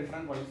mentioned there are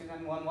different policies,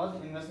 and one was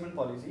investment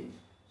policy.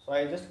 So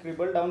I just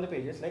scribbled down the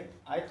pages. Like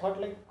I thought,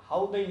 like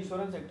how the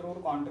insurance sector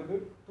would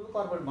contribute to the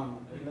corporate bond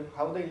market, like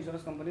how the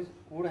insurance companies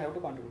would have to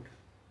contribute.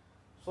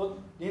 So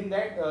in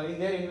that, in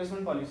their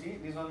investment policy,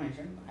 this was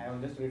mentioned. I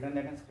have just written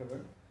that and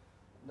scribbled.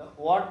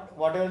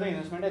 Whatever the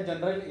investment a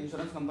general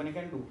insurance company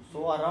can do.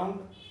 So around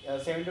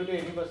 70 to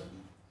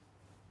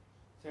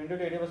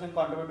 80%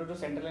 contributed to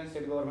central and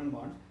state government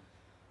bonds.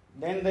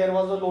 Then there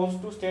was the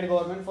loans to state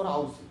government for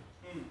housing.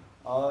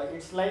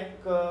 It's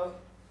like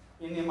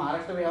in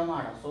Maharashtra we have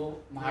MHADA. So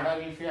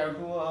MHADA, if you have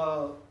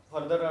to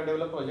further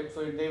develop projects,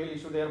 so they will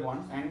issue their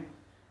bonds, and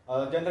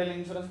general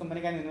insurance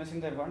company can invest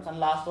in their bonds. And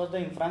last was the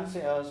infra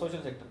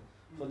social sector.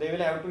 So they will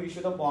have to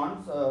issue the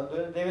bonds,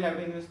 they will have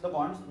to invest the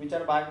bonds which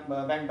are backed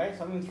by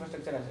some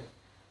infrastructure asset.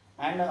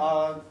 And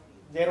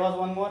there was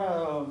one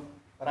more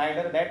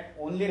rider that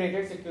only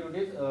rated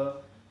securities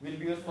will be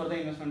used for the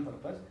investment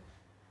purpose.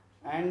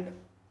 And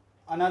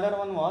another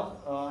one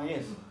was,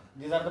 yes,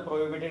 these are the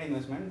prohibited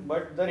investment,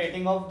 but the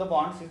rating of the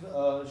bonds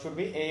is, should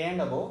be A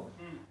and above.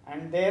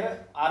 And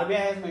there RBI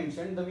has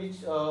mentioned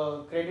which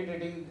credit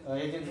rating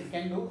agencies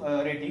can do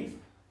ratings.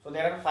 So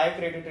there are 5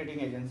 credit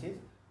rating agencies.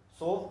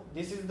 So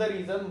this is the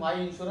reason why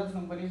insurance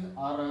companies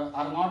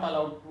are not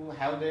allowed to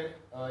have their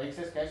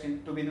excess cash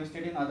to be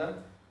invested in other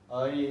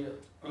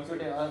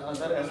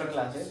other asset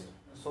classes.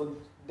 So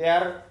they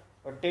are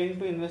tend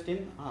to invest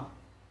in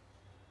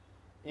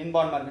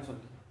bond markets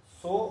only.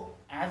 So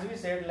as we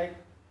said, like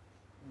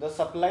the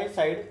supply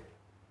side,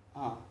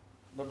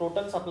 the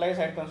total supply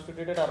side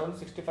constituted around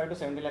 65 to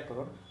 70 lakh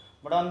crore.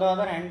 But on the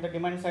other hand, the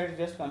demand side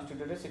just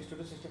constituted 60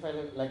 to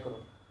 65 lakh crore.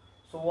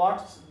 So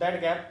what's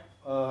that gap?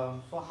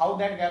 So how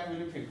that gap will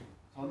be filled?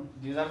 So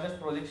these are just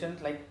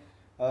projections. Like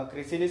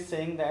CRISIL is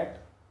saying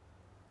that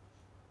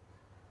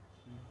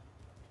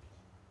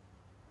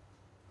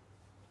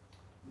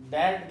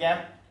that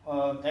gap,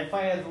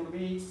 FIS would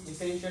be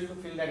essential to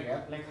fill that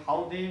gap. Like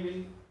how they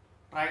will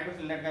try to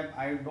fill that gap,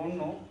 I don't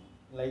know.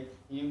 Like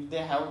if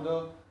they have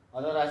the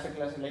other asset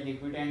classes like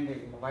equity and debt,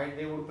 why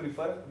they would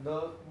prefer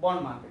the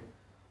bond market.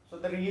 So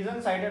the reason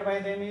cited by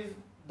them is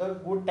the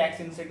good tax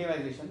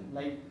incentivization.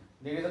 Like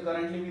there is a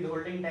currently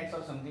withholding tax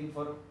or something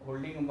for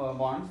holding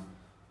bonds.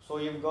 So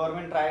if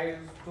government tries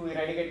to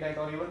eradicate that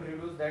or even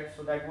reduce that,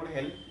 so that would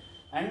help.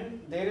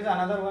 And there is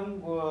another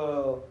one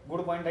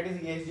good point, that is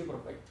ESG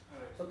profile.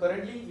 So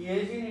currently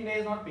ESG in India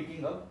is not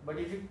picking up, but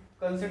if you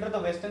consider the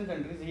Western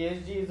countries,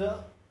 ESG is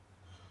a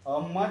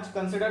much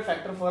considered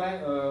factor for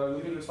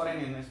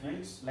an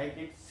investment. Like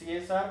it's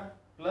CSR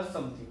plus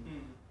something.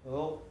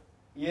 So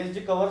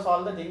ESG covers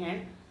all the thing,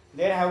 and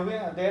there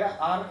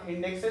are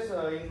indexes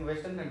in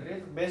Western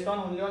countries based on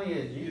only on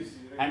ESG, Yes,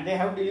 right. and they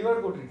have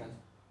delivered good returns.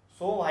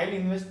 So while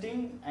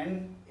investing,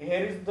 and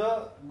here is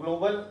the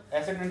global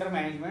asset under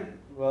management,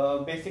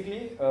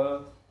 basically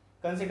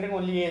considering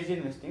only ESG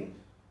investing.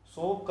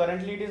 So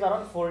currently it is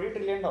around $40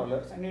 trillion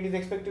and it is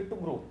expected to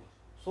grow.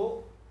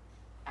 So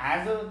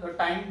as the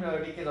time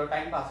decays or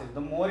time passes,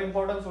 the more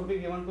importance would be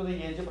given to the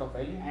ESG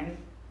profile. And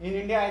in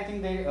India, I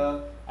think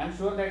I'm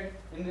sure that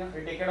in a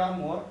decade or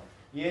more,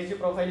 ESG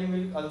profiling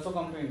will also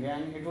come to India,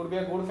 and it would be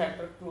a good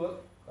factor to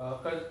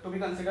be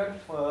considered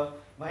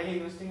while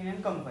investing in a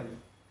company.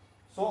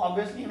 So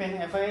obviously,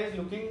 when FI is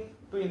looking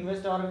to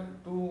invest or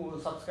to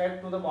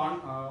subscribe to the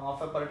bond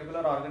of a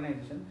particular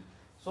organization,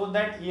 so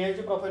that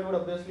ESG profile would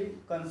obviously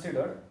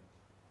considered.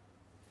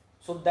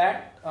 So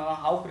that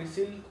how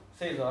CRISIL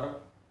says or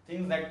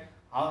thinks that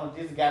how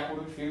this gap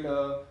would be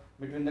filled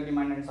between the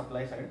demand and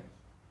supply side.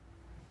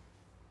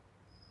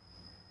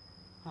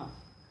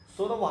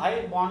 So the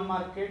why bond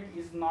market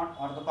is not,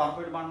 or the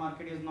corporate bond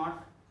market is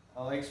not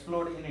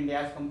explored in India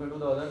as compared to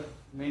the other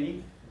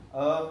many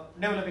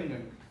developing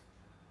countries.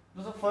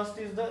 So first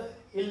is the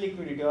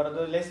illiquidity or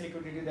the less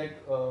liquidity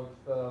that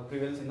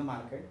prevails in the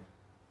market.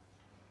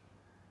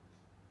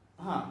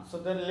 So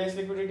the less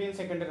liquidity in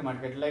secondary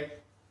market, like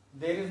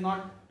there is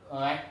not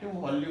active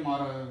volume or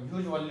a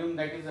huge volume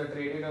that is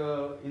traded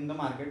in the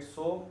market.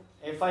 So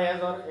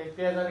FIs or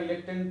FPIs are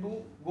elected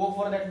to go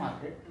for that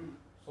market.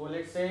 So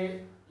let's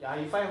say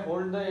if I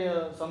hold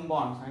the some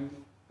bonds, and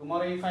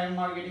tomorrow if I am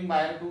not getting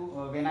buyer to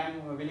when I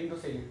am willing to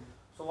sell it,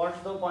 so what's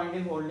the point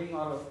in holding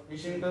or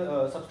issuing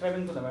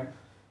subscribing to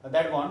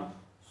that bond?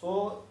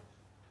 So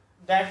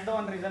that's the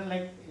one reason,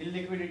 like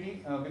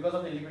illiquidity, because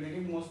of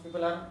illiquidity most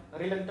people are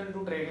reluctant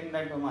to trade in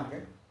that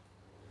market.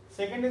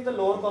 Second is the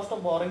lower cost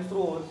of borrowings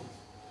through overseas,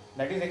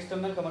 that is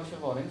external commercial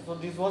borrowings. So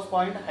this was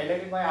point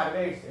highlighted by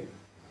RBI itself.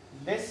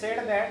 They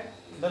said that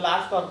the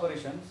large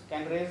corporations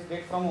can raise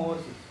debt from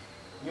overseas.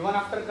 Even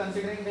after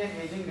considering their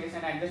hedging risk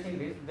and adjusting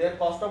risk, their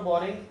cost of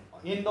borrowing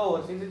in the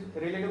overseas is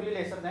relatively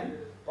lesser than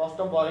cost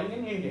of borrowing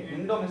in India,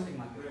 in domestic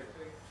market.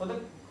 So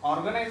the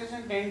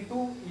organization tend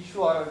to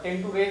issue or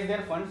tend to raise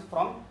their funds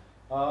from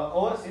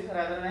overseas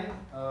rather than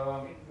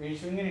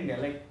issuing in India.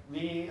 Like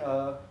we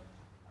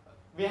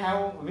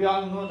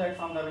all know that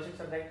from the basics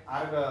that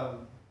our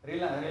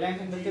Reliance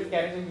Industries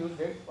carries a huge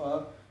debt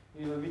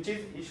which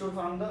is issued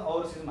from the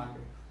overseas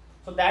market.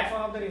 So that's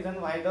one of the reasons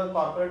why the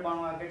corporate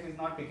bond market is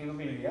not picking up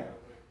in India.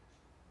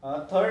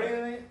 Third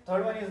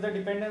one is the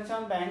dependence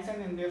on banks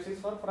and NBFCs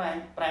for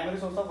primary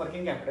source of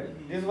working capital.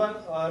 This one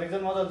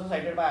reason was also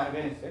cited by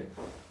RBI itself.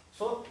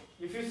 So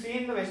if you see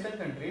in the Western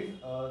countries,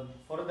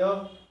 for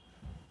the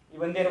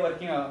even their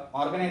working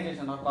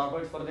organization or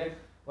corporates for their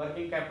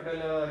working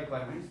capital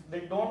requirements,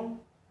 they don't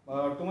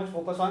too much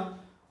focus on,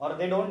 or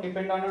they don't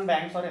depend on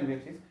banks or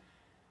NBFCs.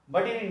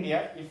 But in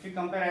India, if we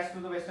compare as to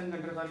the Western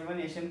countries or even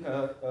Asian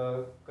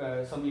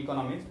some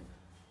economies,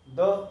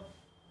 the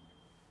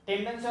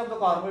tendency of the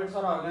corporates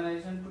or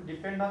organizations to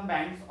depend on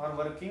banks or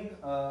working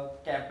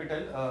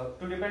capital,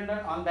 to depend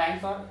on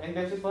banks or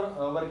NBFCs for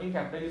working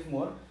capital is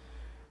more.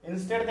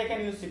 Instead, they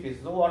can use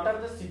CPs. So what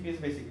are the CPs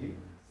basically?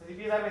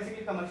 CPs are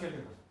basically commercial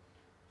papers.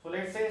 So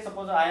let's say,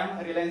 suppose I am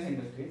a Reliance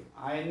Industries,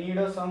 I need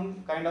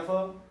some kind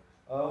of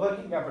a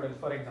working capital,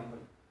 for example.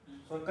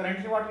 So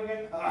currently, what I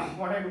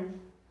do,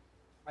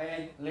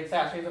 let's say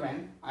Asha is a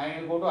bank,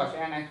 I go to Asha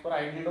and ask for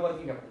I need a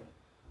working capital.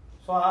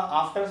 So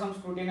after some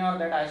scrutiny or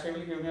that, Asha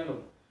will give me a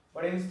loan.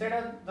 But instead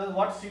of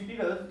what CP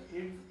does,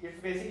 it's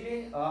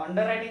basically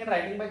underwriting and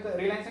writing by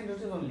Reliance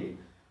Industries only.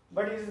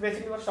 But it is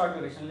basically for short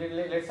duration.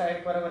 Let's say I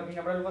require a working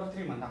capital for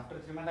 3 months. After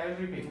 3 months, I will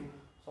repay.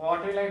 So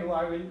what will I do?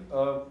 I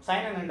will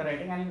sign an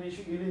underwriting and will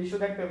issue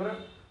that paper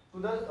to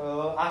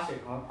the asset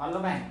or the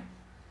bank.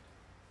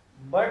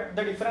 But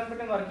the difference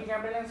between working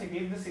capital and CP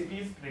is the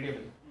CP is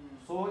credible.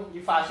 So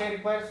if ASHA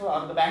requires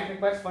or the bank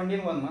requires fund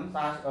in 1 month,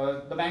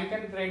 the bank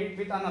can credit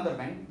with another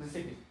bank, the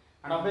CP.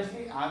 And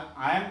obviously, I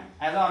am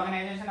as an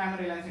organization, I am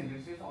a Reliance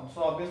Industries.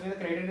 So obviously, the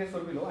credit risk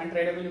would be low and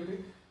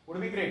tradability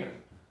would be greater.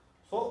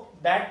 So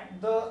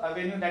that the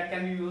avenue that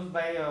can be used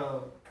by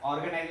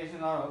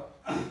organization or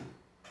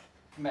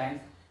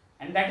banks,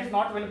 and that is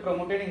not well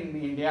promoted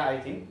in India, I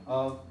think,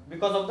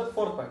 because of the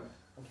fourth point.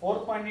 The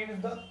fourth point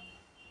is the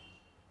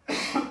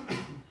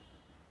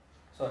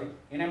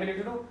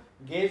inability to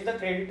gauge the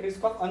credit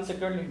risk of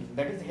unsecured lending,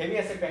 that is heavy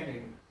asset backed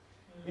lending.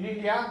 In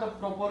India, the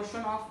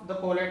proportion of the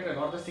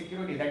collateral or the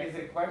security that is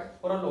required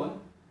for a loan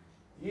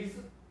is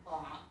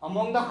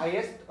among the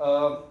highest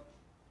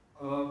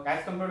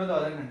as compared to the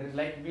other countries.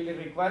 Like we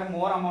require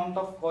more amount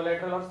of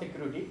collateral or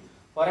security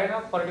for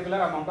a particular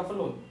amount of a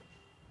loan.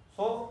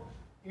 So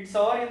it's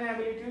our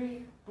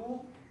inability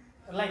to,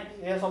 like,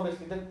 yes,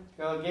 obviously the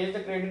gauge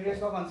the credit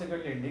risk of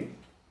unsecured lending,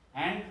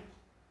 and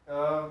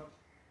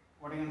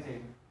what you can say,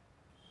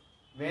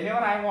 whenever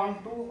I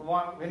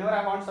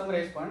want some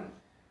raise fund,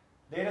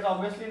 there is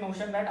obviously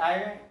notion that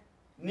I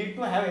need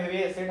to have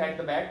heavy asset at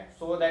the back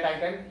so that I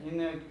can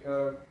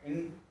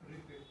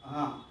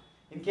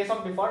in case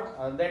of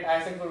default that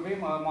asset will be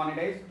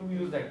monetized to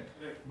use that.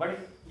 Right. But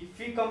if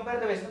we compare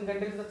the Western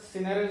countries, the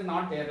scenario is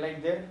not there.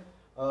 Like their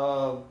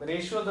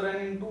ratios run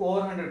into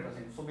over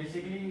 100%. So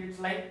basically, it's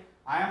like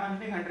I am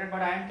earning 100,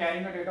 but I am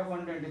carrying a debt of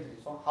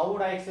 123. So how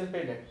would I access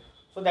pay that?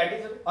 So that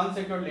is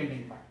unsecured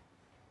lending part.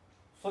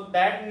 So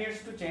that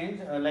needs to change.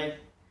 Like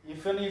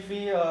even if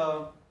we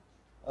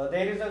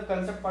there is a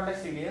concept called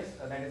as CDS,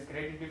 that is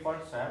credit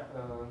default swap.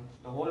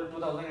 The whole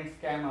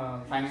 2008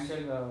 scam,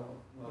 financial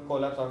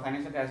collapse or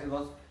financial crisis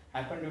was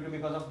happened due to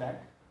because of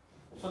that.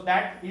 So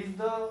that is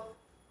the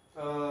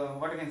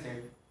what you can say,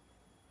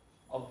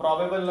 a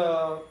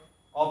probable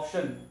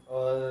option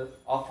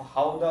of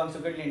how the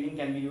unsecured lending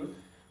can be used.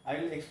 I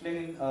will explain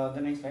in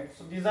the next slide.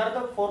 So these are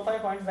the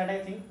 4-5 points that I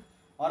think,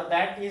 or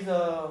that is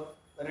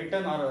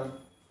written, or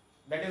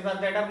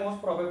that are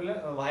most probable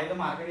why the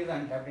market is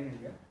untapped in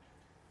India.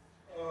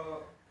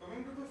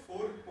 Coming to the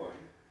fourth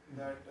point,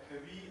 that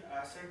heavy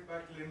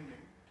asset-backed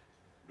lending,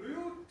 do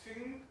you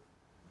think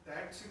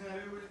that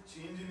scenario will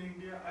change in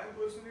India? I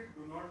personally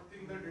do not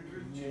think that it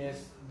will change Yes,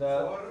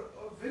 for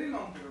a very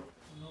long period of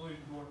time. No,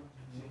 it won't.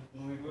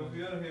 Because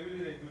we are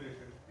heavily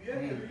regulated. We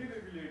are heavily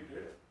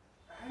regulated,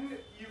 and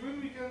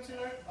even we can say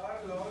that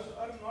our laws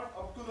are not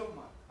up to the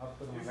mark.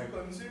 If you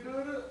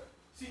consider,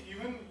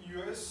 even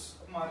US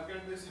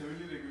market is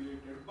heavily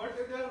regulated, but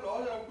their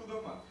laws are up to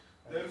the mark.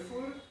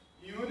 Therefore,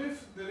 even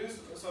if there is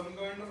some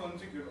kind of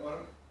unsecured, or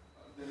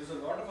there is a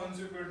lot of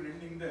unsecured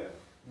lending there,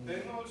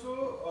 then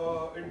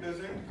also it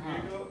doesn't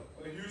create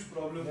a huge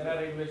problem. There are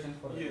regulations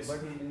for it, Yes. but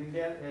in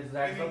India,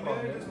 that's the In problem.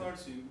 India, it is not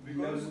seen,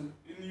 because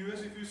in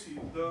US, if you see,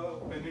 the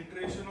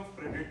penetration of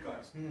credit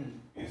cards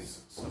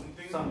is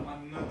something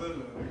another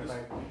level. It is,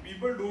 Right.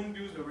 people don't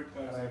use debit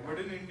cards, Right. but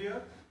in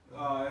India,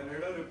 I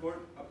read a report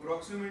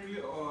approximately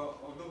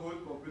of the whole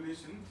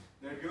population.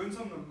 They had given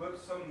some numbers,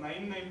 some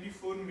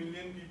 994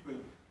 million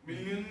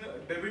million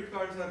debit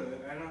cards are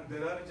there, and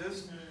there are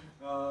just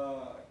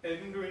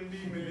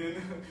 10-20 million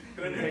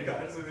credit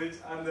cards which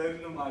are there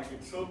in the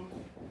market. So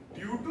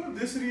due to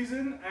this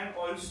reason, and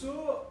also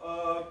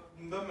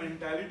the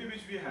mentality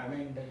which we have,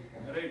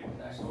 right?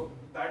 So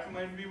that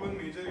might be one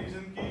major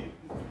reason ki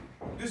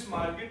this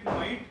market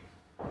might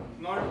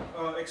not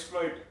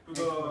exploit to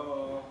the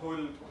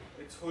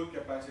its whole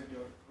capacity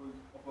or whole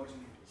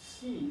opportunity.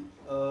 See,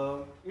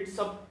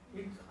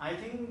 I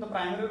think the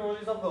primary role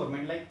is of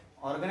government. Like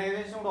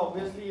organization would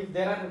obviously, if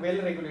they are well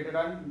regulated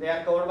and they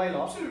are covered by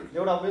law, Absolutely. they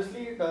would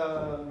obviously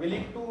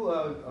willing to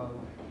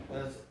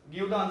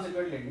give the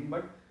unsecured lending.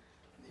 But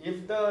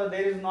if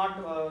there is not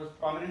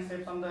prominent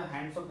steps on the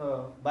hands of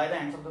by the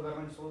hands of the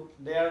government, so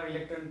they are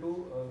reluctant to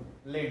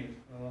lend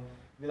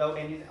without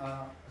any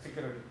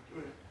security.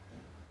 Right.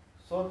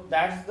 So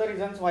that's the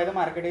reasons why the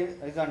market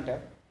is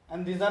untapped,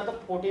 and these are the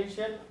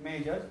potential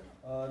measures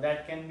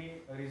that can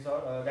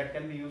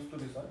be used to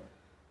resolve.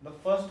 The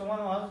first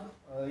one was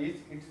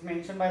it's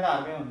mentioned by the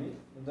RBI only,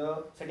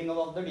 the setting up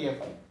of the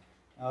DFI.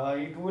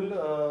 It will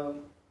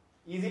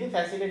easily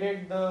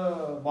facilitate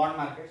the bond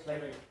markets.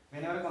 Like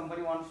whenever a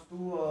company wants to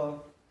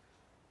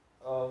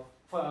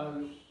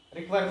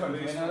require funds,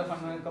 whenever the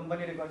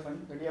company requires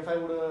funds, the DFI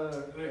would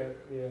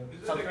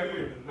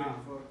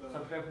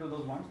subscribe to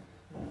those bonds.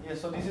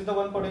 Yes, so this is the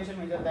one potential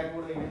measure that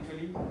would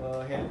eventually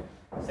help.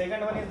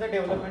 Second one is the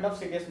development of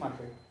CDS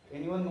market.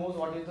 Anyone knows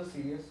what is the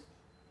CDS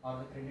or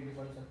the credit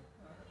default, sir?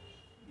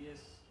 Yes,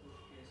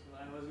 okay. So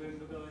I was going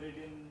to cover it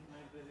in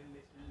my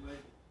presentation,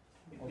 but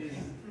it is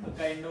a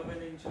kind of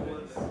an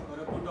insurance or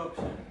a put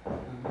option,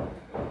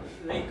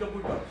 like a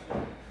put option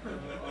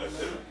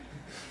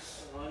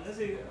on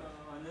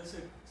a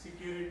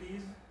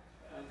securities,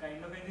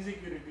 kind of any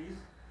securities.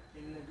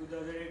 In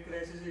 2008 market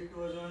crisis, it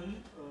was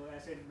on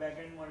asset-backed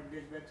and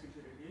mortgage-backed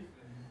securities.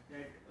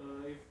 That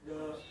if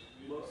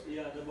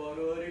the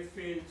borrower if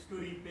fails to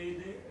repay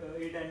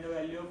it and the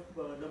value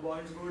of the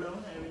bonds go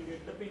down, I will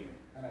get the payment.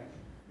 Right.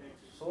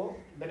 That's it. So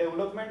the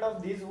development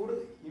of these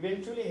would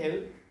eventually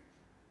help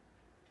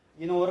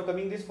in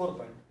overcoming this 4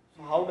 point.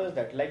 So how does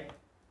that? Like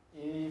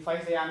if I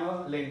say I'm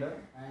a lender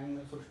and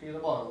Srushti is a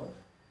borrower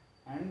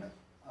and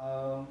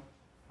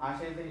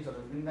Asha is the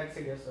insurer. In that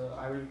case,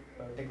 I will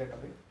take that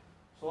topic.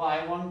 So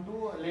I want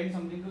to lend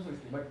something to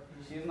Srushti, but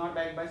she is not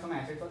backed by some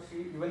assets, or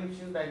even if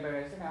she is backed by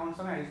assets, I want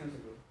some additional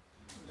security.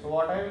 So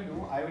what I will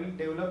do, I will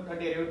develop a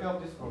derivative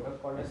of this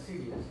product called as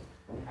CDS,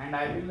 and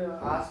I will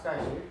ask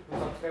Asha to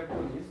subscribe to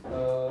this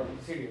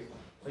CDS.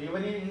 So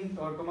even in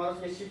tomorrow's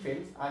case she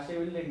fails, Asha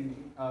will lend me,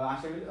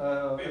 Asha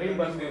will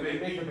reimburse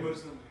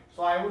me.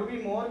 So I would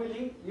be more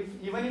willing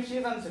even if she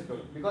is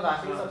unsecured, because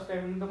Asha is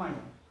subscribing to my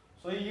loan.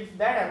 So if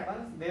that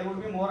happens, there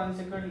would be more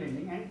unsecured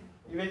lending, and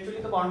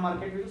eventually the bond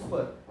market will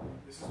spur.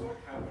 This is what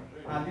happened,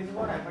 right? This is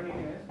what happened in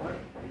US, but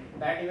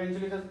that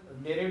eventually the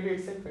derivative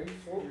itself failed.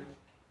 So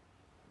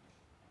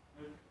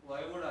But why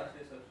would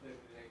Ashay subscribe?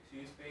 Like she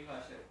is paying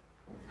Ashay.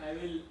 I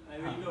will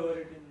cover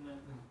it in my.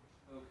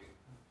 Okay.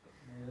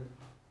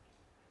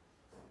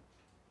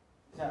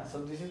 yeah,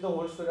 so this is the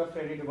whole story of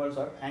credit revolves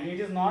out, and it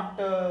is not.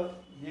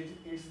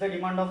 It's the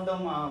demand of the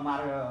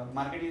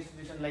market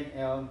institution like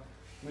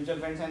mutual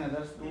funds and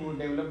others to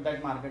develop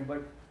that market,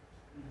 but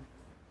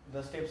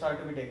the steps are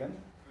to be taken.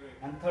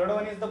 And third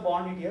one is the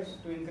bond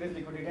ETFs to increase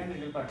liquidity and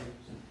retail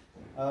participation.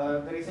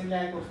 Recently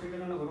I posted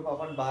in a group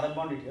about Bharat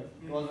Bond ETF.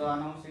 It was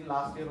announced in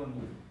last year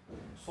only.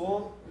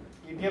 So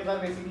ETFs are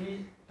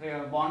basically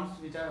bonds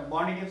which are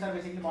bond ETFs are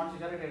basically bonds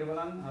which are tradable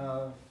on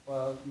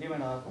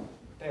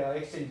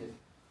exchanges.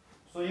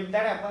 So if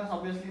that happens,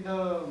 obviously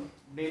the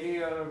daily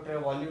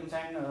volumes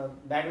and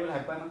that will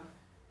happen,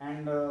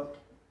 and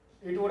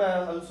it would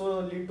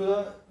also lead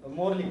to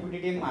more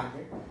liquidity in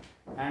market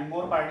and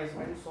more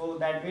participants. So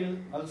that will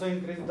also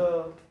increase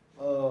the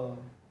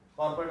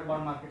corporate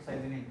bond market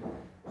size in India.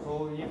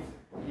 So if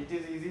it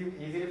is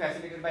easily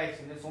facilitated by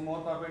exchanges, so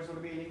more corporates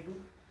would be willing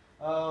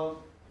to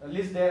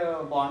list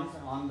their bonds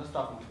on the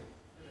stock market.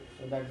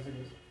 So that is the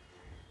case.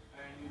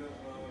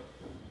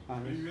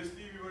 And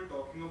previously we were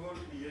talking about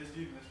ESG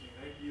investing,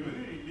 right? Even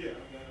in India,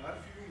 there are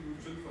few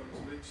mutual funds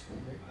which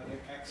are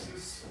like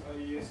Axis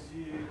ESG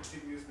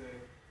thing is there,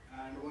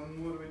 and one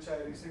more which I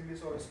recently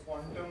saw is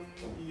Quantum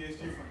ESG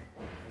fund.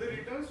 The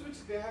returns which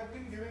they have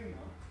been giving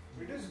now,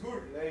 it is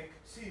good. Like,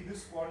 see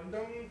this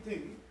Quantum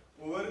thing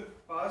over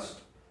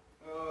past,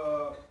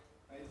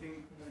 I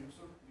think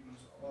so,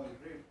 all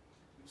right. It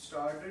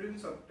started in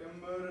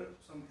September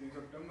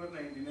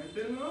 19, and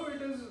till now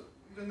it has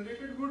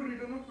generated good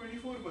return of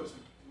 24%.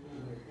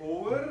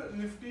 Over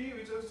Nifty,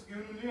 which has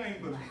given only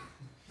 9%.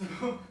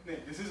 So,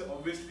 this is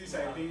obviously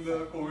citing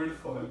the COVID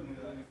fall.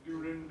 Nifty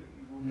wouldn't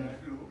go that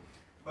low.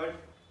 But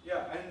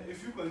yeah, and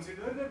if you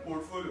consider their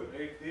portfolio,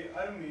 right, they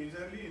are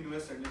majorly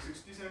invested. Like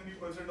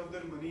 60-70% of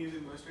their money is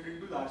invested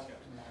into large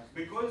caps.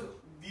 Because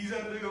these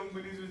are the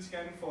companies which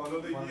can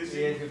follow the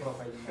ESG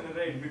profile.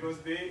 Right, because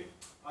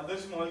other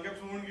small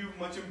caps won't give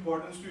much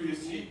importance to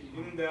ESG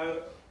in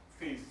their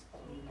phase.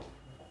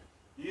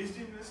 ESG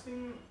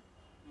investing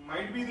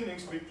might be the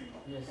next big thing.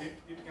 Yes.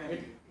 It can be.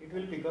 It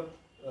will pick up,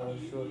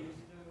 sure.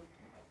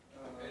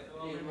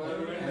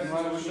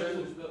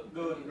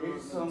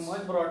 It's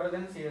much broader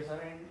than CSR,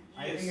 and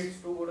I think it's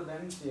too good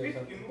than CSR.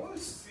 It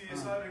involves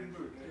CSR into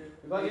it, right?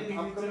 Because in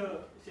upcoming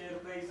share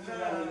price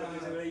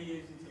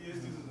ESG is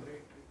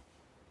right.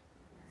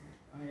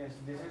 yes,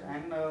 this is,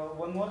 and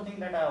one more thing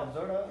that I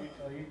observed,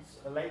 it's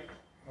like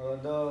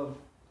the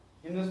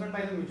investment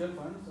by the mutual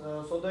funds.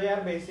 So they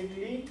are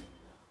basically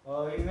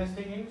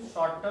investing in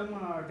short-term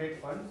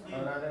debt funds,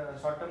 rather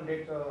short-term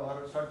debt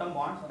or short-term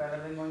bonds,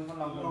 rather than going for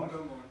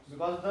long-term bonds.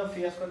 Because the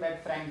fiasco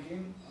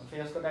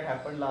that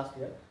happened last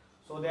year,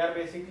 so they are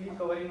basically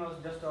covering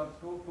just 2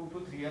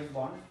 to 3 years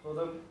bonds. So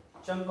the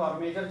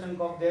major chunk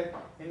of their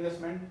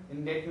investment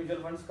in debt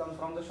mutual funds comes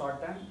from the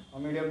short-term or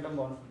medium-term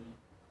bonds only.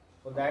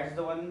 So that's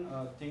the one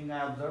thing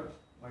I observed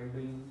while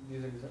doing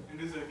this research.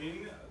 And is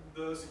again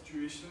the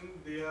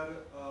situation they are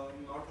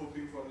not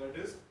hoping for, that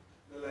is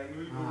the line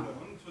will go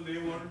down, so they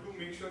want to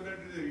make sure that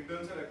the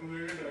returns are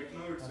accumulated right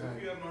now itself.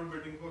 We are not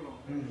betting for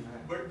long.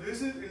 But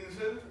this is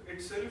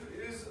itself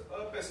is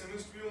a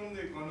pessimist view on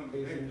the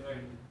economy,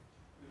 right?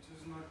 Which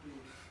is not true.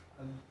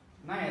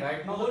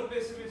 Right now More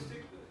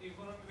pessimistic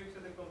economics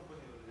of the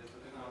company.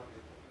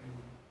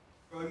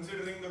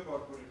 Considering the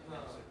corporate. Ah.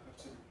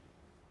 Absolutely.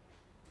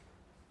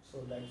 so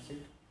that's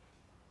it.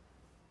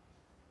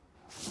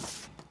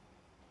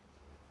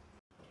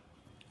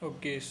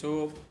 Okay,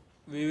 so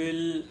we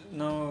will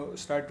now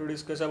start to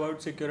discuss about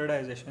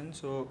securitization.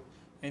 So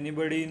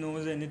anybody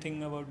knows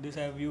anything about this?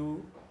 Have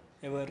you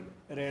ever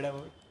read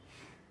about?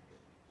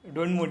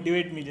 Don't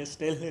motivate me, just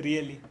tell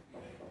really.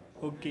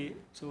 Okay,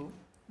 so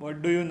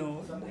what do you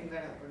know? Something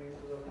that happened in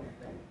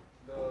 2008,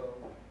 the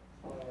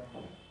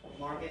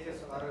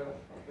mortgages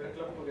were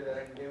clubbed together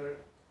and they were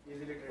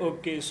easily traded.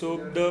 Okay, so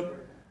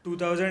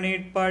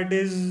 2008 part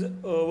is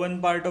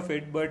one part of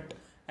it, but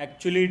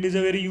actually it is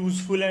a very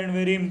useful and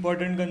very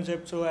important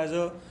concept. So as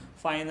a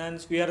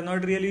finance, we are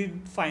not really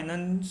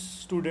finance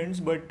students,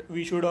 but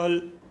we should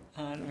all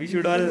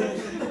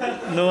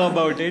know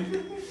about it.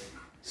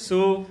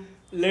 So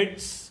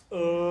let's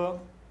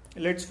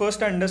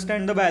first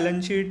understand the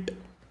balance sheet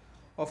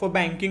of a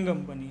banking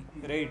company,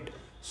 right?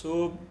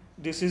 So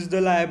this is the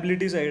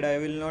liability side. I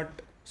will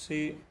not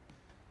say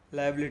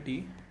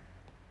liability,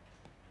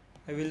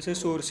 I will say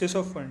sources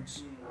of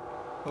funds.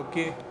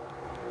 Okay,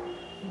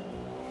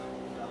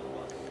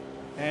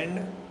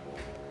 and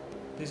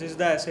this is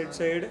the asset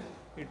side,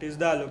 it is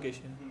the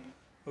allocation.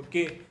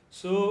 Okay,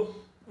 so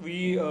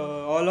we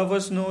all of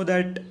us know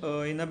that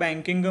in a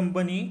banking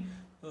company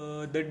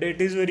the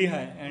debt is very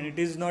high, and it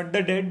is not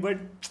the debt but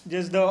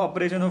just the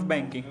operation of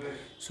banking.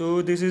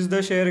 So this is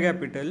the share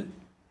capital,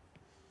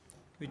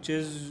 which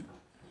is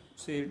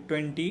say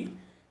 20,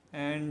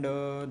 and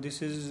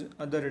this is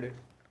other debt,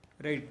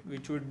 right,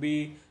 which would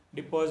be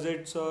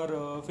deposits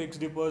or fixed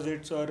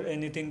deposits or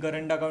anything,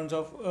 current accounts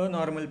of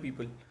normal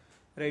people,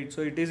 right?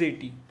 So it is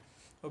 80.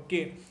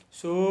 Okay,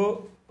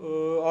 so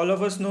all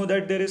of us know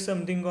that there is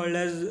something called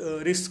as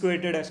risk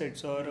weighted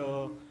assets,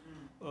 or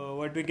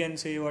what we can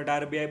say, what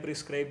RBI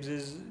prescribes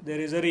is there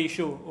is a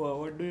ratio.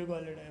 What do you call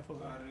it? I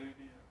forgot.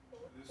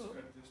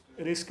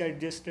 Risk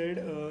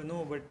adjusted.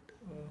 No, but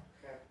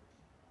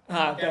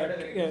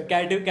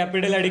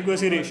capital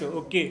adequacy ratio.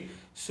 Okay,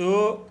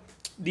 so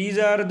these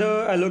are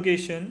the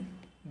allocation.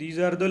 These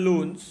are the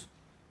loans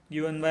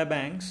given by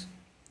banks.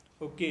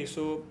 Okay,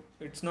 so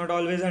it's not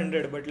always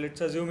 100, but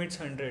let's assume it's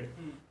 100,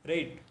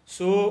 right?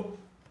 So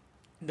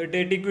the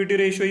debt equity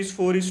ratio is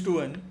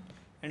 4:1,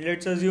 and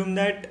let's assume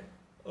that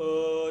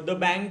the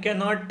bank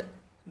cannot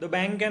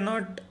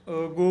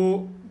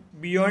go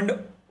beyond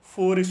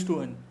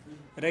 4:1,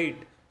 right?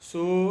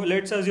 So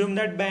let's assume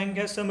that bank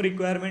has some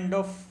requirement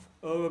of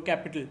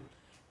capital,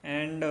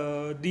 and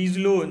these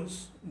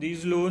loans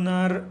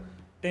are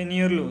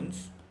 10-year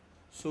loans.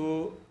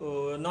 So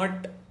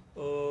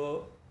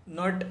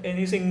not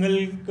any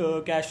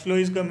single cash flow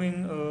is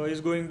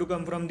going to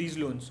come from these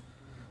loans.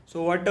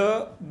 So what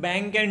a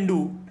bank can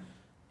do,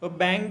 a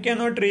bank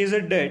cannot raise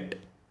a debt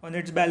on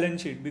its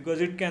balance sheet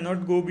because it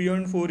cannot go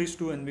beyond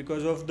 4:1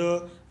 because of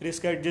the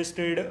risk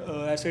adjusted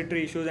asset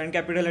ratios and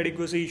capital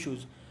adequacy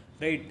issues,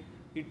 right?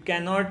 It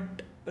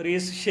cannot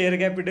raise share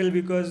capital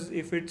because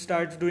if it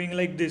starts doing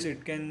like this,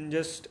 it can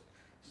just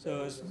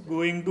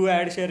going to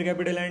add share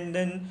capital, and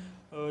then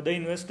the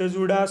investors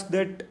would ask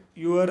that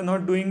you are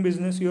not doing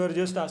business, you are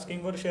just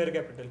asking for share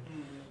capital.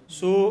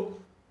 So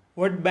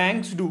what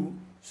banks do,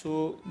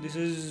 so this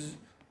is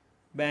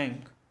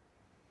bank.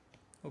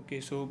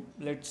 Okay, so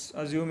let's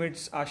assume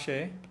it's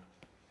Ashay,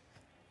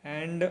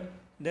 and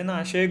then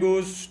Ashay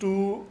goes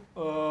to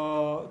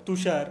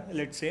Tushar,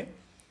 let's say.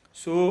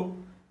 So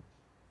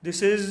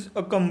this is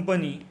a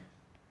company,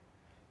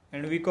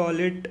 and we call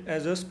it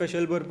as a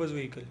special purpose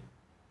vehicle,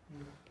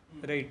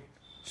 right?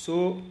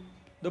 So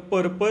the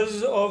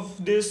purpose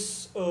of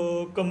this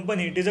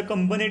company, it is a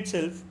company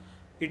itself,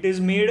 it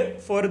is made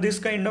for this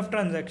kind of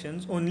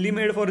transactions, only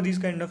made for these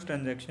kind of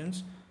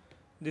transactions.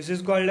 This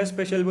is called a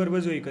special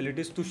purpose vehicle, it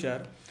is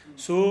Tushar.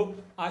 So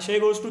Ashay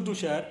goes to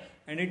Tushar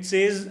and it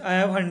says, I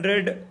have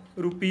 100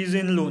 rupees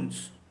in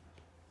loans.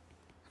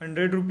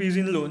 100 rupees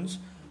in loans.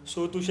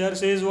 So Tushar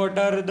says, what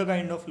are the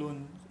kind of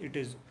loan it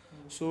is?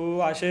 So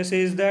Ashay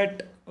says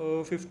that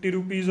 50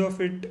 rupees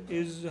of it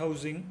is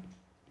housing,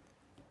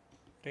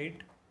 right?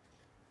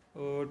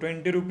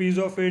 20 rupees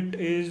of it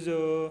is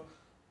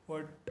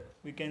what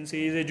we can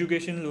say is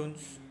education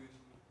loans.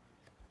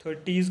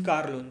 30 is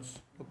car loans.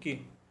 Okay.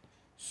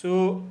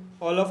 So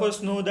all of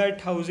us know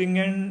that housing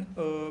and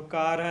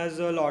car has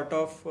a lot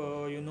of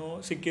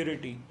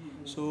security.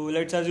 So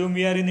let's assume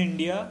we are in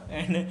India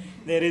and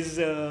there is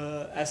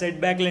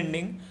asset backed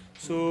lending.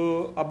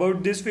 So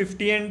about this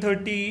 50 and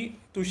 30,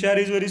 Tushar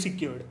is very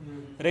secured,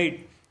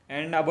 right?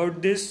 And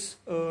about this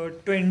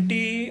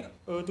 20,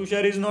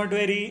 Tushar is not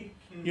very,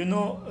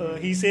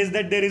 he says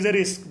that there is a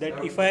risk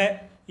that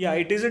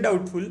it is a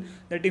doubtful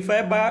that if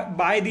I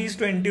buy these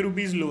 20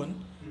 rupees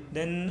loan,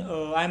 then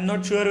I'm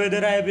not sure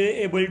whether I will be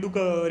able to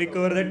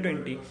recover that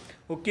 20.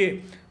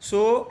 Okay,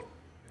 so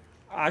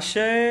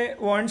Ashay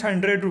wants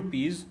 100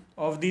 rupees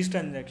of these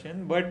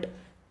transactions, but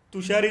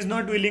Tushar is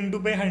not willing to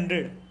pay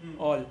 100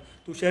 all.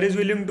 Tushar is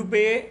willing to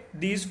pay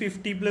these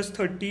 50 plus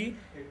 30,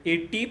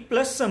 80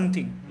 plus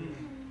something.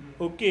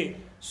 Okay,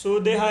 so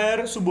they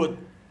hire Subodh.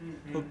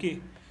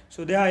 Okay,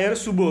 so they hire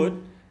Subodh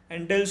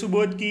and tell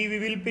Subodh ki we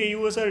will pay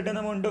you a certain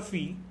amount of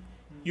fee.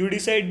 You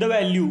decide the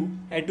value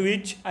at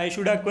which I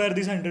should acquire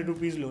this 100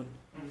 rupees loan.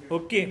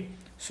 Okay,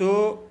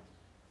 so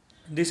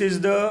this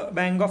is the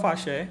bank of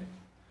Ashay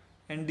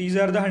and these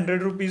are the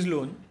 100 rupees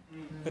loan,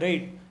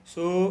 right?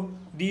 So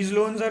these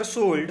loans are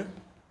sold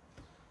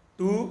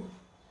to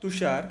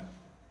Tushar.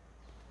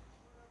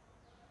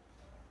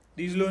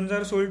 These loans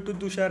are sold to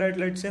Tushar at,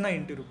 let's say,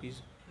 90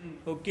 rupees.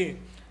 Okay,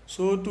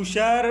 so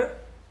Tushar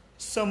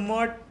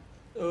somewhat,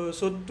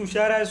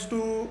 Tushar has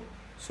to,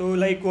 so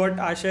like what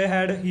Ashay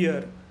had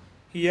here,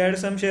 he had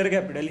some share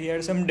capital, he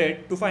had some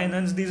debt to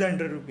finance these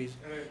 100 rupees.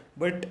 Right.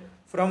 But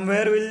from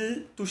where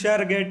will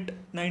Tushar get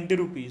 90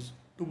 rupees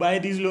to buy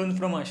these loans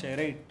from Ashay,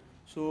 right?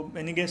 So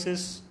any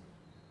guesses?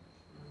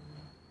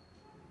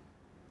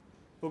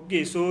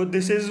 Okay, so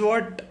this is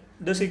what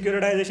the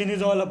securitization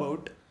is all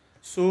about.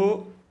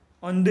 So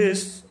on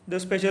this, the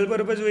special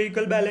purpose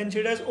vehicle balance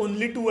sheet has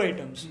only two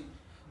items.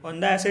 On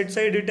the asset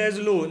side, it has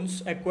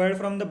loans acquired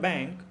from the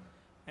bank,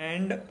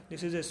 and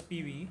this is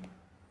SPV,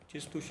 which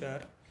is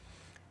Tushar,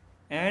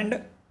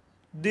 and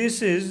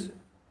this is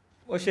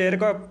a share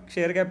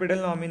capital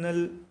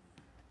nominal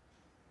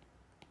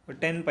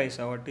 10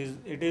 paisa. What is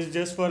it? Is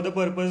just for the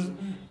purpose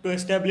to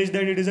establish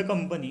that it is a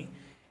company,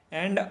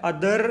 and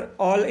other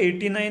all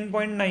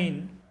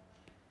 89.9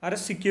 are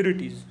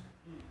securities,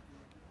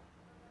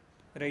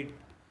 right?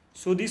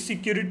 So these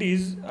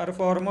securities are a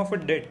form of a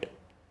debt.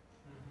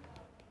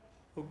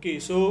 Okay,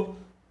 so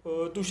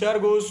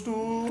Tushar goes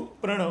to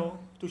Pranav,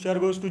 Tushar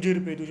goes to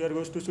Jirpe, Tushar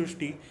goes to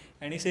Sushti,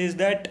 and he says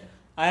that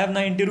I have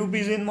 90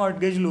 rupees in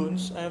mortgage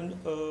loans.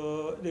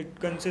 It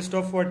consists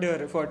of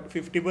whatever,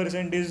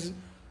 50% is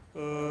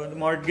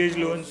mortgage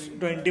loans,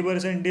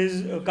 20%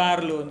 is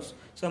car loans,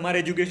 some are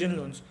education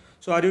loans.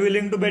 So are you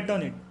willing to bet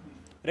on it,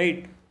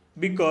 right?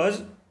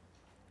 Because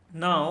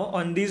now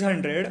on these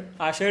 100,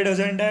 Ashay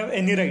doesn't have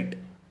any right.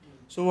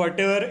 So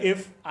whatever,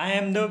 if I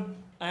am the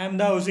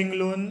housing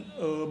loan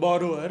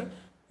borrower,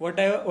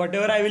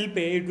 whatever I will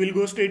pay, it will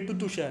go straight to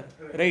Tushar,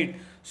 right?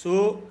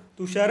 So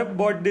Tushar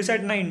bought this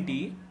at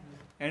 90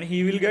 and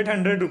he will get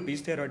 100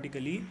 rupees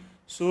theoretically.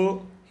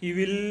 So he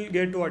will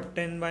get what,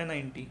 10 by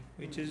 90,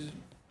 which is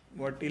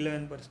what,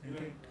 11%,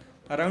 right?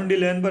 Around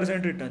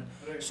 11% return.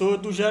 Right. So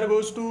Tushar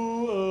goes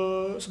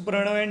to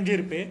Pranav and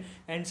Jirpe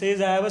and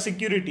says, I have a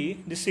security.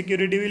 This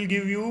security will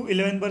give you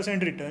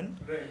 11% return.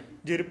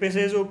 Right. Jirpe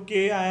says,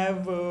 okay, I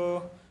have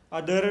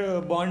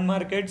other bond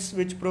markets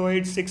which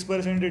provide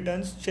 6%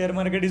 returns. Share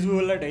market is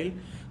volatile.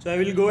 So I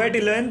will go at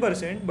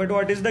 11%. But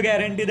what is the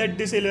guarantee that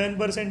this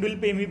 11% will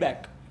pay me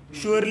back?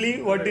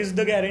 Surely, what is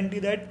the guarantee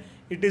that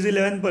it is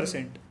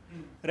 11%?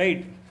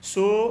 Right.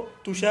 So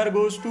Tushar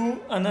goes to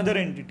another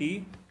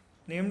entity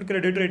named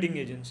credit rating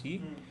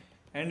agency,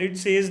 and it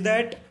says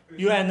that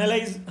you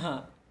analyze,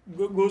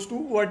 goes to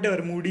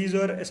whatever, Moody's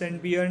or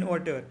S&P and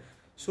whatever.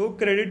 So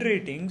credit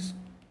ratings.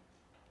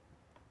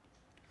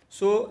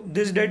 So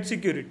this debt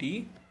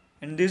security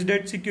and this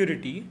debt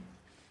security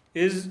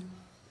is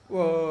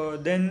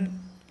then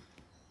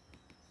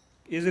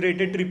is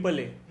rated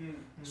AAA.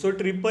 So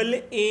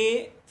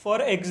AAA,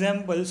 for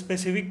example,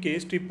 specific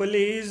case,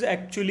 AAA is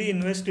actually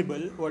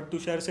investable. What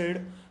Tushar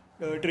said,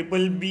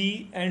 triple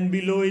B and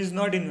below is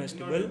not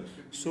investable.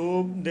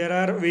 So there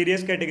are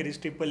various categories: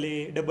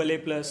 AAA, AA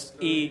plus,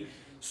 A.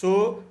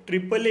 So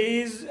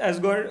AAA is as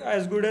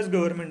good as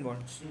government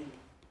bonds,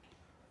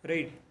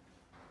 right?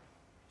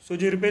 So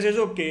Jirpe says,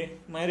 okay,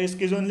 my risk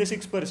is only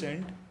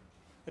 6%,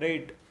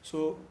 right?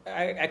 So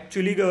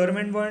actually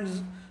government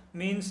bonds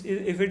means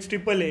if it's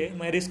AAA,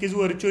 my risk is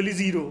virtually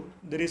zero.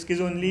 The risk is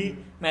only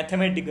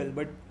mathematical,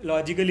 but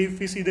logically if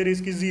we see the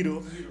risk is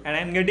zero and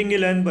I'm getting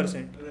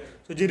 11%.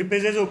 So Jirpe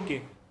says,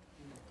 okay,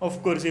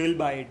 of course he will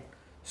buy it.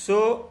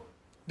 So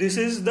this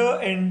is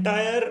the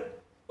entire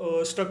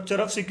structure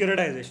of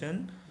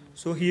securitization.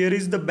 So here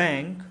is the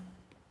bank.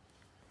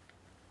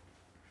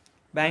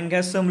 Bank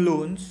has some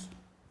loans.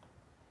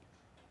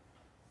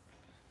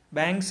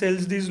 Bank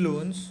sells these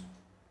loans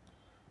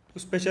to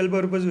special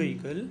purpose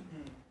vehicle.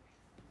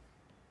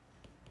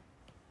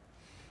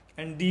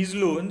 And these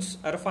loans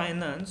are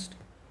financed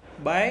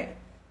by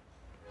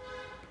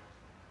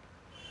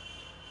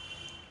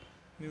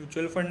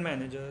mutual fund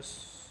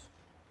managers,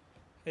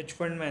 hedge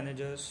fund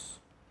managers,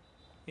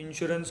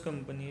 insurance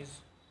companies,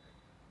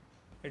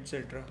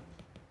 etc.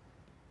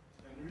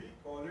 Can we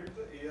call it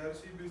the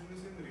ARC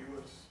business in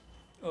reverse?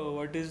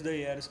 What is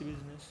the ARC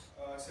business?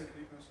 Asset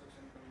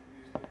reconstruction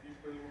companies, the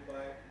people who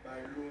buy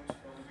bad loans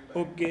from the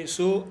bank. Okay,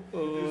 so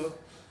It is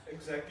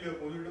exactly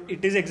opposite of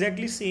it is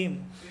exactly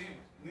same. same.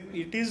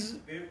 It is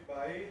They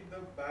buy the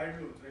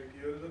bad loans, right?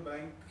 Here the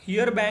bank.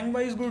 here bank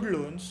buys good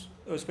loans.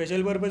 A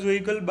special purpose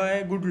vehicle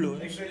buy good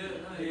loans.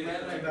 Exactly.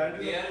 Like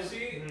That is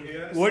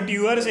ARC. What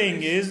you are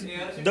saying is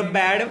ARC the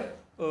bad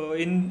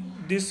in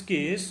this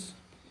case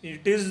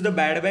it is the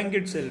bad bank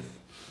itself.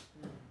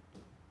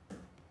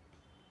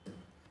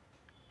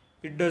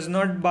 It does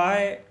not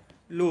buy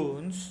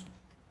loans,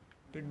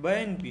 it buy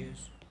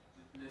NPS.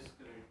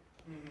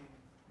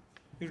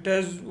 It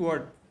has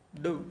what?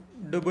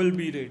 Double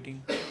B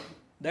rating.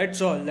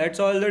 That's all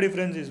the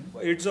difference is.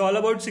 It's all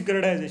about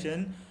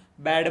securitization.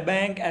 Bad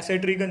bank,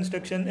 asset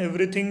reconstruction,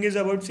 everything is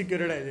about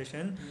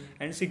securitization.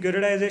 And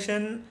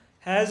securitization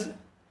has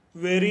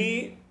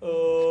very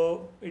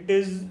it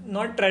is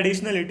not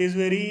traditional, it is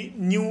very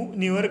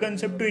newer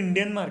concept to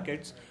Indian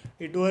markets.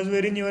 It was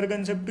very newer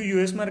concept to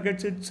US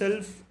markets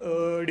itself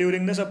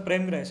during the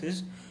subprime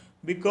crisis,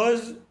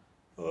 because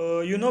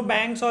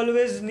banks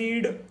always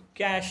need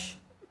cash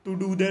to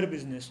do their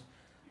business.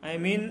 I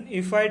mean,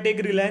 if I take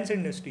Reliance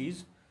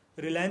Industries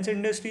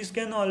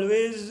can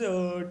always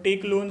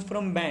take loans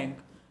from bank.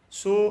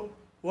 So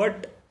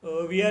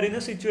we are in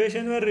a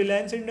situation where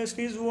Reliance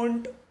Industries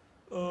won't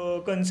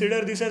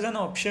consider this as an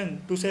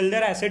option to sell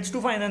their assets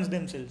to finance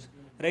themselves,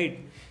 right?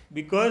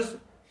 Because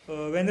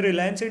when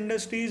Reliance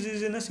Industries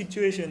is in a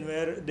situation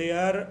where they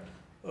are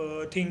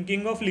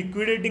thinking of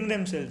liquidating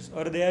themselves,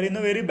 or they are in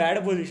a very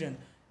bad position,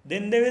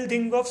 then they will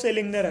think of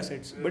selling their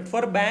assets. But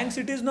for banks,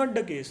 it is not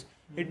the case.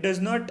 It does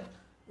not.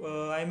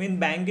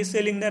 Bank is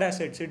selling their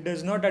assets. It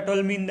does not at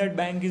all mean that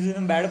bank is in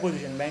a bad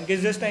position. Bank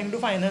is just trying to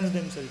finance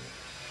themselves,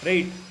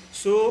 right?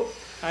 So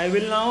I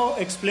will now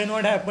explain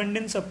what happened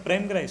in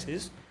subprime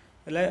crisis,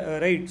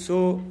 right?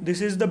 So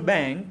this is the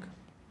bank,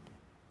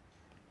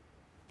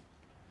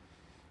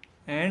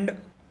 and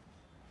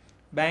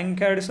bank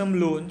had some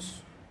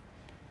loans,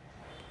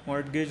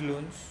 mortgage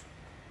loans,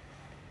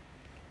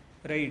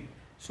 right?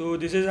 So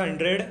this is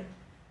 100.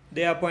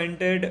 They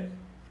appointed.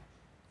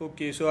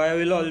 Okay, so I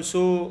will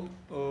also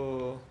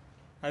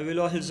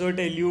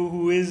tell you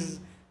who is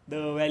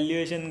the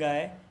valuation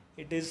guy.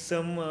 It is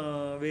some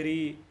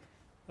very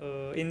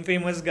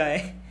infamous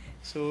guy.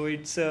 So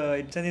it's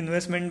an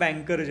investment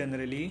banker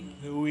generally.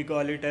 We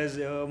call it as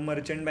a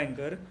merchant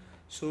banker.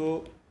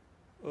 So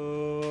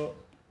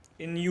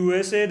in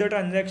USA the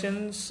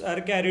transactions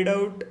are carried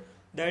out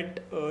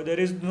that there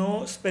is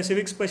no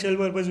specific special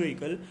purpose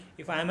vehicle.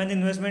 If I am an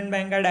investment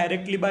bank, I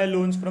directly buy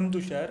loans from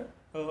Tushar,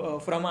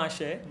 from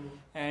Ashay,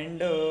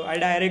 and I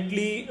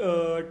directly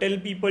tell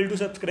people to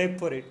subscribe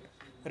for it,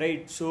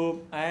 right? So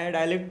I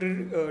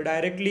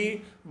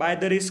directly buy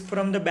the risk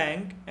from the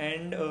bank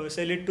and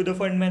sell it to the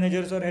fund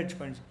managers or hedge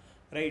funds,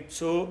 right?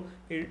 So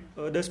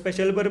the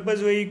special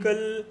purpose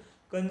vehicle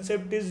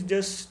concept is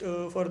just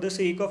for the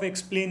sake of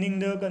explaining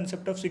the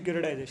concept of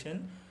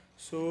securitization.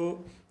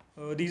 So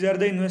these are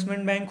the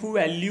investment bank who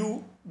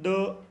value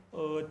the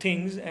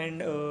things,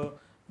 and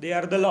they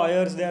are the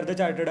lawyers, they are the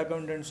chartered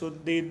accountants. So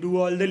they do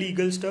all the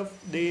legal stuff,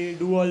 they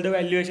do all the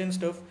valuation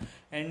stuff,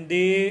 and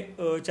they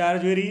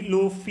charge very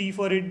low fee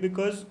for it,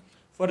 because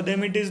for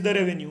them it is the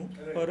revenue.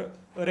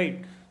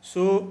 Right.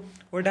 So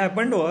what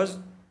happened was,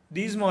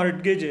 these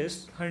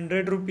mortgages,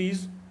 100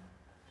 rupees,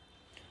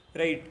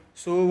 right?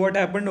 So what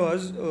happened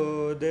was,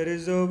 there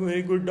is a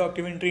very good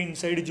documentary,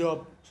 Inside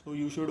Job, so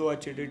you should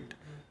watch it.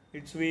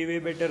 It's way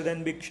better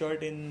than Big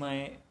Shot in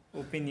my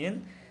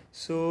opinion.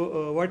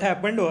 So what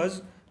happened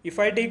was, if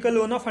I take a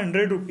loan of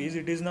 100 rupees,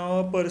 it is now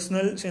a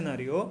personal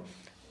scenario.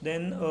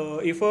 Then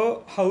if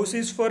a house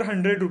is for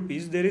 100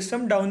 rupees, there is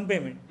some down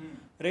payment,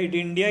 right?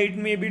 India, it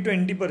may be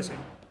 20%.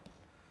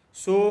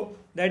 So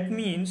that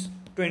means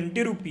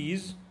 20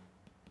 rupees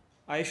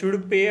I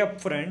should pay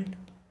upfront,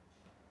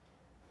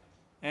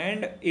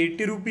 and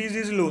 80 rupees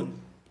is loan,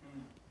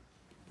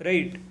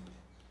 right?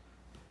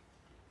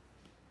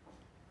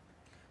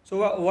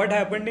 So what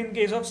happened in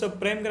case of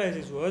subprime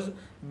crisis was,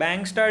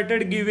 bank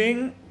started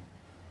giving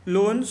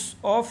loans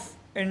of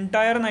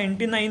entire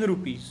 99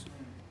 rupees,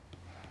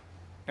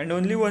 and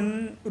only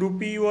 1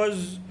 rupee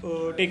was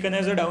taken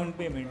as a down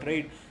payment,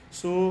 right?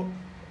 So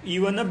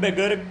even a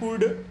beggar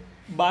could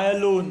buy a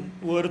loan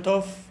worth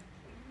of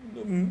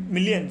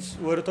millions,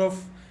 worth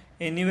of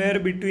anywhere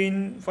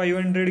between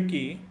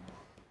 500k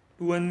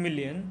to 1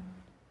 million,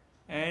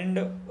 and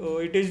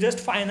it is just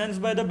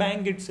financed by the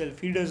bank itself.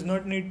 He does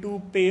not need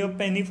to pay a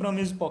penny from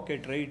his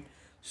pocket, right?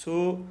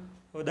 So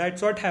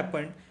that's what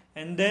happened.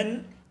 And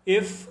then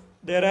if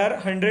there are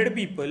 100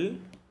 people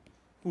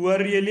who are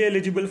really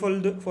eligible for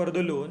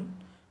the loan,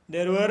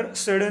 there were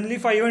suddenly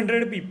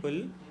 500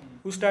 people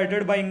who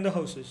started buying the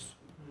houses,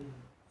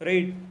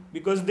 right?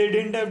 Because they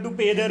didn't have to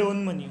pay their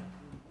own money,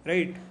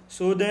 right?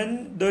 So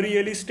then the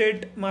real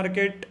estate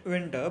market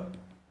went up.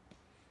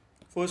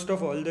 First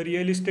of all, the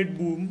real estate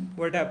boom,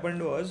 what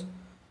happened was,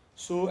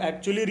 so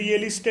actually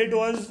real estate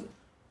was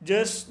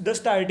just the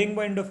starting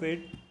point of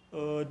it.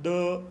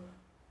 The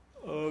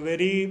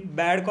very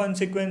bad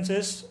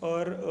consequences,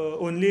 or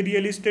only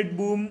real estate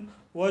boom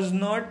was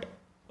not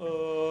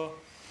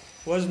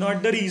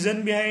the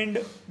reason behind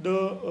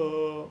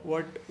the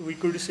what we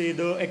could say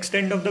the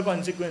extent of the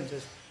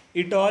consequences.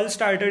 It all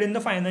started in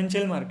the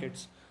financial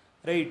markets,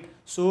 right?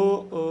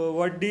 So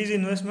what these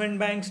investment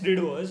banks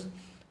did was,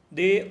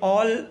 they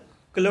all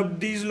clubbed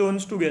these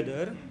loans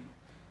together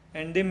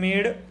and they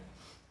made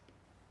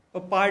a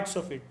parts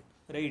of it,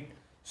 right?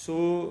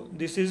 So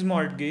this is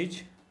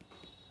mortgage,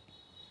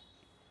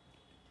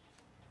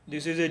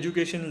 this is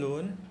education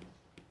loan,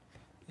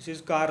 this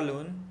is car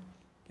loan,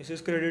 this is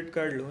credit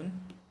card loan,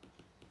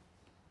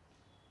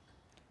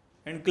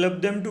 and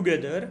clubbed them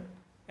together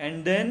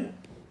and then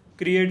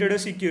created a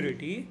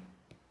security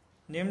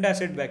named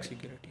asset-backed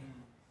security,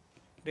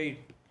 right?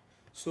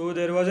 So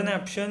there was an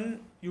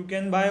option, you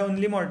can buy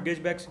only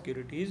mortgage-backed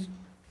securities,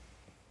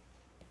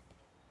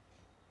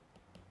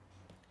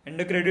 and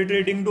the credit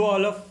rating to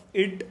all of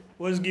it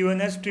was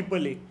given as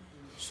AAA.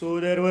 So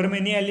there were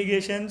many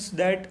allegations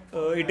that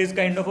it is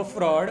kind of a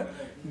fraud,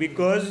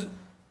 because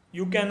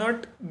you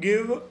cannot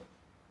give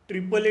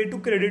AAA to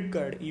credit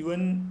card.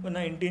 Even a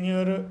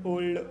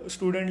 19-year-old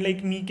student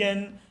like me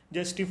can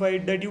justify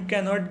it, that you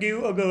cannot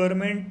give a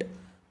government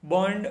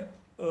bond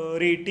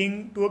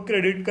rating to a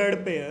credit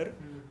card payer,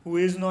 who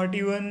is not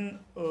even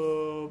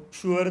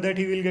sure that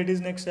he will get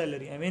his next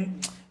salary. I mean,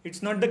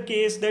 it's not the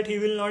case that he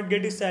will not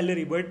get his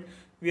salary, but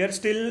we are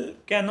still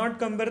cannot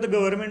compare the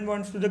government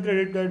bonds to the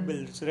credit card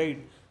bills, right?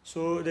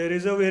 So there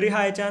is a very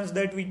high chance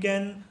that we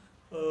can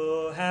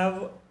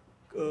have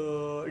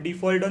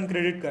default on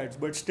credit cards,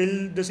 but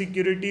still the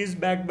securities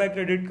backed by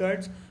credit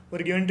cards were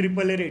given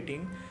AAA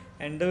rating.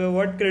 And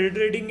what credit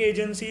rating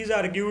agencies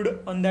argued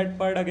on that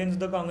part against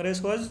the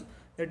Congress was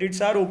that it's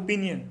our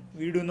opinion.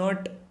 We do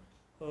not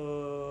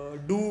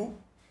do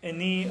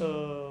any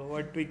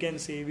what we can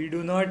say. We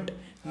do not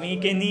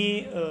make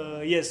any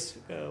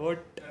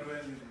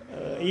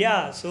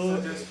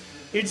So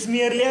it's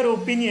merely our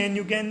opinion.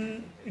 You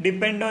can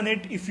depend on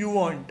it if you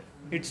want.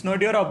 It's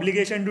not your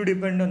obligation to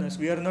depend on us.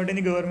 We are not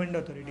any government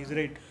authorities,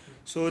 right?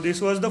 So this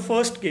was the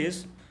first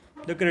case,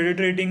 the credit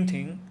rating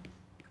thing.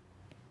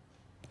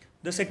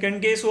 The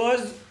second case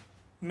was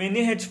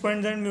many hedge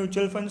funds and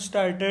mutual funds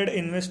started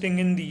investing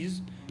in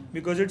these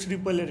because it's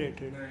AAA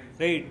rated,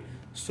 right?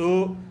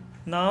 So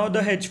now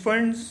the hedge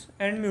funds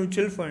and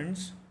mutual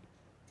funds.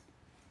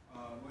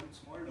 One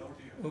small doubt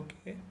here.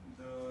 Okay.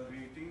 The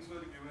ratings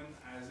were given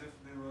as if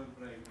they were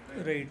prime,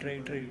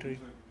 Right.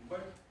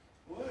 But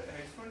were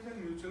hedge funds and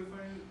mutual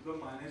funds, the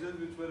managers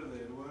which were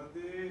there, were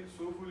they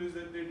so foolish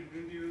that they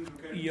didn't even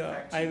look at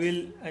fact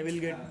sheets?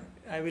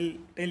 I will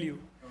tell you.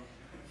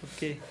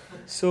 Okay.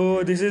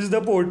 So this is the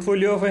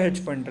portfolio of a hedge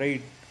fund,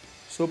 right?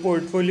 So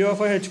portfolio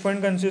of a hedge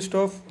fund consists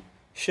of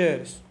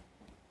shares,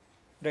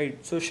 right?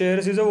 So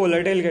shares is a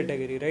volatile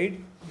category, right?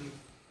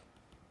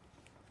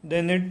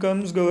 Then it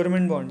comes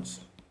government bonds.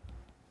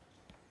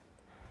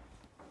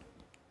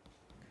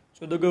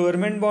 So the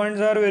government bonds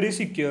are very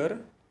secure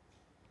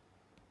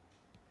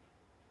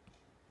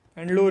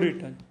and low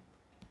return.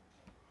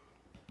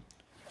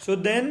 So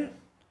then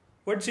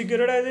what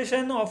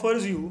securitization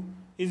offers you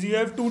is you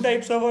have 2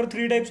 types of or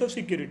 3 types of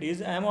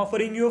securities. I am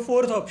offering you a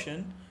fourth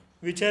option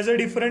which has a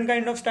different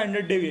kind of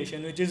standard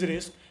deviation, which is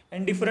risk,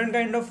 and different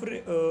kind of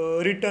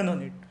return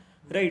on it,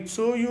 right?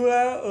 So you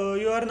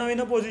are now in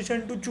a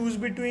position to choose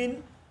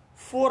between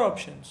 4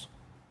 options,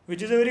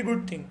 which is a very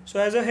good thing. So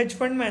as a hedge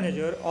fund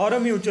manager or a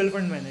mutual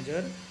fund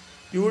manager,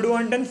 you would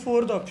want a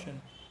 4th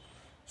option.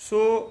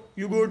 So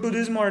you go to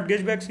these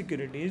mortgage-backed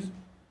securities,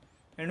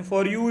 and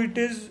for you it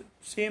is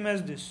same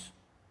as this,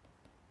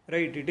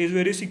 right? It is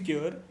very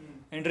secure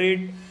and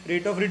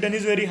rate of return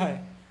is very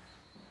high.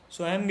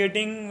 So I am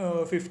getting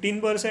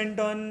 15%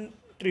 on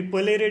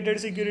AAA rated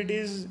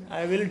securities.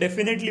 I will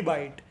definitely buy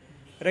it,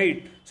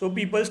 right? So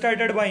people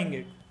started buying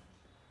it.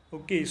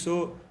 Okay,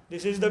 so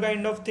this is the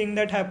kind of thing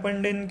that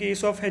happened in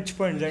case of hedge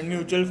funds and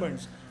mutual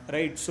funds,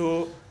 right?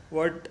 So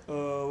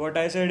what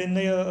I said in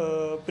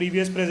the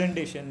previous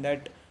presentation,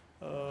 that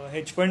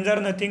hedge funds are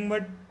nothing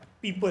but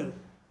people,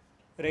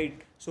 right?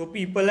 So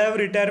people have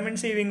retirement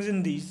savings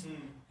in these,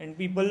 and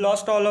people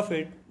lost all of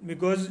it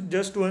because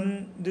just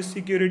this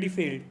security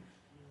failed.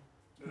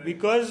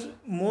 Because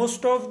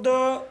most of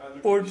the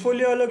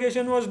portfolio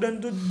allocation was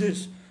done to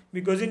this,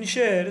 because in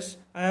shares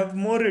I have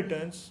more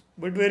returns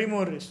but very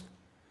more risk.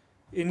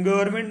 In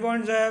government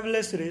bonds I have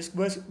less risk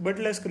but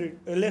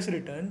less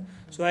return.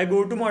 So I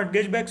go to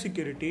mortgage-backed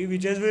security,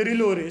 which has very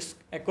low risk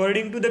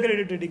according to the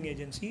credit rating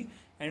agency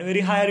and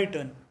very high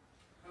return,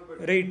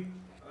 right?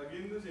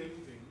 Again the same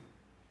thing.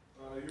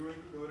 You want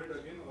to cover it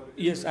again, or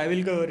Yes, I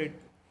will cover it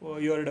for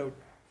your doubt.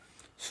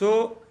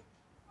 So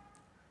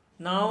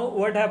now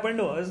what happened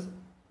was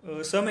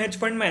some hedge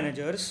fund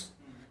managers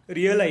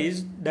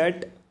realized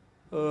that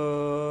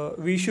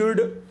we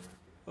should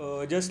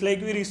just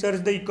like we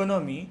research the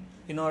economy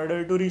in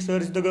order to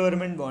research the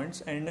government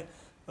bonds, and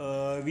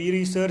we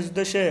research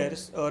the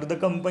shares or the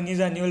company's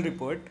annual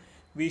report,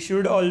 we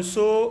should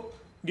also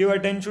give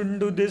attention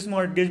to this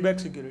mortgage-backed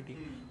security.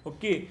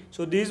 Okay,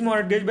 so these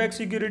mortgage-backed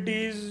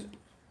securities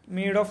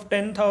made of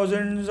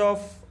 10,000s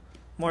of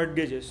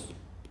mortgages,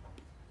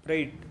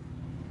 right?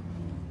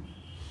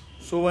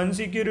 So one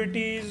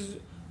security is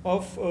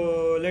of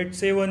let's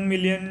say $1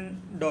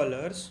 million,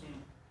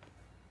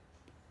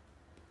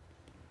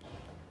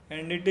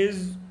 and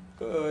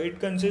it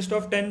consists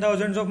of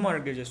 10,000s of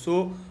mortgages.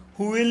 So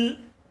who is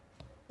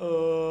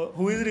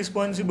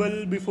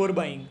responsible before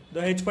buying?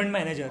 The hedge fund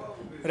manager,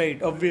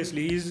 right?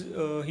 Obviously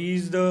he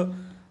is the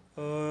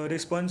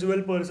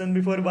responsible person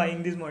before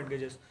buying these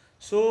mortgages.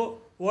 So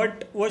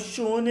what was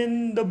shown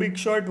in the Big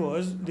Short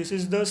was, this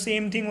is the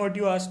same thing what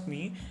you asked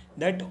me,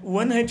 that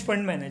one hedge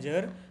fund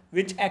manager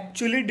which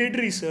actually did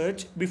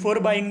research before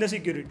buying the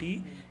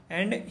security,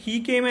 and he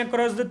came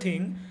across the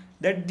thing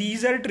that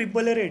these are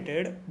AAA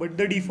rated but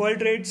the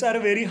default rates are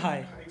very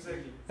high.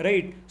 exactly.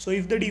 Right. So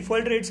if the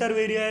default rates are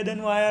very high,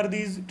 then why are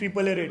these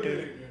AAA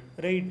rated?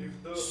 Right.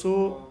 If the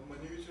So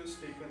money which was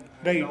taken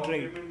and Right, down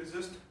right. payment is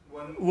just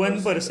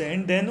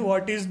 1%, then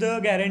what is the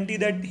guarantee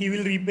that he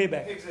will repay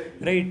back?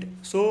 Exactly. Right.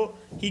 So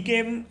he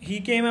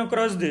came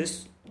across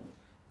this,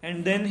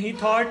 and then he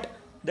thought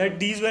that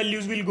these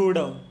values will go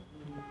down.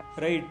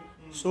 Right.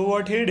 So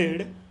what he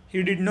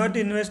did not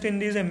invest in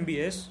these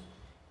MBS.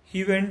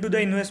 He went to the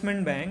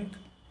investment bank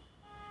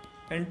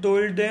and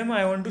told them,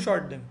 I want to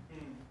short them.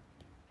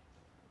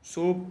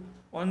 So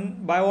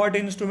by what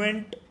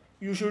instrument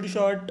you should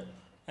short?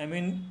 I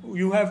mean,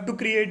 you have to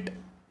create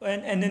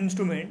an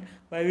instrument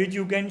by which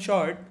you can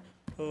short.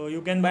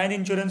 You can buy an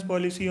insurance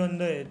policy on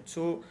the edge.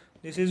 So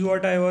this is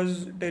what I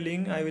was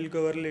telling. I will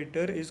cover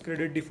later. Is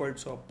credit default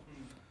swap.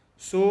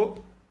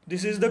 So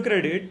this is the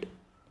credit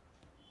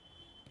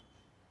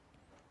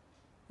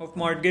of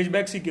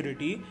mortgage-backed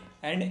security,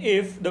 and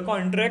if the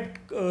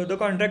contract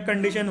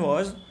condition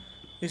was,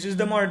 this is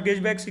the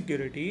mortgage-backed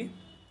security.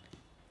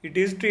 It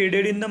is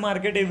traded in the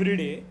market every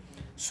day.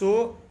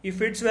 So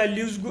if its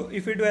value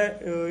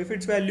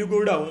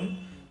go down,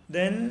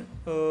 then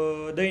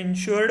the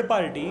insured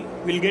party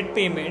will get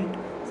payment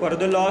for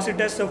the loss it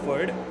has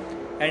suffered,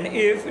 and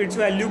if its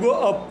value go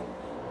up,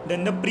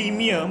 then the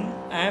premium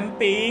I am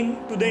paying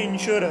to the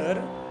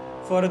insurer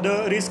for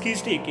the risk he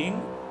is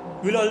taking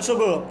will also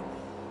go up,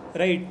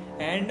 right?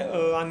 And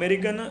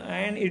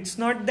and it's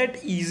not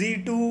that easy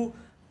to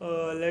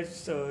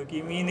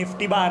की मी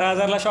Nifty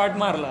 12,000ला short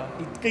मारला,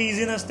 इतकं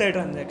easy नसतं आहे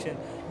transaction.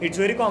 It's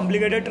very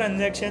complicated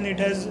transaction.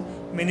 It has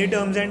many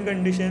terms and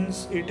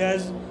conditions. It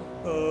has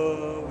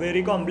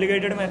very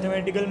complicated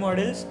mathematical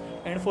models,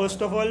 and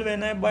first of all,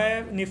 when I buy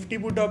nifty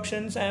put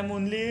options, I am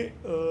only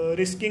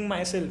risking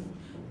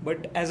myself,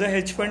 but as a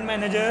hedge fund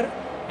manager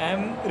I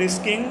am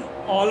risking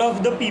all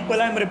of the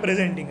people I am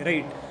representing,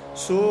 right?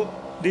 So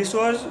this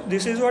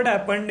is what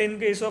happened in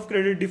case of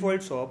credit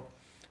default swap.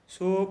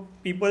 So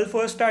people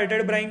first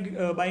started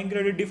buying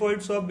credit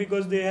default swap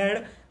because they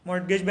had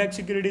mortgage backed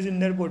securities in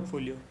their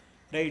portfolio,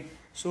 right?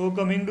 So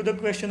coming to the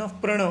question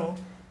of Pranav,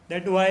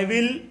 that why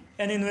will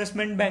an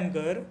investment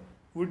banker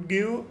would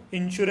give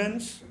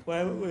insurance,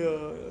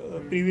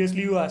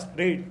 previously you asked,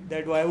 right,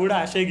 that why would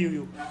Ashay give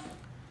you?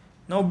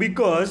 Now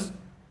because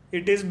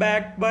it is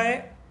backed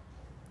by,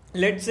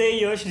 let's say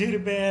Yash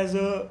Jirpe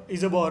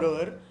is a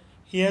borrower.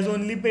 He has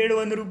only paid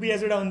 1 rupee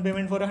as a down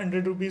payment for a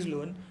 100 rupees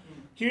loan.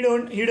 He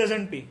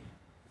doesn't pay.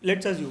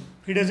 Let's assume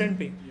he doesn't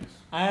pay. Yes.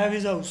 I have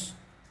his house.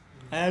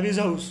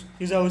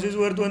 His house is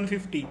worth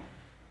 150.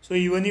 So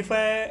even if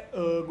I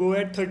go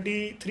at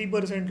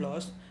 33%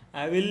 loss,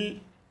 I will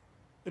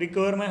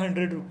recover my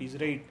 100 rupees,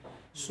 right?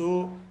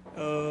 So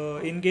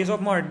in case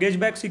of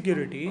mortgage-backed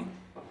security,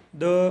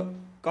 the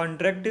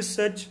contract is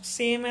such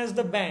same as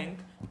the bank,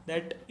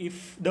 that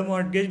if the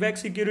mortgage-backed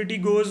security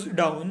goes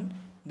down,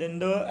 then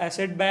the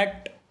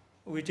asset-backed,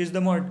 which is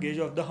the mortgage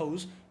of the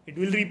house, it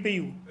will repay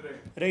you,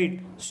 right?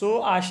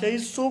 So Asha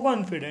is so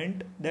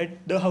confident that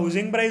the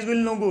housing price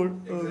will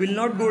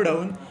not go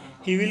down.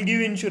 He will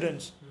give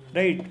insurance,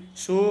 right?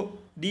 So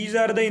these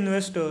are the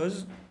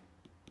investors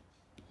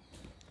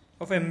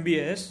of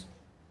MBS.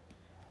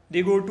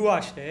 They go to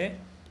Ashay.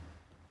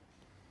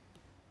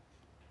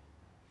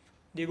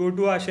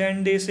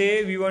 And they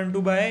say we want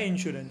to buy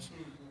insurance.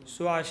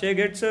 So Ashay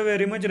gets a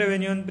very much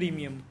revenue on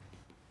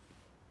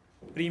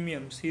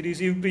premiums. He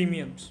receives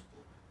premiums,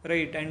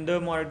 right? And the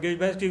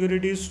mortgage-backed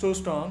security is so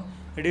strong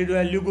that its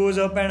value goes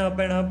up and up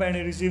and up, and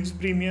it receives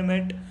premium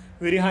at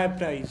very high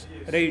price,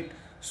 right?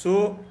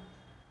 So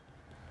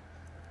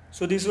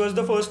this was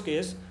the first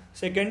case.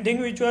 Second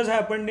thing which was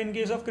happened in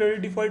case of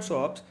credit default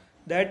swaps,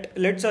 that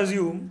let's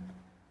assume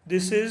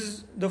this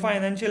is the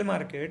financial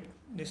market.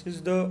 This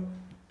is the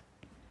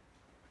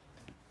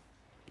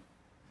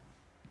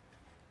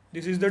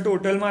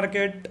total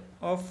market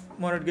of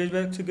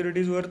mortgage-backed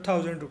securities worth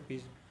 1,000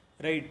 rupees,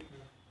 right?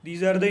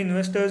 These are the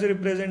investors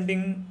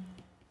representing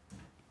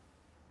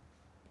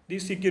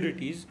these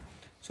securities.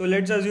 So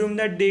let's assume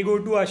that they go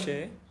to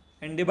Ashay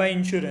and they buy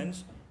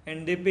insurance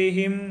and they pay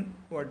him,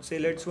 let's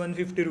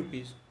 150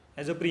 rupees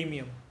as a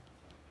premium,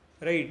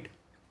 right?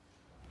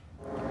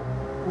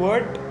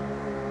 What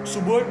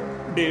Subodh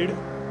did,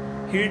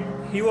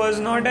 he was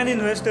not an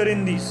investor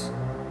in this,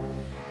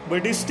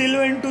 but he still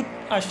went to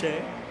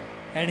Ashay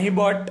and he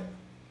bought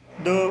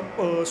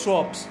the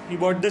swaps, he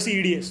bought the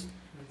CDS,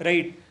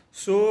 right?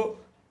 So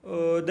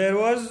there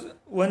was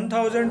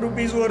 1,000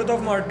 rupees worth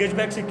of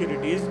mortgage-backed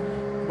securities,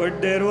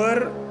 but there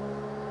were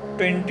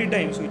 20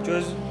 times, which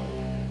was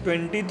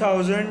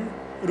 20,000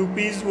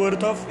 rupees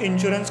worth of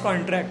insurance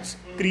contracts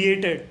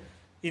created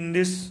in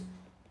this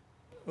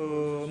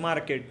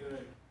market,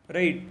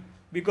 right?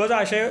 Because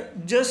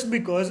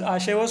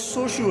Ashay was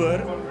so sure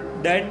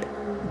that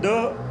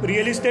the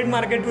real estate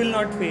market will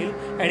not fail,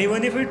 and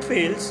even if it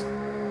fails,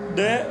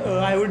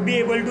 I would be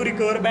able to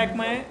recover back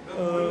my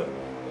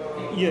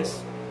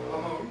yes.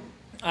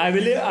 I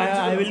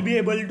will be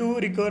able to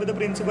recover the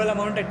principal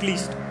amount at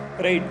least,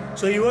 right?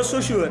 So he was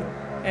so sure.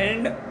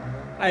 And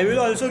I will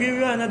also give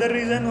you another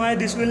reason why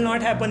this will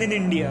not happen in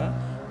India,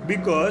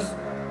 because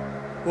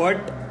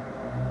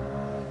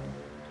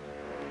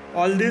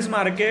all this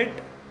market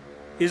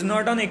is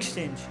not on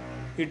exchange.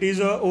 It is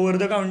a over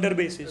the counter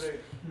basis,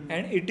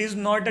 and it is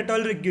not at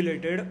all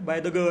regulated by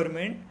the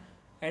government.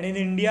 And in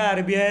India,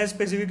 RBI has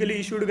specifically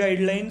issued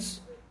guidelines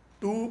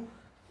to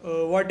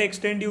what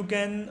extent you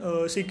can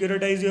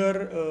securitize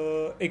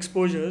your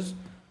exposures,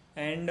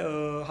 and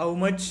how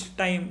much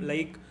time,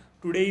 like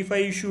today if I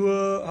issue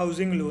a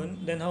housing loan,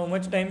 then how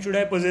much time should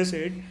I possess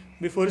it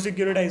before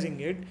securitizing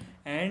it,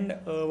 and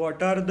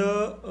what are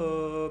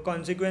the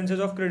consequences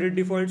of credit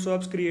default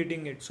swaps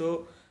creating it.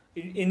 So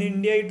in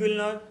India it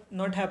will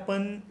not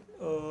happen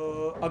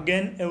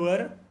again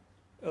ever,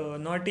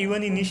 not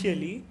even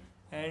initially,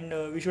 and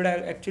we should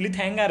actually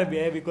thank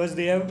RBI because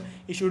they have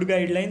issued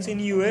guidelines. In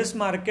US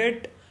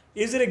market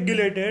is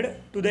regulated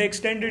to the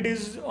extent it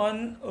is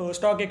on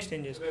stock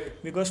exchanges,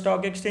 because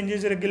stock exchange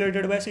is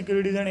regulated by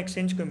Securities and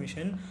Exchange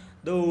Commission.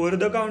 The over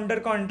the counter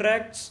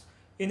contracts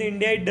in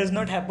India, it does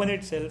not happen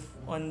itself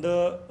on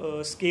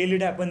the scale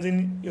it happens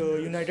in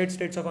United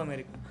States of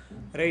America,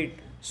 right?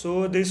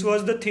 So this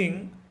was the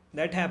thing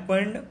that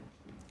happened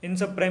in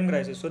subprime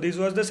crisis. So this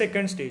was the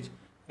second stage,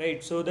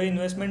 right? So the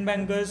investment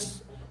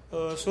bankers,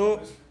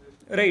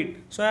 right.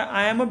 So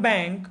I am a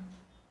bank,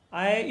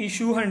 I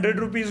issue 100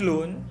 rupees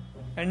loan,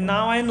 and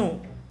now I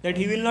know that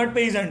he will not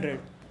pay his 100,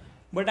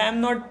 but I am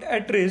not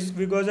at risk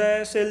because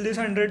I sell this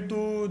 100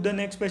 to the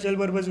next special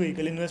purpose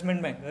vehicle,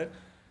 investment banker.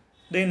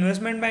 The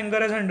investment banker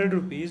has 100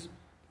 rupees,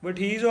 but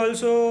he is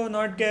also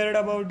not cared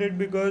about it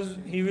because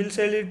he will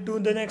sell it to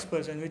the next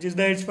person, which is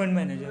the hedge fund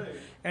manager.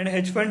 And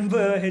hedge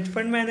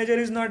fund manager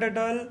is not at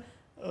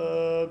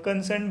all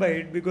concerned by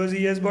it because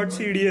he has bought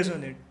CDS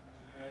on it.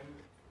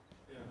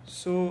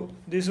 So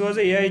this was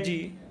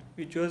AIG,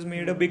 which was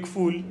made a big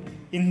fool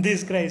in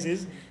this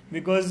crisis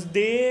because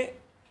they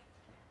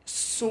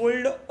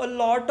sold a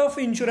lot of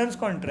insurance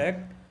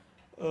contract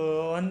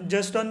on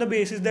the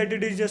basis that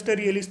it is just a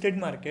real estate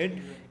market,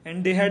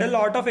 and they had a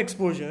lot of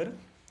exposure.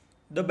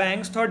 The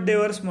banks thought they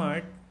were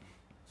smart.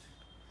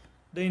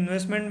 The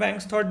investment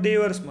banks thought they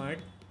were smart.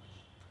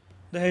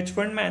 The hedge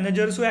fund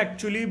managers who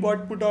actually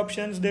bought put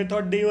options, they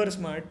thought they were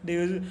smart.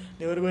 They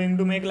were going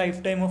to make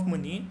lifetime of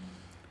money.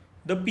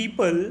 The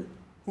people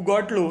who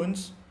got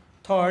loans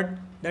thought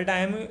that I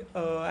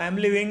am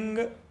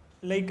living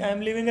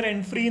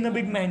rent free in a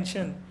big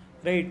mansion,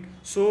 right?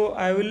 So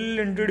I will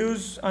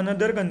introduce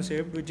another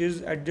concept, which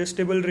is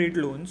adjustable rate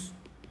loans.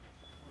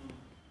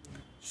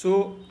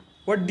 So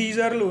what these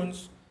are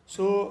loans?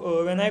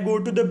 So when I go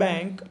to the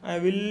bank, I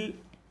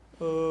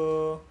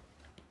will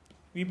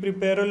we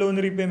prepare a loan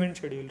repayment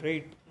schedule,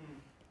 right?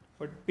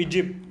 What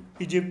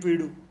PGIP we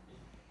do,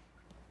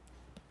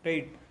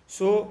 right?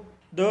 So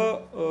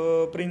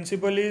the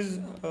principal is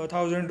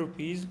 1,000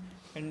 rupees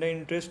and the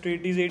interest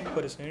rate is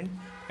 8%,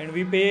 and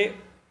we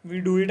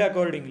do it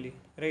accordingly,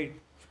 right?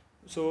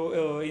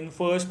 So in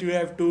first you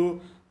have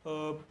to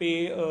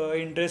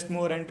pay interest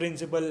more and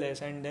principal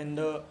less, and then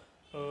the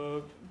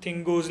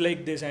thing goes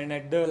like this, and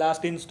at the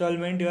last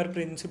installment your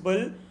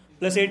principal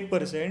plus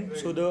 8%,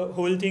 so the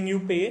whole thing you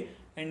pay,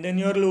 and then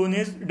your loan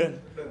is done,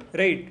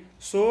 right?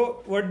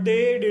 So what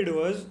they did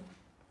was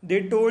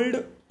they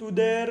told to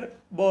their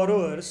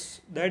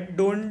borrowers that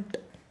don't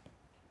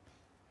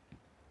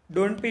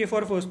pay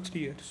for first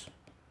 3 years.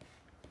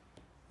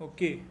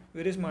 Okay,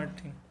 very smart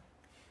thing.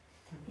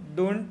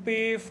 Don't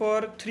pay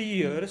for 3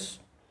 years,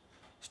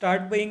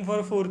 start paying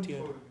for 4th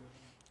year,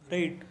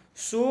 right?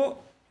 So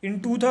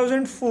in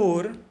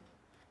 2004,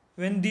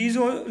 when these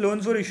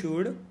loans were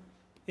issued,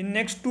 in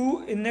next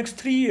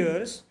 3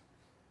 years,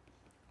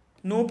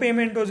 no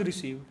payment was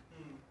received,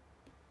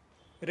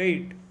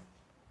 right?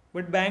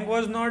 But bank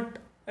was not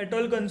at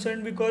all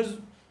concerned because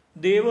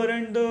they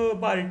weren't the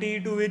party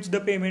to which the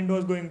payment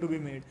was going to be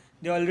made.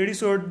 They already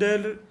sold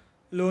their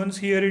loans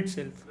here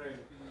itself. Right.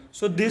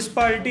 So this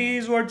party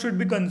is what should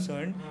be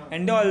concerned,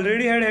 and they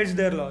already had hedged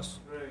their loss.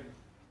 Right.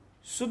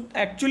 So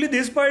actually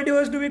this party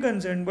was to be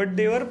concerned, but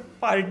they were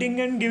partying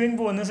and giving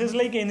bonuses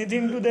like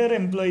anything to their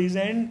employees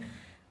and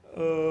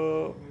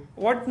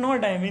what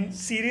not. I mean,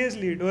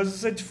 seriously, it was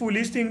such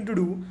foolish thing to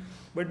do.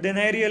 But then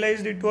I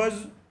realized it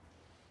was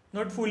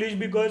not foolish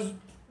because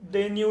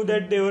they knew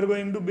that they were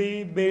going to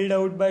be bailed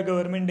out by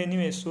government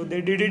anyway, so they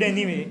did it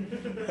anyway,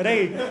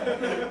 right?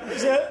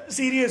 So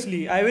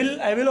seriously, I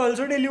will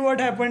also tell you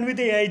what happened with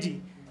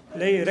AIG,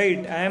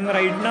 right? I am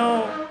right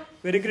now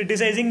very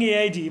criticizing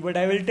AIG, but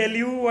I will tell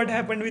you what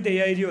happened with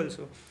AIG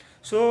also.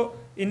 So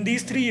in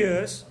these 3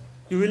 years,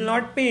 you will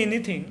not pay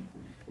anything,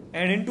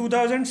 and in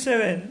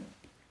 2007,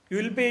 you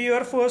will pay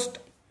your first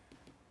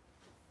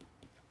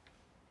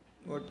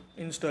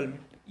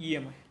installment,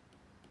 EMI,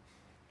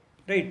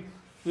 right?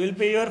 You will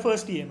pay your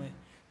first EMI,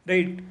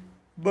 right?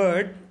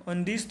 But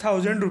on these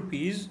 1,000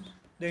 rupees,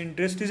 the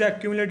interest is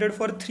accumulated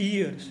for 3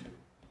 years.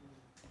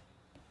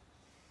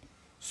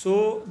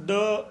 So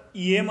the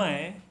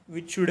EMI,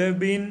 which should have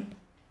been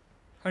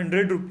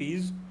 100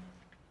 rupees,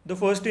 the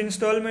first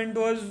installment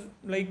was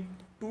like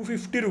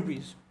 250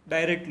 rupees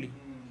directly,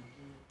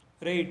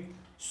 right?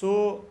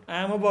 So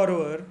I am a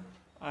borrower.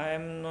 I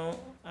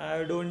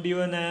don't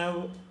even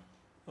have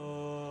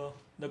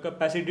the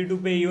capacity to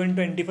pay even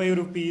 25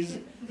 rupees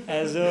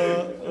as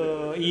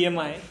a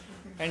EMI,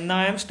 and now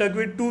I am stuck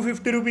with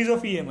 250 rupees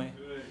of EMI.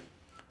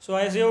 So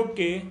I say,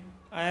 okay,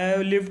 I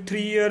have lived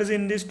 3 years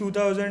in this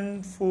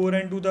 2004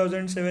 and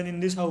 2007 in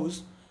this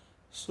house.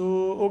 So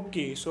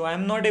okay, so I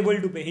am not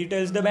able to pay. He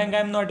tells the bank I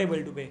am not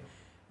able to pay.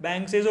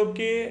 Bank says,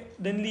 okay,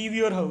 then leave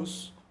your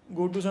house,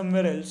 go to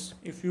somewhere else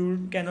if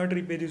you cannot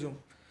repay this home.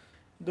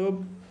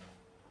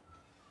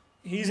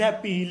 he's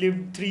happy. He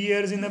lived 3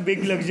 years in a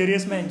big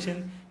luxurious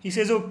mansion. He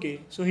says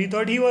okay. So he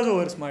thought he was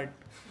over smart.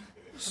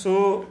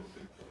 So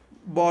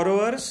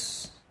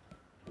borrowers,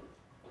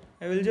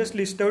 I will just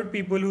list out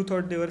people who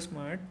thought they were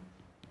smart.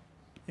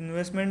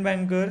 Investment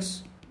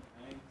bankers,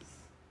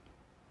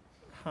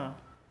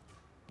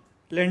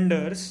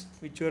 lenders,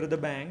 which were the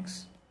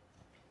banks,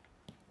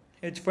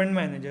 hedge fund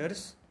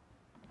managers,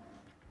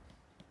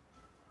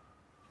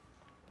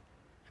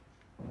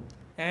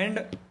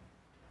 and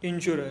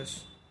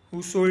insurers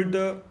who sold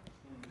the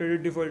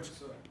credit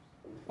defaults.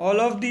 All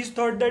of these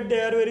thought that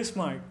they are very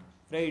smart,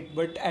 right?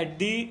 But at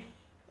the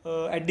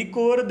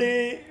core,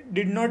 they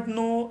did not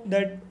know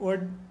that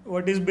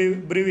what is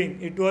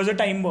brewing. It was a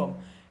time bomb,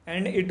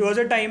 and it was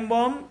a time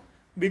bomb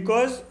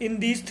because in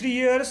these 3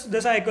 years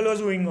the cycle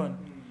was going on.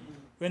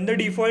 When the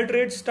default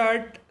rates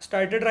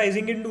started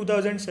rising in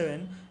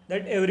 2007,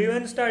 that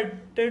everyone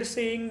started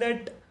saying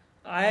that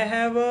I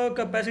have a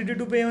capacity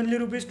to pay only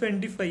rupees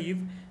 25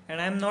 and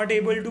I am not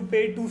able to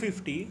pay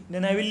 250,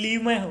 then I will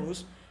leave my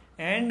house.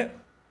 And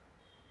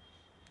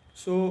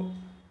so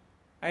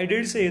I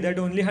did say that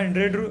only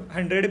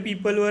 100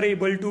 people were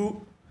able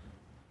to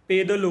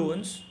pay the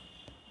loans,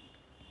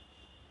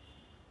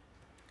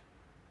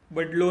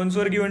 but loans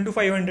were given to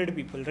 500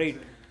 people, right?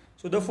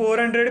 So the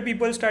 400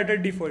 people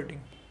started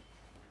defaulting.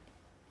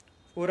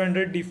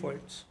 400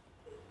 defaults.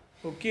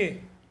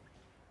 Okay.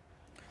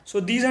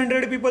 So these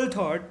 100 people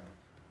thought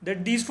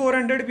that these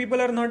 400 people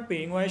are not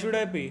paying, why should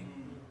I pay?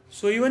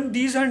 So even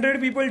these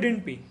 100 people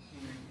didn't pay.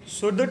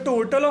 So the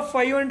total of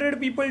 500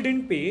 people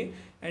didn't pay,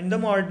 and the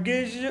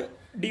mortgage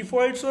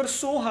defaults were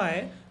so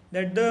high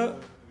that the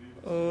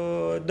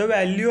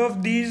value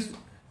of these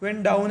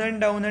went down and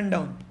down and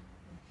down.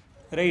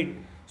 Right.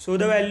 So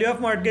the value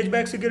of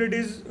mortgage-backed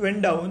securities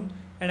went down,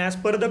 and as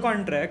per the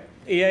contract,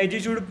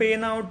 AIG should pay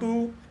now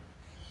to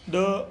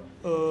the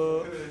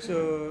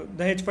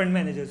hedge fund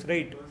managers,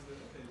 right?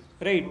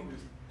 Right.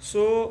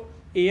 So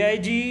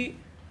AIG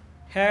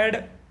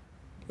had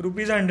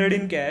rupees 100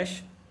 in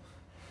cash.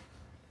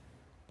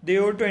 They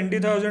owed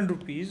 20,000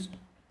 rupees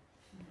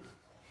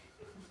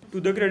to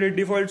the credit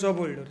default swap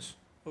holders.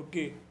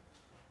 Okay.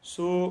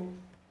 So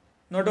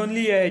not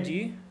only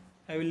AIG,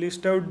 I will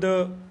list out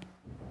the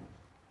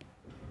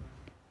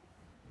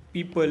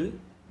people.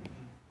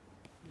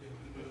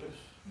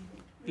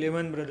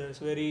 Lehman Brothers,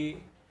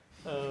 very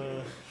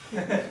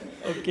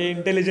okay,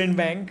 intelligent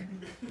bank.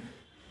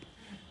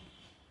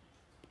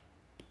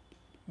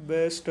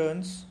 Bear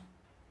Stearns.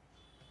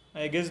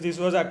 I guess this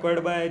was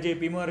acquired by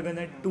JP Morgan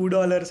at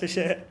 $2 a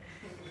share.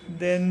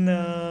 Then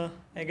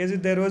I guess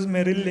there was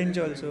Merrill Lynch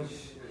also.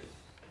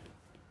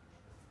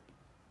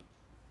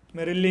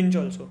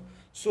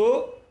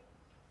 So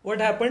what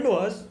happened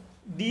was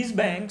these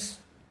banks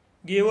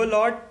gave a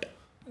lot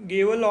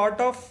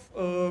of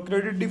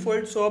credit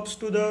default swaps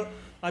to the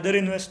other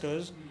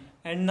investors,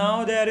 and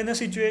now they are in a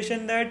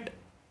situation that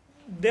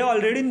they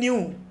already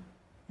knew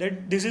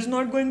that this is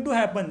not going to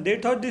happen. They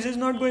thought this is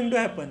not going to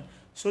happen.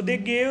 So they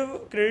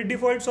gave credit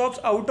default swaps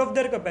out of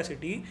their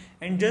capacity,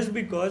 and just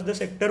because the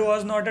sector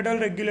was not at all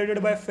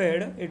regulated by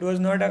Fed, it was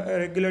not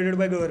regulated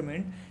by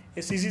government.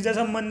 SECचा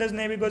संबंधच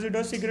नाही because it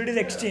was securities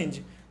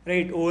exchange,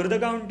 right? Over the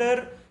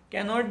counter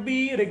cannot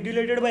be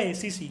regulated by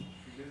SEC. It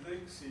is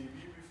like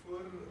SEBI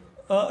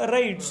before.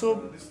 Right. So.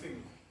 This thing.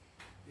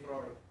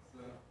 Fraud.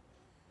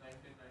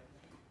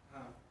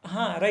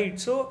 Right.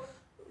 So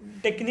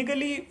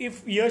technically,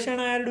 if Yash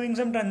and I are doing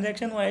some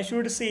transaction, why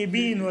should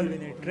SEBI involve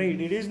in it, right?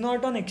 It is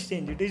not on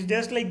exchange. It is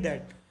just like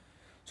that.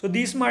 So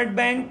these smart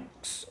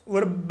banks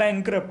were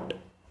bankrupt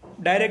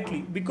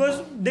directly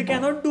because they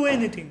cannot do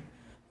anything.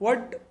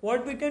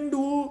 What we can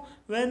do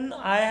when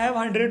I have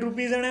 100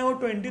 rupees and I owe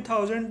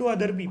 20,000 to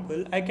other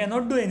people, I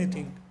cannot do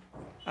anything.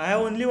 I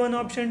have only one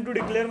option to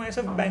declare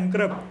myself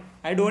bankrupt.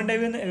 I don't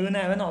even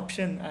have an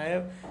option.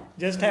 I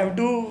just have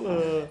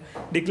to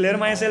declare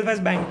myself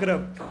as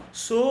bankrupt.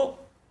 So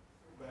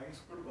Banks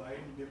could buy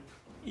in dip.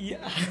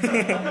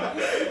 yeah.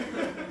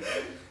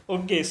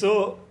 Okay,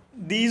 so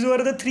these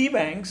were the three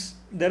banks.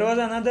 There was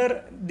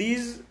another.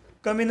 These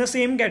come in the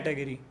same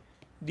category.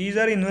 These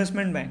are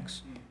investment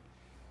banks.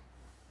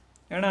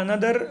 And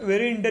another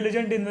very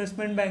intelligent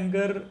investment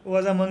banker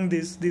was among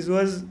this. These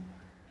were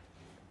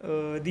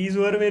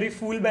very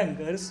fool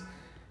bankers.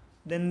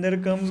 Then there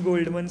comes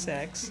Goldman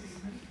Sachs.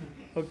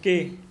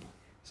 Okay.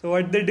 So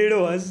what they did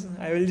was,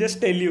 I will just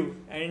tell you,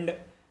 and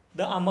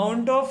the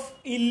amount of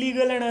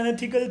illegal and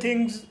unethical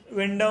things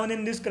went down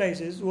in this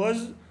crisis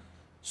was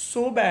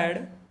so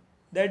bad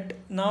that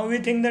now we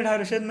think that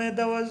Harshad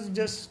Mehta was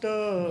just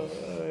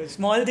a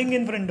small thing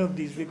in front of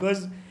these,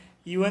 because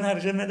even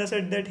Harshad Mehta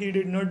said that he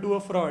did not do a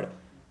fraud.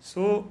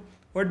 So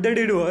what they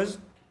did was,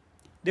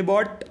 they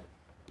bought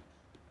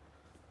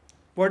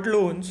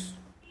loans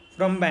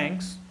from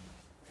banks,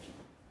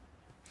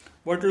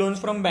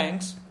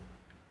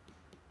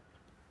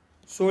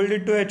 sold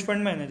it to hedge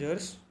fund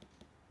managers,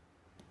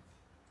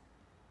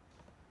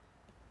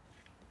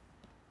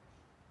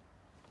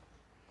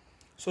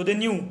 so they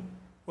knew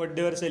what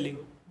they were selling,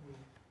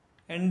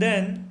 and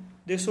then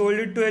they sold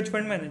it to hedge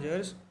fund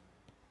managers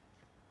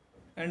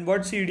and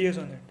bought CDS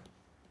on it.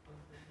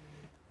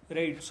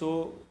 Right.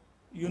 So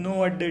you know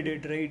what they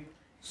did, right?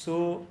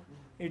 So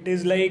it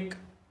is like,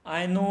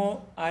 I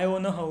know I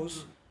own a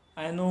house.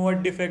 I know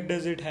what defect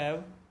does it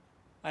have.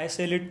 I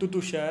sell it to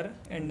Tushar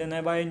and then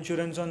I buy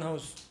insurance on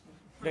house.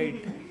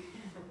 Right.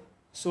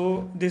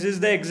 So this is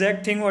the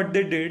exact thing what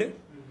they did,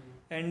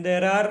 and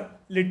there are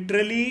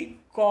literally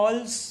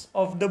calls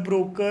of the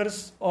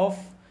brokers of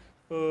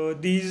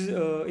these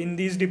in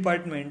these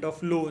department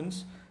of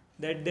loans,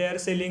 that they are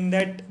selling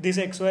that this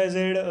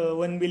XYZ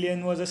 1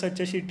 billion was such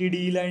a shitty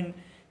deal, and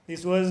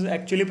this was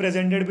actually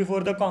presented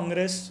before the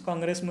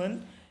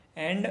congressman,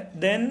 and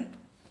then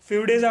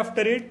few days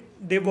after it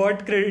they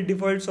bought credit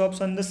default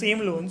swaps on the same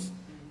loans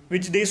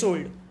which they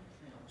sold.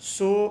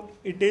 So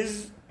it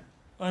is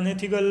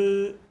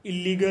unethical,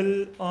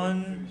 illegal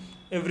on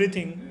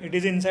everything. It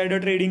is insider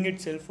trading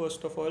itself,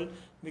 first of all,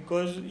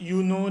 because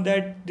you know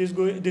that this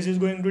is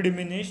going to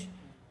diminish,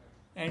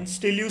 and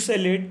still you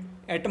sell it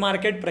at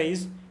market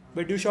price,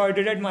 but you short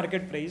it at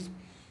market price.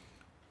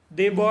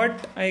 They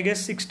bought, I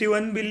guess,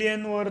 61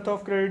 billion worth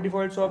of credit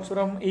default swaps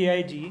from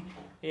AIG.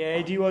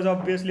 AIG was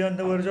obviously on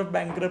the verge of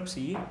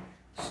bankruptcy.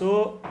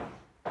 So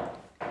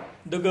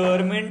the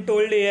government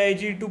told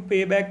AIG to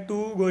pay back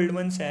to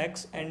Goldman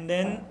Sachs, and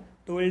then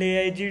told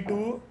AIG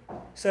to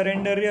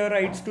surrender your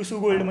rights to sue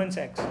Goldman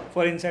Sachs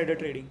for insider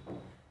trading.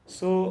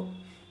 So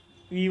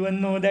we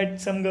even know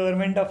that some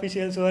government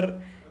officials were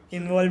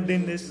involved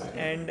in this,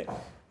 and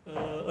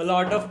a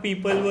lot of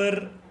people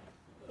were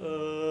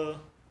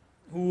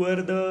who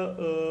were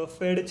the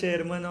Fed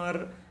chairman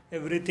or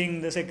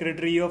everything, the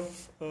secretary of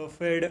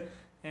Fed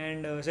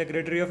and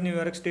secretary of New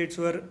York States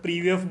were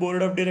previous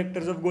board of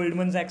directors of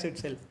Goldman Sachs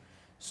itself.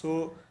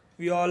 So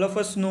we all of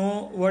us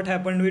know what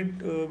happened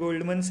with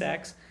Goldman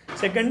Sachs.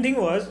 Second thing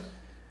was,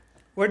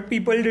 what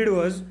people did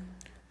was,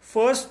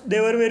 first they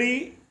were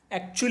very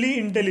actually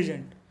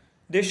intelligent.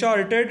 They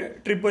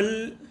shorted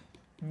triple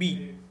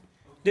B.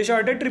 They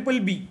shorted triple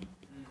B.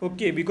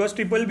 Okay, because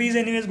triple B is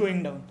anyways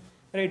going down.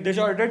 Right, they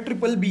shorted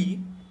triple B,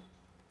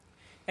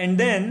 and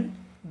then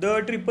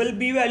the triple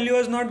B value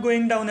was not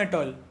going down at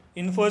all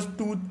in first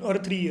 2 or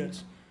 3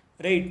 years.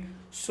 Right,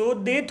 so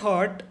they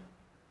thought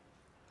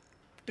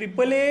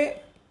triple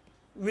A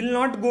will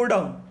not go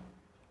down,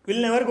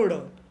 will never go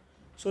down.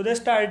 So they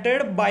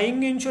started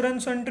buying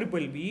insurance on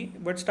triple B,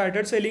 but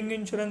started selling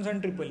insurance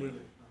on triple A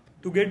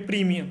to get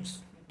premiums.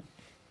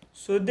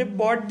 So they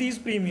bought these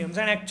premiums,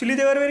 and actually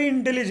they were very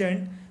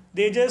intelligent.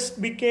 They just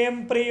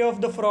became prey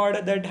of the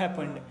fraud that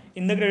happened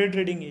in the credit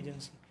rating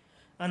agency.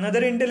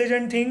 Another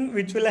intelligent thing,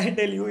 which will I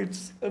tell you,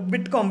 it's a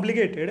bit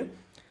complicated.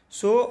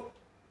 So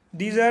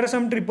these are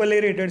some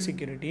AAA rated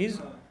securities.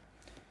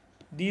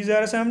 These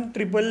are some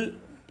triple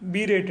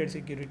B rated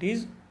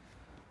securities.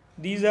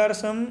 These are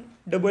some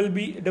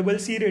double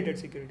C rated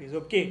securities.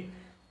 Okay.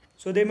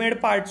 So they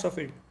made parts of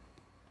it.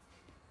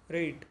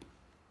 Right.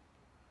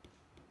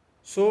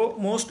 So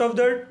most of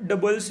the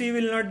double C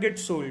will not get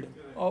sold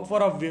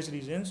for obvious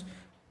reasons.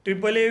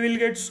 Triple A will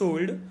get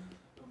sold.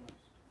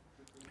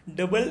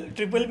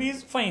 Triple B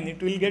is fine.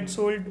 It will get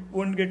sold,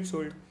 won't get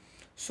sold.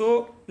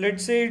 So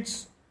let's say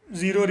it's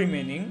 0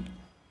 remaining,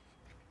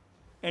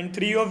 and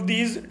 3 of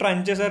these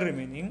tranches are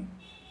remaining,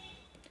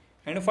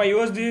 and 5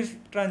 of these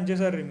tranches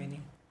are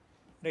remaining.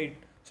 Right.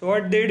 So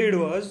what they did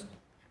was,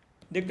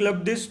 they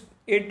clubbed these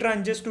 8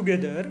 tranches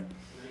together.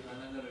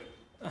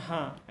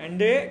 And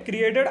they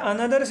created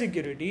another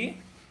security,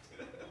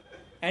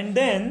 and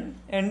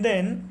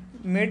then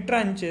made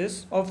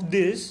tranches of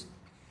this,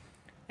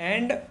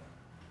 and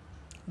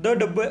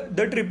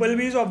the triple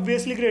B is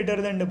obviously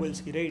greater than double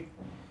C, right?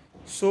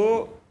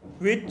 So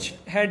which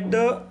had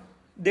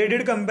they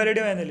did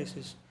comparative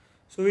analysis.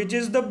 So which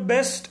is the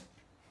best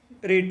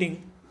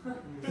rating?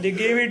 They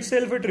gave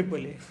itself a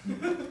triple A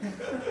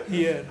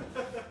here,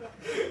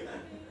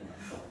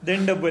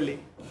 then double A.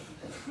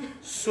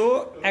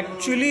 So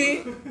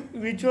actually,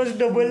 which was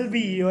double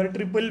B or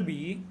triple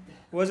B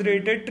was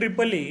rated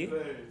triple A,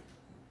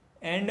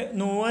 and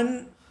no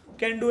one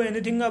can do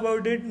anything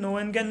about it. No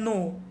one can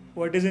know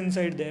what is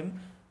inside them,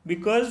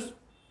 because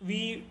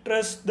we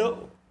trust the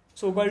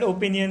so-called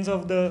opinions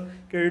of the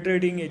credit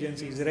rating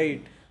agencies,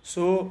 right?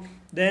 So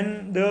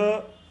then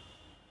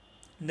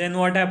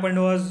what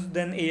happened was,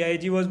 then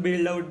AIG was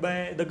bailed out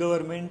by the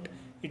government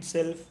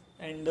itself,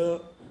 and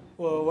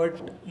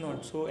what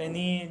not. So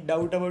any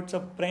doubt about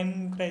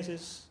subprime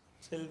crisis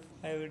itself,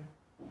 I would.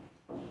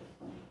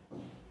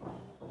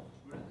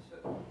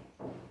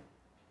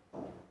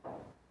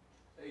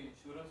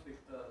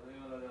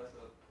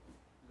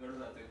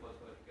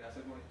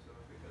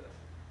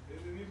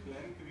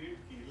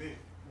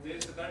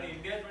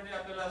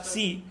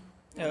 See,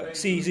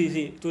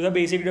 तुझा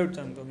basic doubt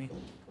सांगतो मी.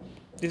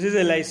 This is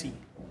LIC,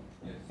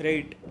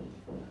 right?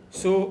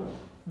 So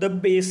the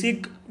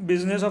basic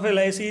business of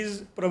LIC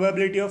is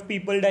probability of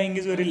people dying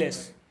is very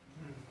less.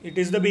 It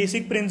is the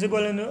basic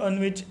principle on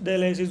which the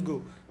LICs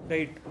go,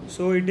 right?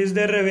 So it is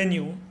their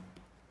revenue,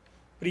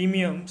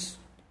 premiums.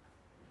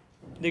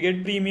 They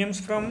get premiums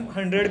from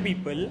 100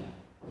 people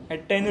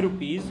at 10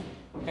 rupees,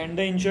 and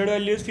the insured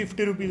value is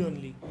 50 rupees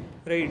only.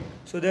 right?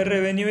 So their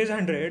revenue is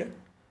 100,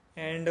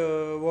 and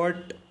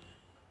what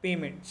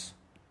payments?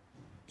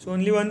 So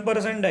only one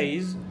person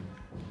dies,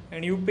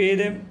 and you pay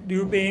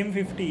him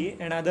 50,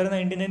 and other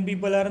 99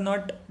 people are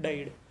not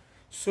died.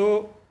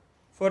 So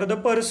for the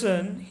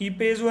person, he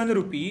pays 1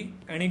 rupee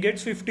and he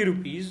gets 50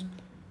 rupees.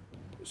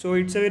 So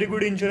it's a very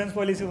good insurance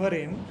policy for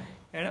him.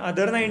 And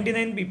other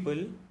 99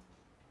 people,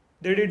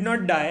 they did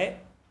not die,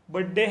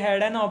 but they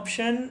had an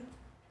option.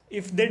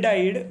 If they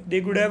died,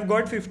 they could have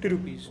got 50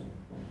 rupees,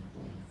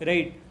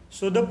 right?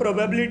 So the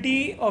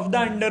probability of the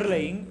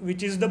underlying,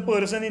 which is the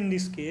person in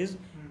this case,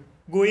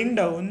 going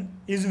down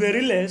is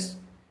very less,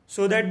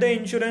 so that the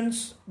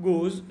insurance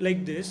goes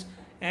like this.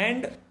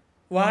 And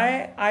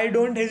why I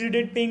don't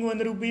hesitate paying 1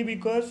 rupee?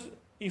 Because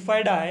if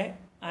I die,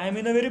 I am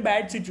in a very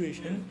bad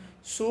situation,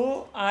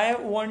 so I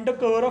want a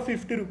cover of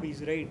 50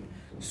 rupees, right?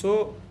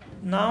 So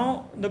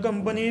now the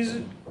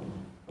companies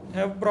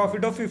have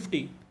profit of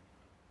 50,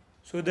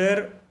 so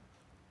their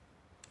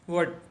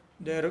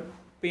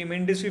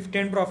payment is 50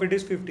 and profit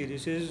is 50.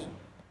 This is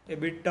a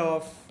bit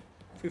of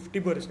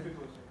 50%,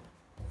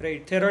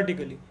 right?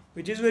 Theoretically,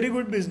 which is very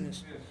good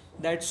business.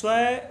 That's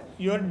why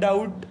your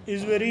doubt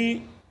is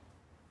very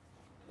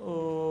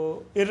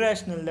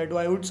irrational, that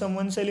why would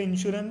someone sell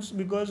insurance,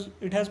 because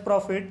it has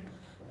profit.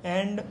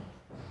 And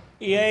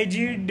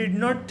AIG did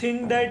not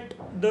think that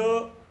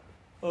the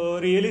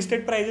real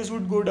estate prices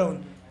would go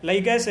down.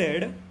 Like I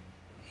said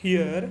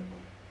here,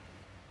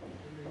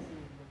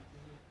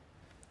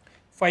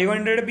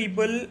 500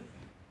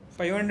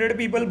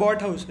 people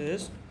bought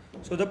houses,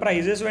 so the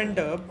prices went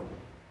up.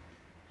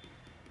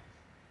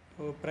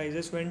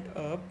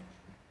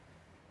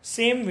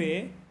 Same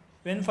way,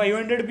 when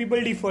 500 people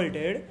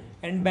defaulted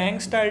and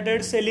banks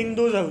started selling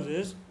those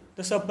houses,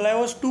 the supply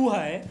was too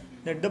high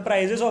that the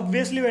prices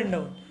obviously went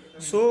down.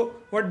 So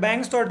what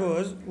banks thought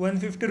was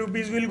 150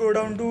 rupees will go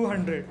down to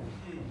 100,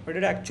 but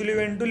it actually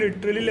went to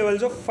literally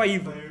levels of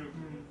 5.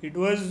 It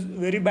was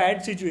very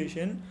bad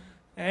situation.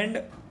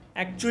 And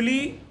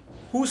actually,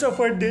 who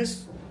suffered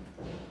this?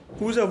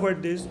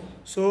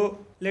 So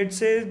let's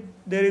say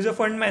there is a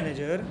fund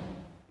manager.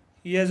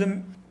 He has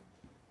a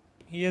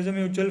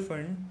mutual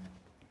fund,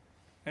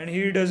 and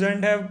he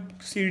doesn't have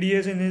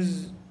CDS in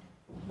his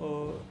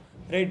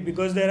right,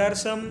 because there are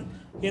some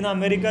in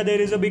America.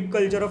 There is a big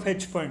culture of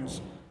hedge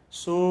funds.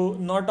 So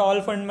not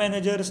all fund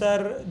managers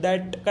are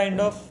that kind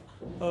of.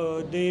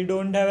 They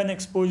don't have an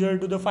exposure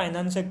to the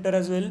finance sector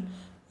as well.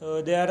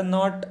 They are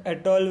not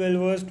at all well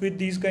versed with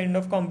these kind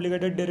of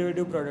complicated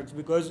derivative products,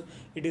 because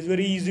it is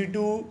very easy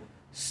to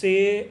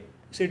say,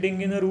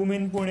 sitting in a room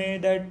in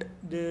Pune, that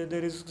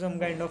there is some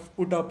kind of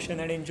put option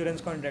and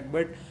insurance contract,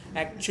 but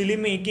actually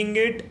making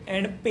it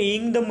and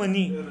paying the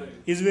money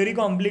is very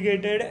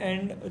complicated,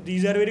 and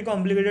these are very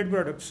complicated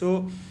products.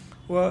 So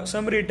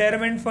some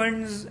retirement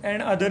funds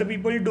and other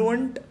people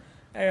don't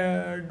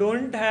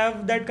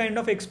have that kind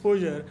of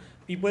exposure.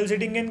 People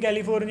sitting in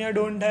California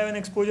don't have an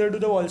exposure to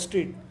the Wall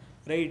Street,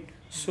 right?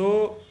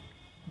 So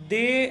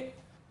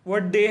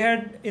what they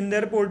had in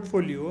their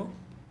portfolio,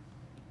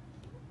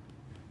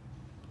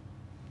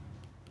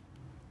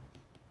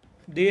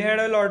 they had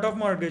a lot of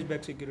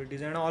mortgage-backed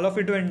securities, and all of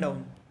it went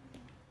down.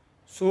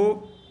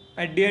 So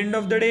at the end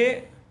of the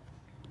day,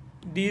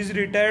 these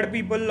retired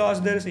people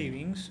lost their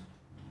savings,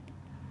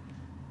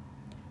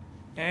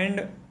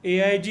 and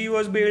AIG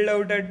was bailed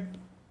out at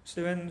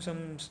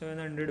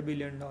 $700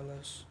 billion.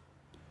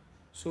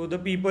 So the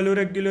people who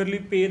regularly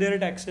pay their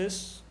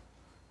taxes,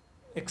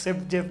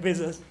 except Jeff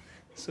Bezos,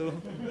 so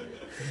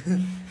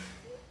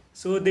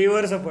they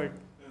were suffered.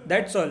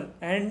 That's all.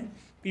 And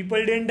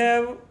people didn't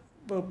have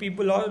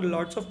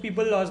lots of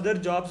people lost their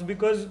jobs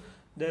because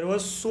there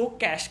was so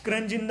cash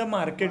crunch in the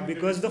market,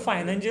 because the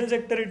financial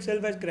sector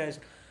itself has crashed,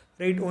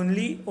 right?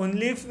 Only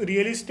if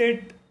real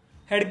estate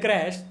had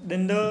crashed,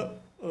 then the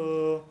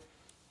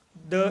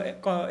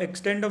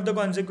extent of the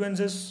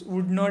consequences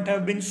would not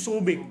have been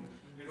so big,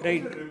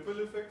 right? The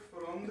ripple effect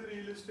from the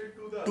real estate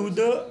to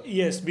the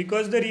yes,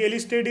 because the real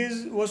estate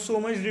was so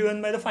much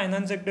driven by the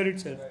finance sector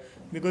itself.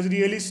 Because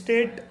real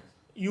estate,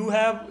 you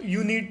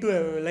need to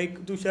have,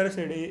 like Tushar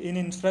said, in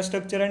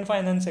infrastructure and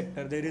finance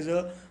sector, there is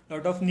a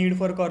lot of need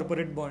for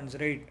corporate bonds,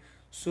 right?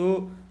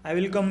 So I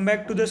will come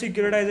back to the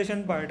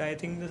securitization part. I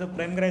think the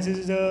subprime crisis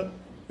is a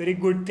very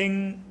good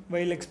thing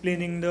while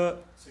explaining the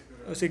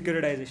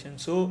securitization.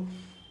 So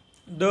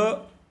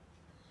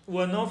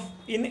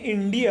in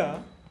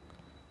India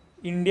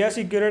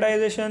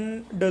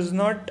securitization does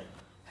not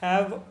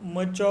have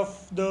much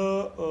of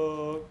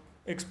the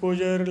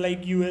exposure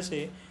like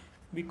USA,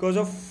 because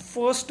of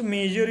first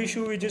major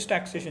issue, which is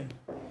taxation.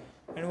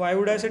 And why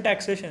would I say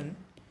taxation?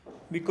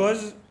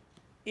 Because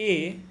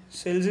A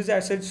sells its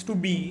assets to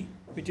B,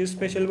 which is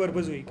special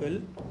purpose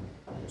vehicle.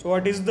 So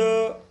what is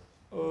the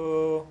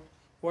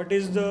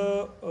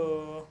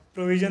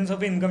provisions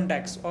of income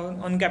tax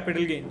on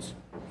capital gains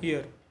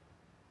here?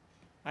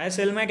 I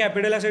sell my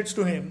capital assets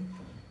to him.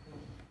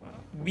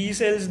 B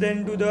sells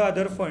then to the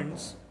other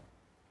funds,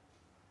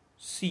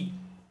 C.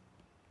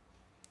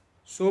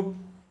 So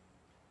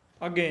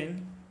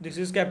again, this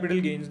is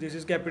capital gains,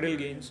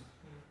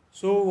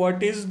 So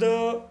what is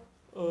the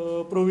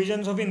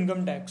provisions of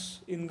income tax?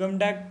 Income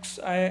tax,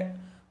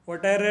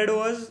 what I read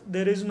was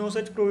there is no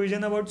such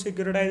provision about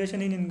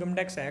securitization in Income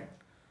Tax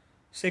Act.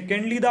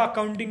 Secondly, the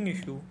accounting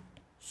issue.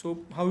 So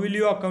how will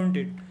you account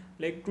it?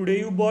 Like today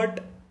you bought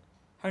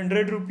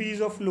 100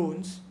 rupees of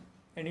loans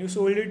and you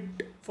sold it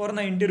for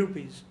 90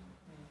 rupees,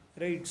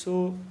 right?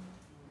 So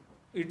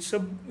it's a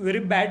very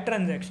bad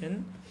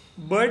transaction,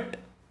 but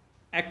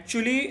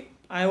actually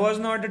I was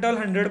not at all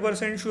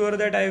 100% sure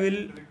that I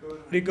will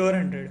recover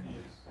 100.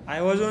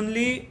 I was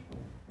only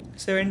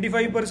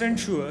 75%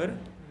 sure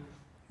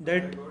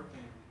that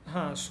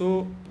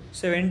so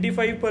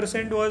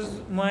 75%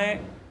 was my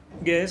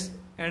guess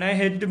and I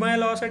hedged my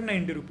loss at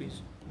 90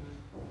 rupees.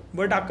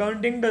 But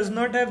accounting does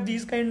not have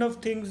these kind of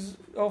things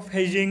of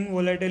hedging,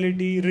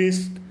 volatility,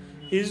 risk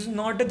is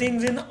not a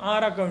things in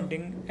our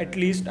accounting. At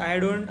least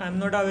I'm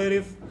not aware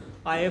if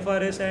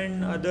IFRS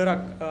and other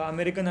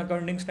American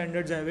accounting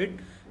standards have it.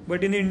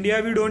 But in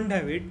India we don't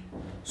have it.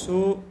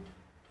 So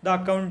the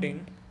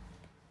accounting.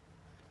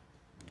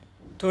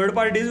 Third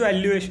part is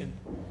valuation.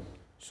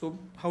 So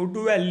how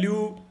to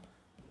value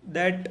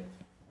that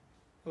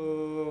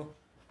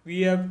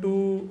we have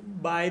to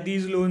buy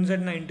these loans at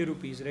 90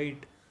 rupees, right?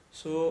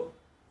 So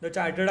the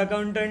chartered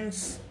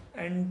accountants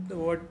and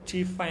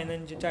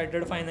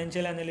chartered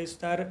financial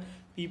analysts are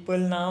people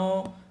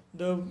now.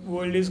 The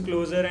world is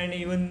closer and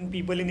even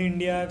people in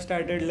India have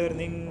started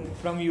learning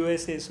from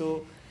USA.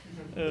 So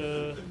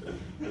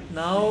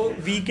now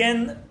we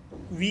can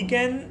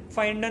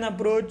find an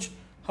approach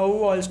how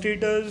Wall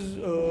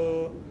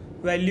Streeters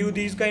value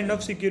these kind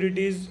of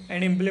securities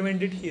and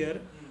implement it here.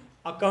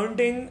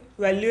 Accounting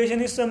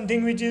valuation is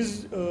something which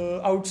is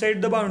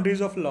outside the boundaries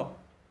of law.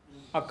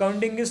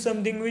 Accounting is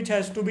something which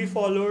has to be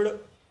followed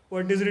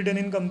what is written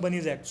in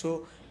Companies Act.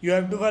 So you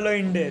have to follow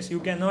Ind AS.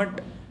 You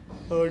cannot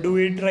do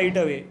it right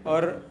away.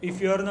 Or if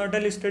you are not a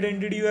listed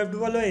entity, you have to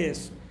follow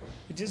AS,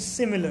 which is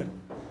similar,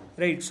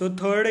 right? So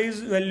third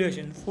is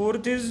valuation.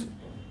 Fourth is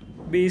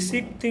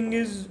basic thing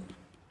is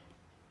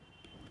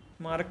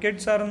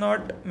markets are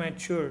not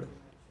matured,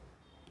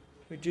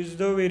 which is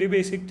the very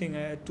basic thing.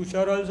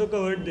 Tushar also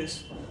covered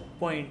this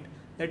point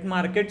that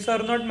markets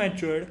are not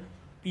matured.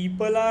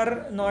 People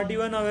are not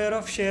even aware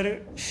of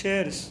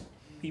shares.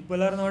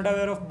 People are not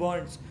aware of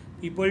bonds.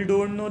 People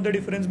don't know the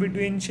difference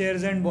between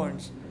shares and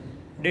bonds.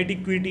 Debt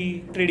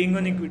equity, trading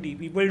on equity.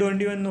 People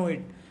don't even know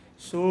it.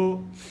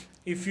 So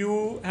if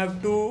you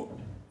have to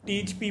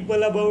teach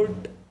people about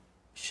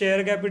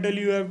share capital,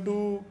 you have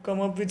to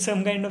come up with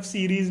some kind of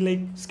series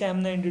like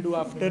Scam 92.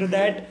 After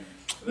that,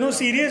 no,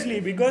 seriously,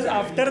 because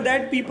after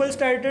that people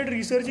started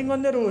researching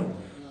on their own.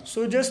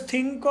 So just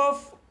think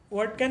of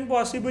what can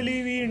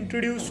possibly we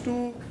introduce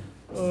to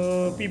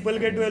people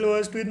get well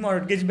versed with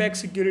mortgage-backed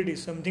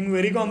securities. Something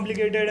very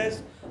complicated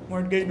as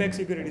mortgage-backed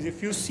securities.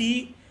 If you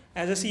see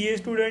as a CA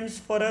students,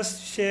 for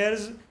us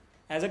shares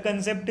as a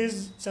concept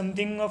is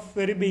something of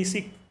very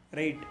basic,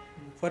 right?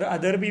 For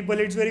other people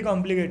it's very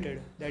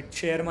complicated. That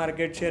share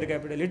market, share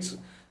capital. It's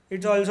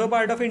also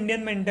part of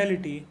Indian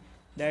mentality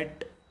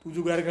that तू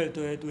जुगार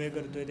खेळतोय, तू हे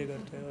करतोय, ते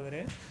करतोय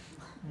वगैरे.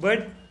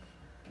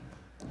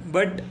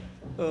 But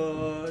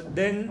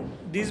then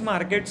these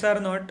markets are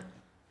not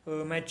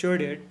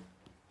matured yet.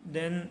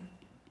 Then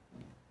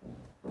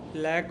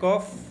lack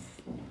of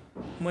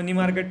money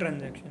market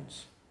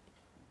transactions.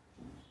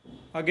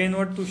 Again,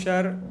 what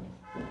Tushar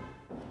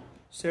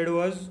said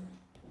was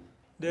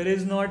there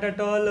is not at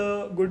all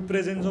a good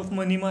presence of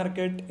money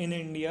market in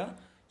India.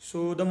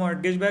 So the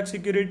mortgage-backed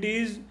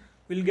securities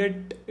will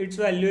get its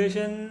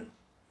valuation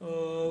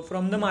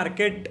from the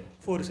market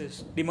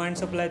forces, demand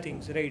supply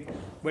things, right?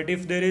 But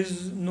if there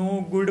is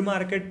no good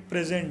market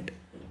present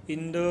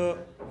in the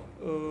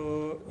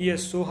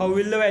so how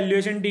will the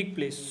valuation take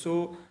place?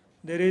 So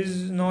there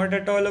is not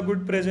at all a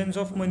good presence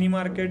of money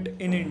market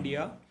in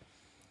India.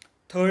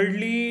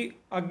 Thirdly,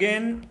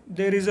 again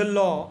there is a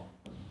law,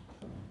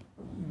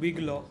 big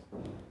law,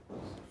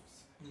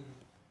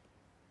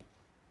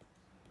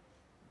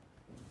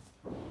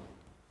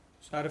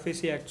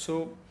 SARFAESI Act.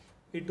 So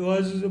it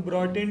was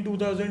brought in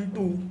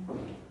 2002.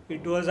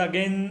 It was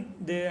again,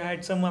 they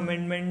had some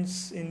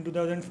amendments in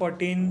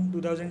 2014,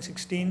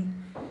 2016.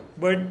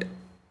 But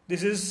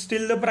this is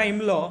still the prime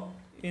law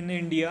in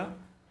India.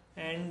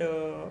 And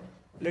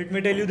let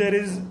me tell you, there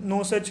is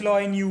no such law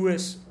in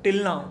US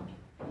till now.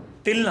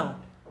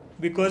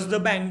 Because the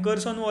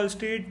bankers on Wall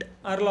Street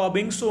are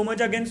lobbying so much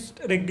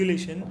against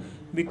regulation.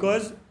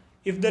 Because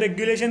if the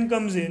regulation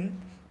comes in,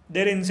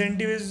 their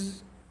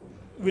incentives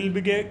will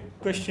be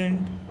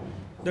questioned.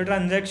 The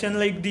transaction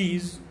like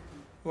these,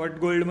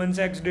 what Goldman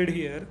Sachs did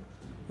here,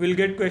 will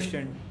get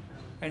questioned.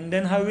 And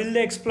then how will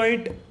they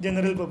exploit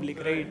general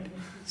public, right?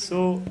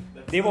 So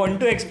they want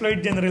to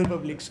exploit general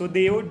public. So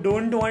they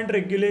don't want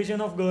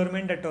regulation of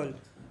government at all,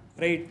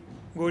 right?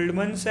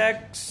 Goldman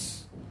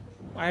Sachs,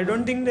 I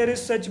don't think there is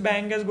such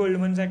bank as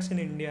Goldman Sachs in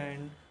India.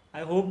 And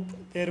I hope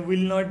there will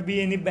not be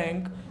any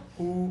bank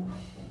who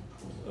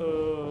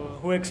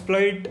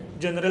exploit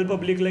general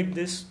public like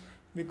this.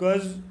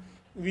 Because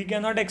we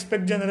cannot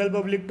expect general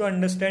public to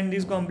understand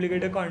these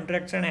complicated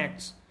contracts and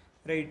acts,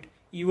 right?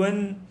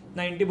 Even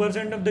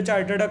 90% of the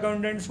chartered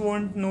accountants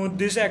won't know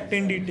this act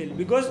in detail,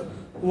 because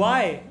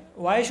why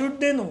should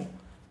they know?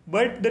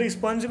 But the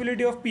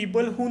responsibility of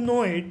people who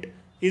know it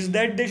is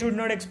that they should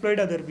not exploit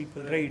other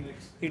people, right?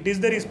 It is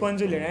the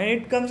responsibility,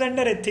 and it comes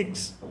under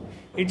ethics.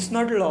 It's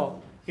not law,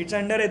 it's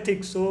under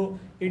ethics. So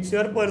it's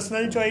your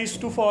personal choice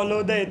to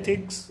follow the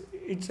ethics.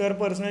 It's your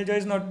personal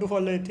choice not to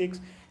follow ethics.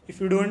 If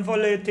you don't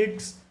follow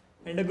ethics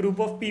and a group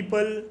of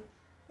people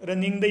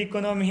running the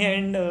economy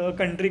and a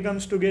country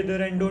comes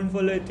together and don't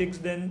follow ethics,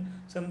 then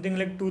something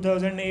like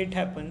 2008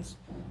 happens,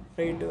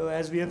 right?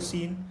 As we have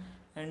seen.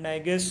 And I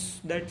guess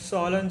that's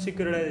all on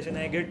securitization.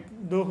 I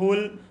get the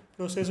whole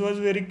process was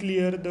very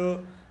clear.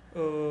 The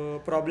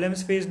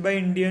problems faced by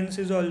Indians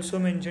is also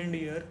mentioned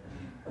here.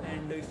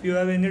 And if you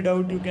have any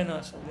doubt, you can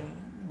ask. Then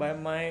by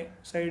my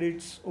side,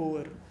 it's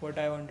over what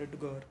I wanted to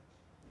cover.